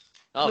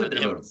 A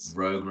bit of a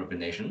rogue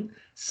recommendation.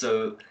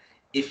 So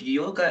if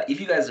you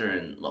guys are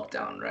in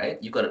lockdown, right?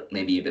 You've got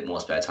maybe a bit more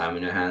spare time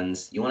on your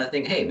hands. You want to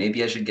think, hey,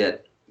 maybe I should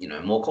get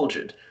more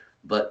cultured.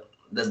 But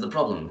there's the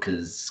problem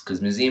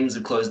because museums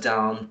are closed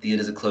down,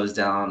 theaters are closed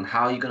down.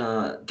 How are you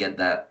gonna get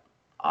that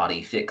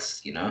arty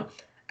fix, you know?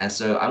 And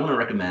so I want to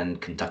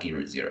recommend Kentucky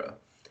Route Zero,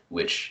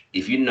 which,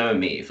 if you know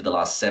me, for the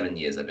last 7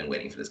 years, I've been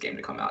waiting for this game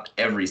to come out.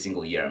 Every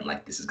single year, I'm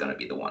like, this is gonna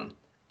be the one,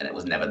 and it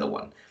was never the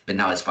one. But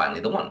now it's finally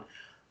the one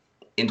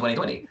in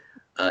 2020.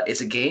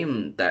 It's a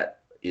game that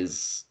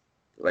is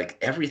like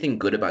everything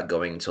good about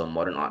going to a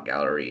modern art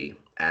gallery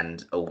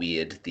and a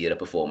weird theater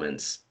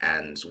performance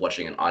and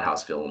watching an art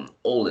house film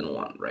all in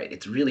one, right?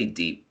 It's really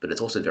deep, but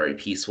it's also very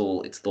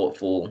peaceful, it's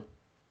thoughtful,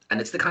 and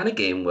it's the kind of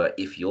game where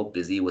if you're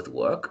busy with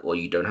work or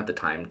you don't have the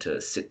time to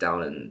sit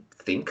down and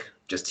think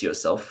just to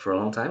yourself for a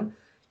long time,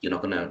 you're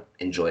not going to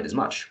enjoy it as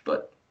much.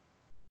 But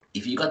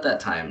if you got that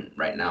time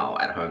right now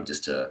at home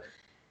just to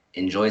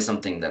enjoy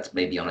something that's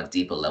maybe on a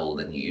deeper level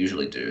than you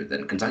usually do,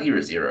 then Kentucky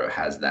Route Zero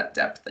has that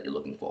depth that you're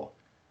looking for.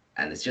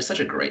 And it's just such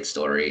a great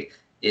story.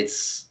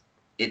 It's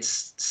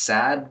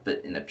sad,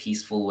 but in a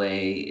peaceful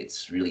way.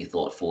 It's really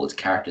thoughtful. Its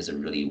characters are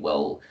really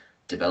well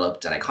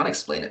developed, and I can't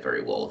explain it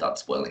very well without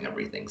spoiling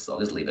everything, so I'll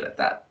just leave it at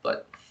that.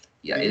 But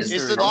yeah, it is.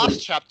 Is the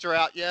last chapter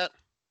out yet?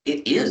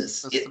 It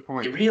is. That's the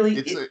point. It really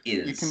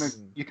is.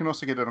 You can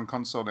also get it on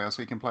console now,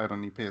 so you can play it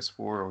on your PS4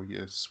 or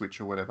your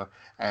Switch or whatever.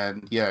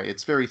 And yeah,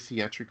 it's very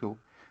theatrical.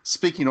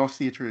 Speaking of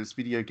theatre as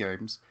video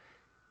games,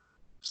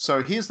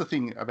 so here's the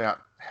thing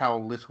about how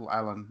little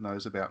Alan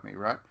knows about me,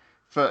 right?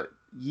 For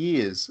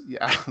years,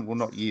 yeah, well,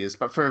 not years,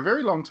 but for a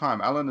very long time,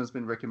 Alan has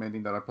been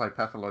recommending that I play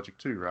Pathologic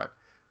 2, right?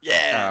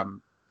 Yeah.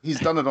 He's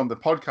done it on the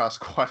podcast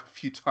quite a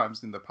few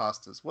times in the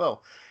past as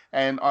well.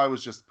 And I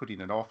was just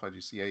putting it off. I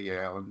just, yeah,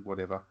 Alan,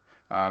 whatever.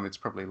 It's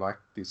probably like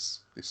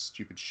this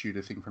stupid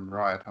shooter thing from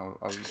Riot.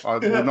 I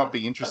will not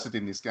be interested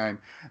in this game.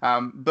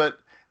 But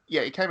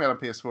yeah, it came out on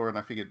PS4 and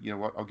I figured, you know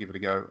what, I'll give it a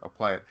go. I'll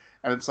play it.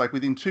 And it's like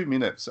within 2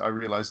 minutes, I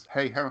realized,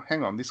 hey,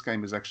 hang on, this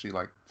game is actually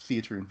like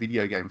theater in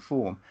video game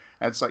form.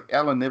 And it's like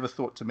Alan never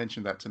thought to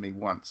mention that to me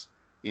once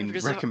in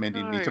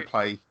recommending me to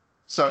play.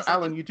 So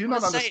Alan, you do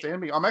not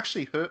understand me. I'm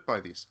actually hurt by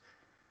this.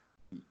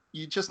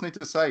 You just need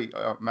to say,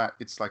 Matt,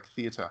 it's like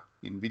theater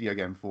in video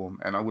game form,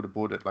 and I would have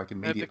bought it like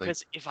immediately.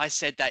 Because if I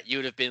said that, you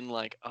would have been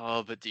like,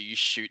 oh, but do you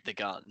shoot the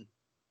gun?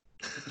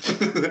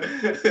 And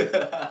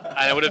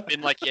I would have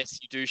been like, yes,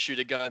 you do shoot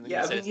a gun.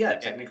 Yeah,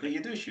 technically you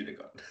do shoot a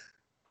gun.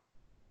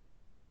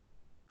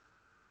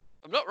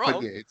 I'm not wrong.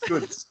 But yeah, it's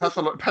good. It's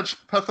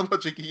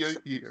Pathologic,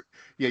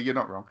 you're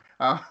not wrong.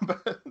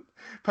 But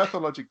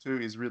Pathologic 2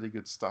 is really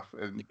good stuff.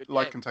 And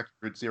like Kentucky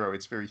Route Zero,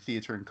 it's very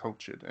theater and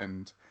cultured,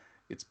 and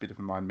it's a bit of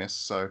a mind mess.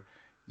 So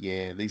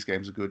yeah, these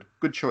games are good.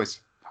 Good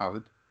choice,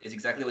 Harvard. It's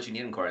exactly what you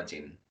need in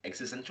quarantine.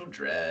 Existential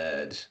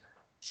dread.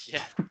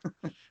 Yeah.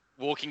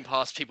 Walking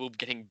past people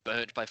getting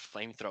burnt by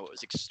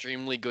flamethrowers.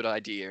 Extremely good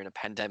idea in a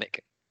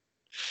pandemic.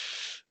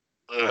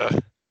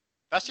 Ugh.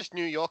 That's just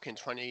New York in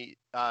 20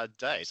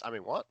 days. I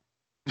mean, what?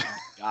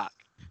 Dark.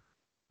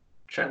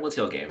 Trent, what's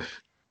your game?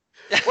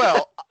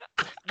 Well,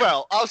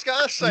 I was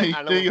going to say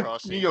Animal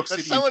Crossing. New York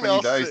City in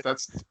 20 days.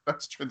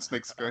 That's Trent's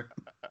next game.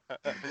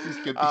 He's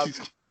good.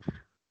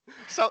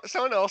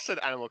 Someone else said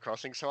Animal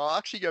Crossing, so I'll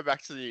actually go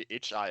back to the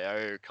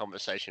itch.io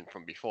conversation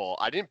from before.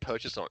 I didn't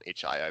purchase on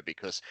itch.io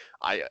because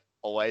I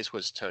always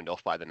was turned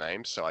off by the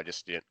name, so I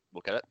just didn't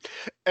look at it.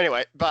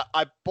 Anyway, but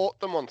I bought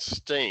them on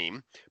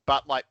Steam,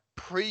 but like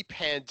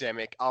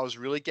pre-pandemic, I was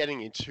really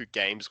getting into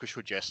games which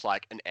were just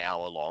like an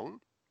hour long.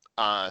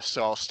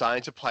 So I was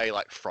starting to play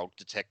like Frog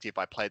Detective.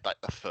 I played like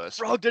the first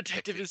Frog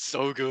Detective is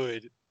so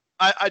good.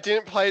 I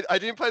didn't play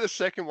the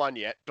second one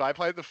yet, but I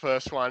played the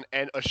first one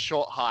and A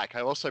Short Hike. I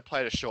also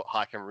played A Short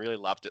Hike and really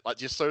loved it. Like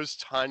just those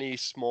tiny,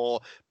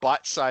 small,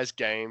 bite-sized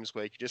games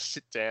where you can just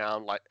sit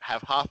down, like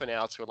have half an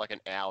hour to like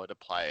an hour to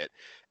play it,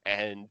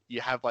 and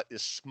you have like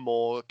this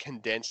small,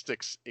 condensed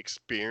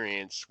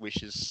experience,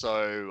 which is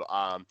so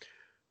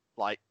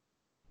like,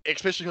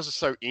 especially because it's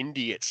so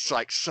indie, it's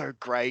like so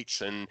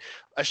great. And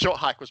A Short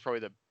Hike was probably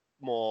the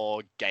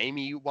more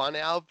gamey one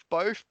out of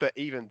both, but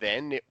even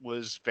then, it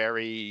was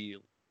very.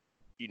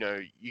 You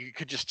know, you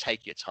could just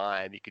take your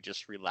time. You could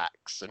just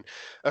relax. And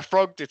A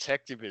Frog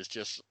Detective is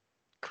just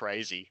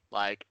crazy.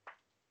 Like,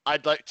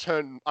 I'd be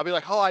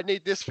like, oh, I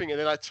need this thing. And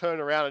then I'd turn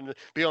around and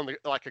be on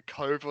like a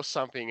cove or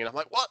something. And I'm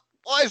like, what?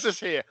 Why is this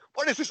here?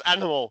 What is this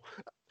animal?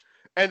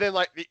 And then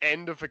like the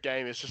end of the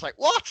game is just like,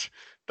 what?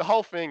 The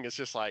whole thing is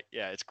just like,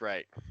 yeah, it's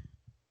great.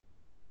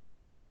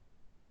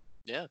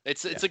 Yeah,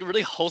 it's like a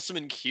really wholesome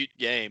and cute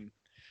game.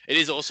 It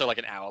is also like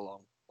an hour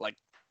long, like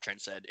Trent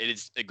said. It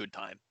is a good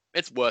time.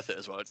 It's worth it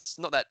as well. It's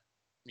not that,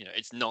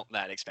 it's not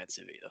that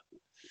expensive either.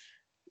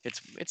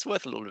 It's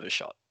worth a little bit of a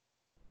shot.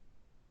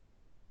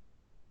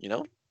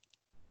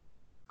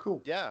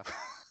 Cool. Yeah.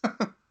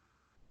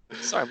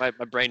 Sorry, my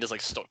brain just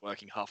like stopped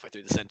working halfway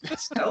through the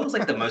sentence. That was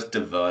like the most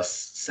diverse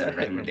set of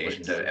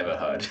recommendations I've ever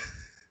heard. It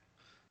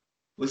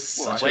was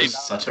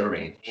such a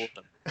range.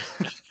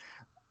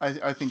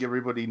 I think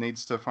everybody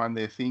needs to find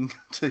their thing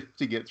to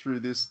get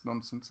through this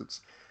nonsense.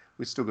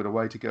 We've still got a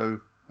way to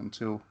go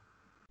until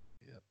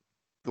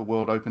the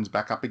world opens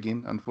back up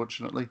again,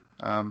 unfortunately.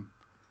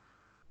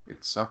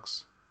 It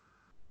sucks.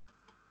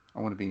 I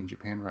want to be in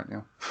Japan right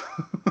now.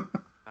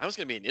 I was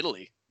going to be in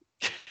Italy.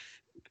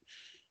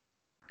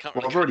 Can't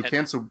Well, really I've already compare.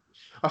 cancelled.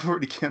 I've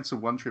already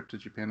cancelled one trip to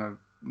Japan. I'm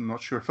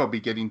not sure if I'll be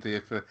getting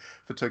there for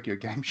Tokyo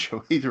Game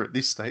Show either at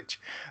this stage.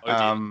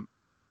 Oh, dear.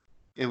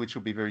 Yeah, which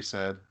will be very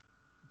sad.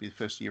 It'll be the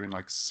first year in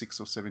like 6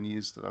 or 7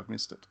 years that I've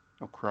missed it.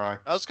 I'll cry.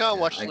 I was going to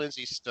Yeah, watch I-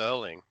 Lindsay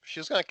Sterling. She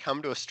was going to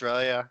come to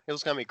Australia. It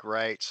was going to be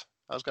great.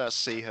 I was going to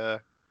see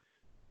her.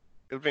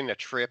 It would have been a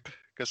trip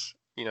because,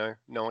 you know,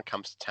 no one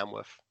comes to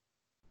Tamworth.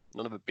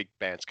 None of the big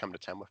bands come to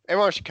Tamworth.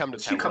 Everyone should come to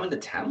Was she Tamworth. coming to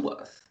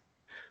Tamworth?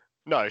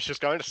 No, she was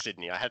going to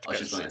Sydney. I had to Oh, go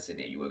she's to going to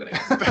Sydney. Sydney. You were going to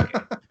go to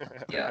Sydney.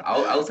 Okay. Yeah,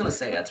 I was going to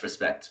say that's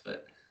respect,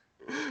 but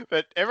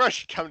But everyone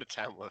should come to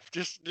Tamworth.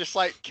 Just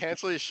like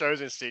cancel your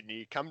shows in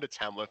Sydney, come to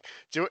Tamworth,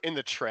 do it in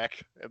the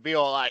Trek. It'd be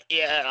all like,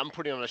 yeah, I'm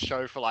putting on a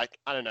show for like,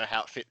 I don't know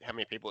how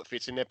many people it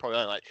fits in there. Probably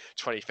only like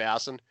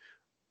 20,000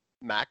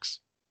 max,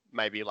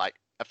 maybe like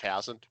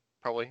 1,000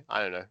 probably.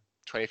 I don't know.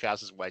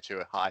 20,000 is way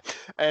too high.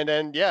 And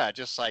then yeah,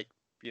 just like,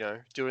 you know,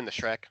 do it in the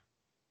Shrek.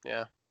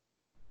 Yeah.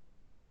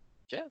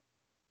 Yeah.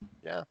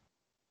 Yeah.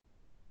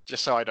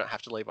 Just so I don't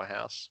have to leave my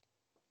house.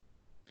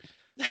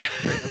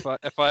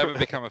 If I ever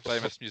become a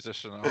famous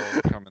musician,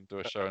 I'll come and do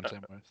a show in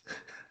Tamworth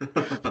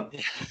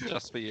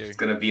just for you. it's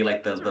going to be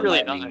like the really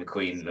Lightning nice.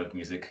 McQueen of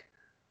music.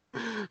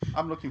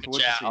 I'm looking forward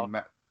to Ciao. seeing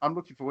Matt. I'm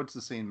looking forward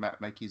to seeing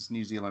Matt make his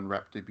New Zealand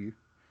rap debut.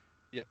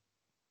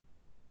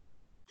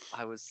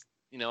 I was,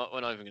 you know what,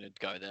 we're not even going to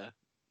go there.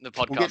 The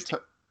We'll get podcast,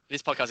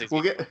 this podcast is.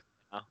 we'll get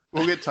now.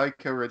 we'll get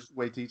Taika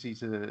Waititi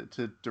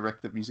to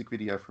direct the music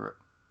video for it.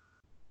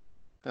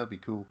 That'd be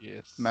cool.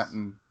 Yes. Matt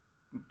and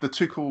the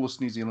two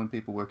coolest New Zealand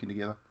people working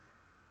together.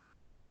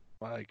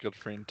 My good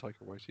friend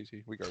Taika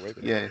Waititi. We go way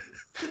back. Yeah.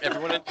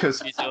 Everyone in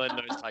 'Cause- New Zealand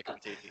knows Taika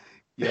Waititi.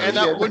 Yeah. And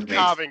yeah, that wood mate.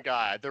 carving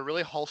guy, the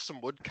really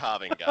wholesome wood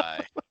carving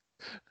guy.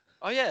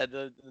 Oh yeah,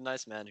 the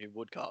nice man who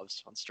wood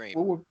carves on stream.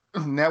 Well,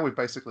 now we've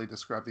basically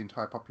described the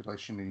entire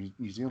population in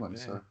New Zealand.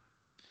 Yeah. So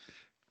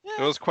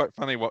It was quite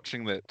funny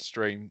watching that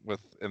stream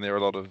and there were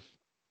a lot of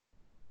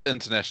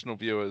international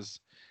viewers,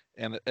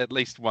 and at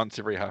least once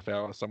every half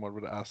hour, someone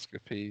would ask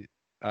if he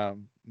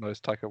knows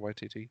Taika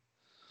Waititi.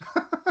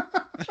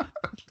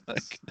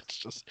 Like,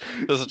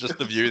 this is just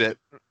the view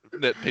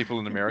that people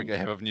in America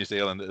have of New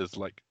Zealand is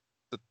like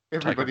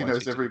everybody Taika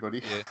knows Waititi.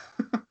 everybody. Yeah.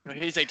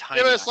 He's a tiny.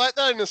 Yeah, but it's guy. like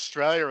that in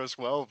Australia as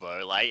well,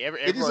 though. Like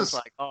everyone's a-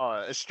 like,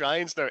 "Oh,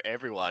 Australians know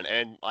everyone,"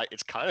 and like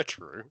it's kind of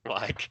true.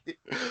 Like,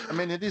 I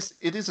mean, it is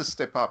a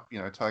step up,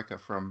 Taika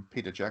from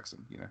Peter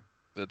Jackson.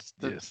 That's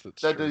That- yes,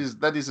 that's That true.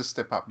 is a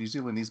step up. New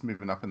Zealand is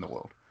moving up in the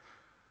world.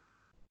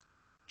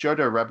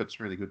 Jojo Rabbit's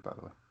really good, by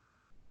the way.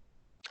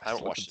 I haven't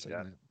Still watched it seen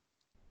yet.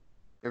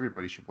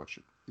 Everybody should watch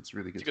it. It's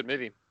really It's a good. good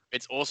movie.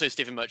 It's also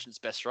Stephen Merchant's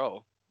best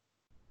role.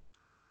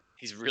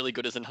 He's really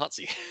good as a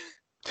Nazi.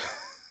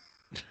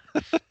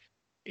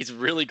 He's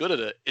really good at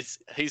it.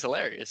 He's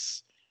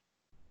hilarious.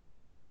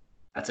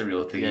 That's a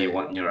real thing Yeah. you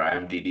want in your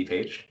IMDb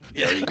page.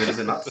 Very good as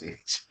a Nazi.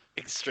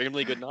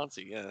 Extremely good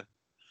Nazi. Yeah.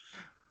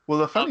 Well,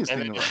 the funniest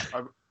and thing,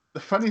 then- the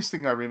funniest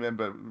thing I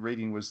remember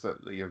reading was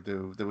that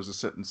there was a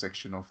certain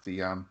section of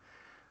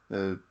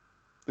the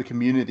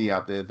community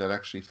out there that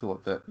actually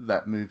thought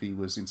that movie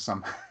was in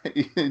some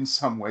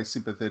way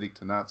sympathetic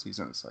to Nazis,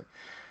 and it's like,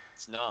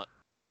 It's not.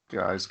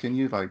 guys, can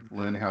you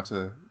learn how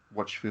to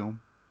watch film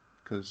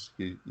because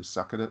you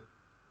suck at it?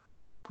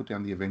 Put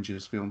down the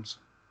Avengers films.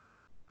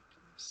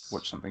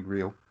 Watch something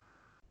real.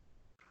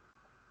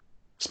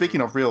 Speaking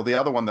of real, the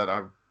other one that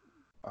I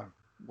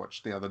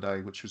watched the other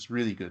day, which was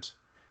really good,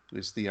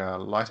 was the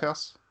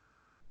Lighthouse.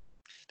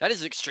 That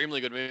is an extremely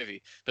good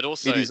movie. But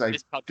also, It is a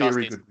this podcast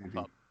very needs good to movie.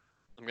 pop up.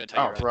 I'm going to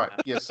tell Oh, you right. now.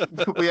 Yes.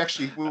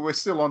 We're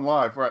still on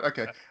live. Right.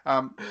 Okay.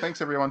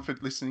 Thanks everyone for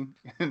listening.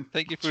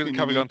 Thank you for tuning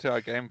coming in. onto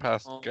our game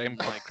Oh my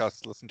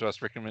podcast to listen to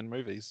us recommend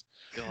movies.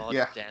 God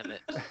Yeah. damn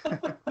it.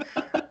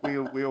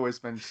 we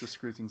always manage to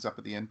screw things up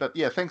at the end. But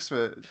yeah, thanks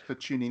for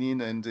tuning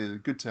in,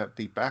 and good to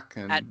be back.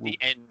 And At the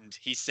end,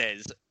 he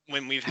says,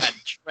 when we've had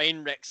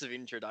train wrecks of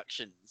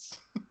introductions.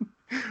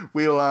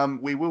 we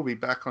will be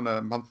back on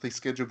a monthly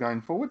schedule going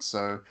forward.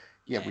 So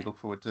yeah, we look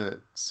forward to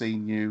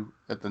seeing you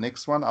at the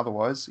next one.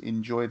 Otherwise,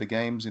 enjoy the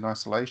games in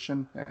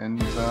isolation and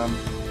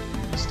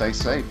stay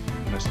safe,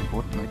 most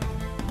importantly.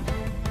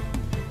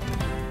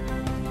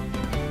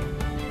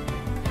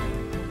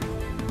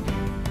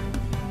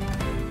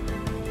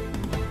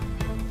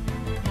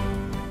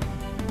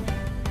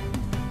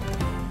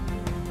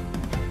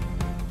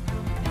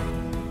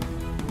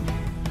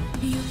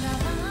 E o pra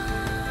vai,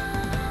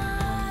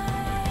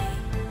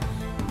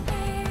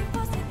 e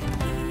você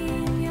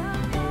caminha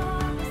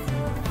como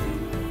seu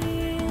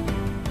fim.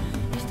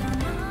 Esta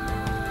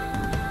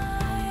mãe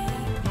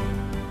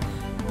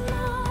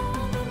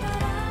não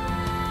dará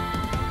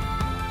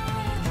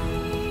de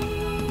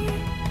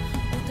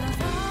outra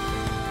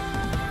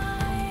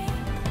vai.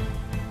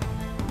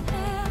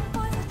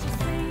 Depois a te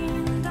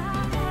senda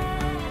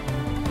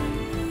não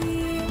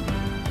querer.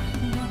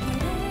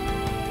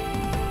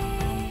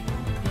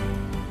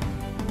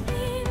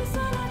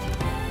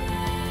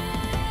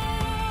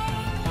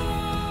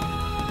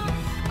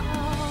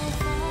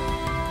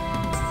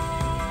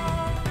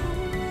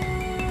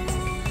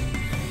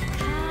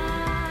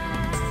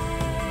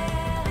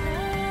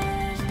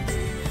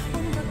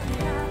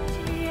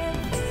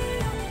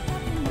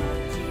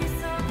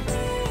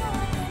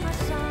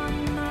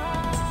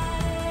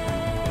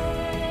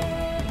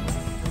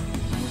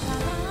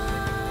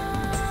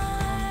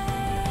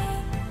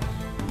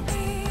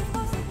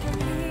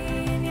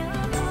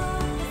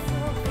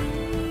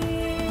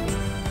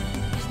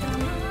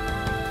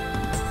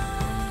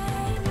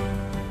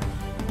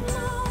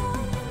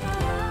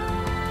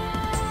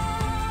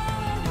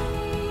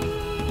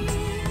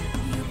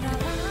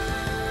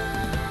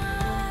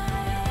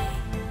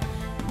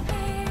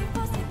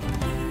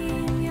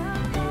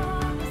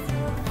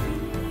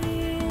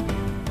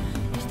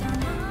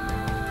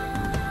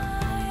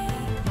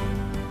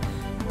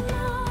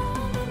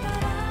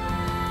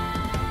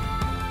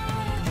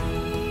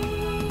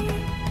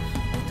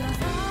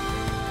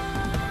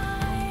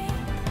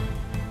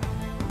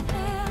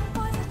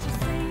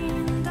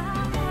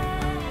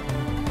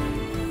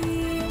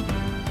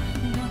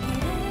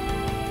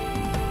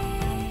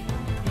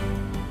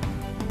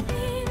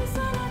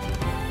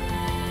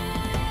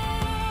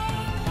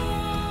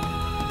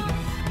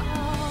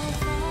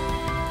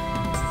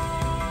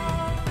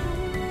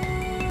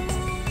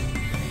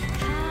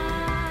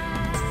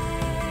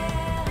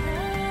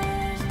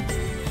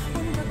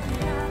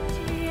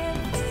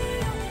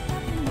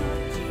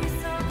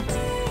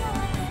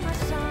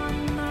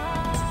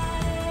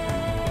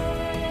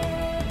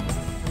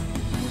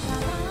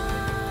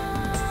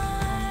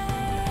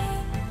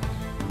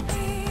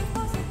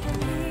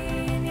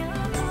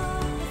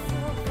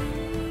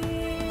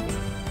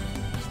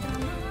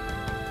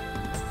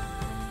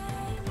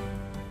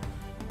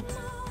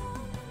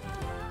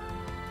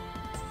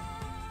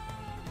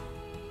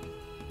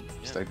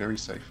 Stay very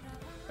safe.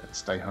 And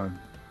stay home.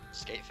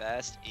 Skate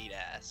fast, eat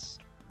ass.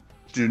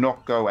 Do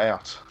not go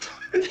out.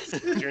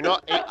 Do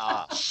not eat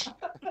ass.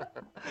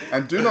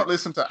 And do not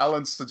listen to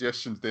Alan's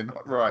suggestions. They're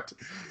not right.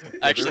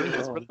 Actually, They're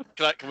very can,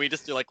 wrong. can we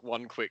just do like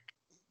one quick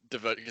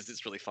divert because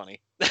it's really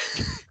funny?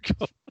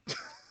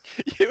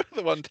 You were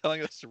the one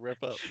telling us to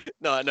wrap up.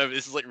 No,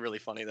 this is like really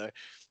funny though.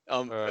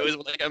 Alright. It was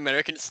like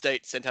American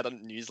state sent out a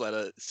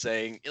newsletter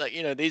saying like,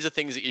 these are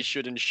things that you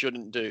should and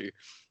shouldn't do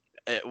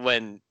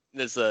when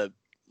there's a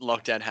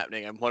lockdown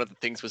happening, and one of the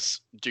things was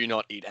do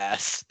not eat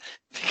ass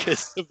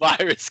because the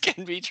virus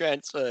can be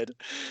transferred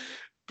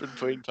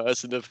between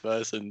person to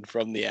person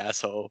from the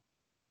asshole.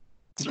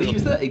 It's Did they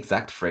use that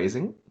exact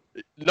phrasing?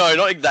 No,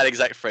 not that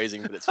exact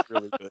phrasing, but it's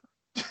really good.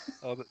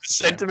 Oh, The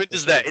sentiment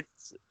is that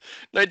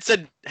it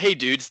said, "Hey,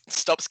 dudes,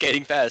 stop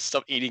skating fast,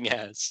 stop eating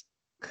ass."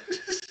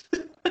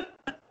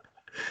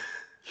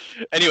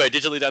 Anyway,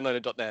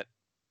 digitallydownloaded.net.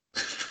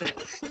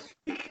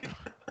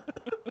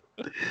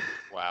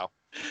 Wow.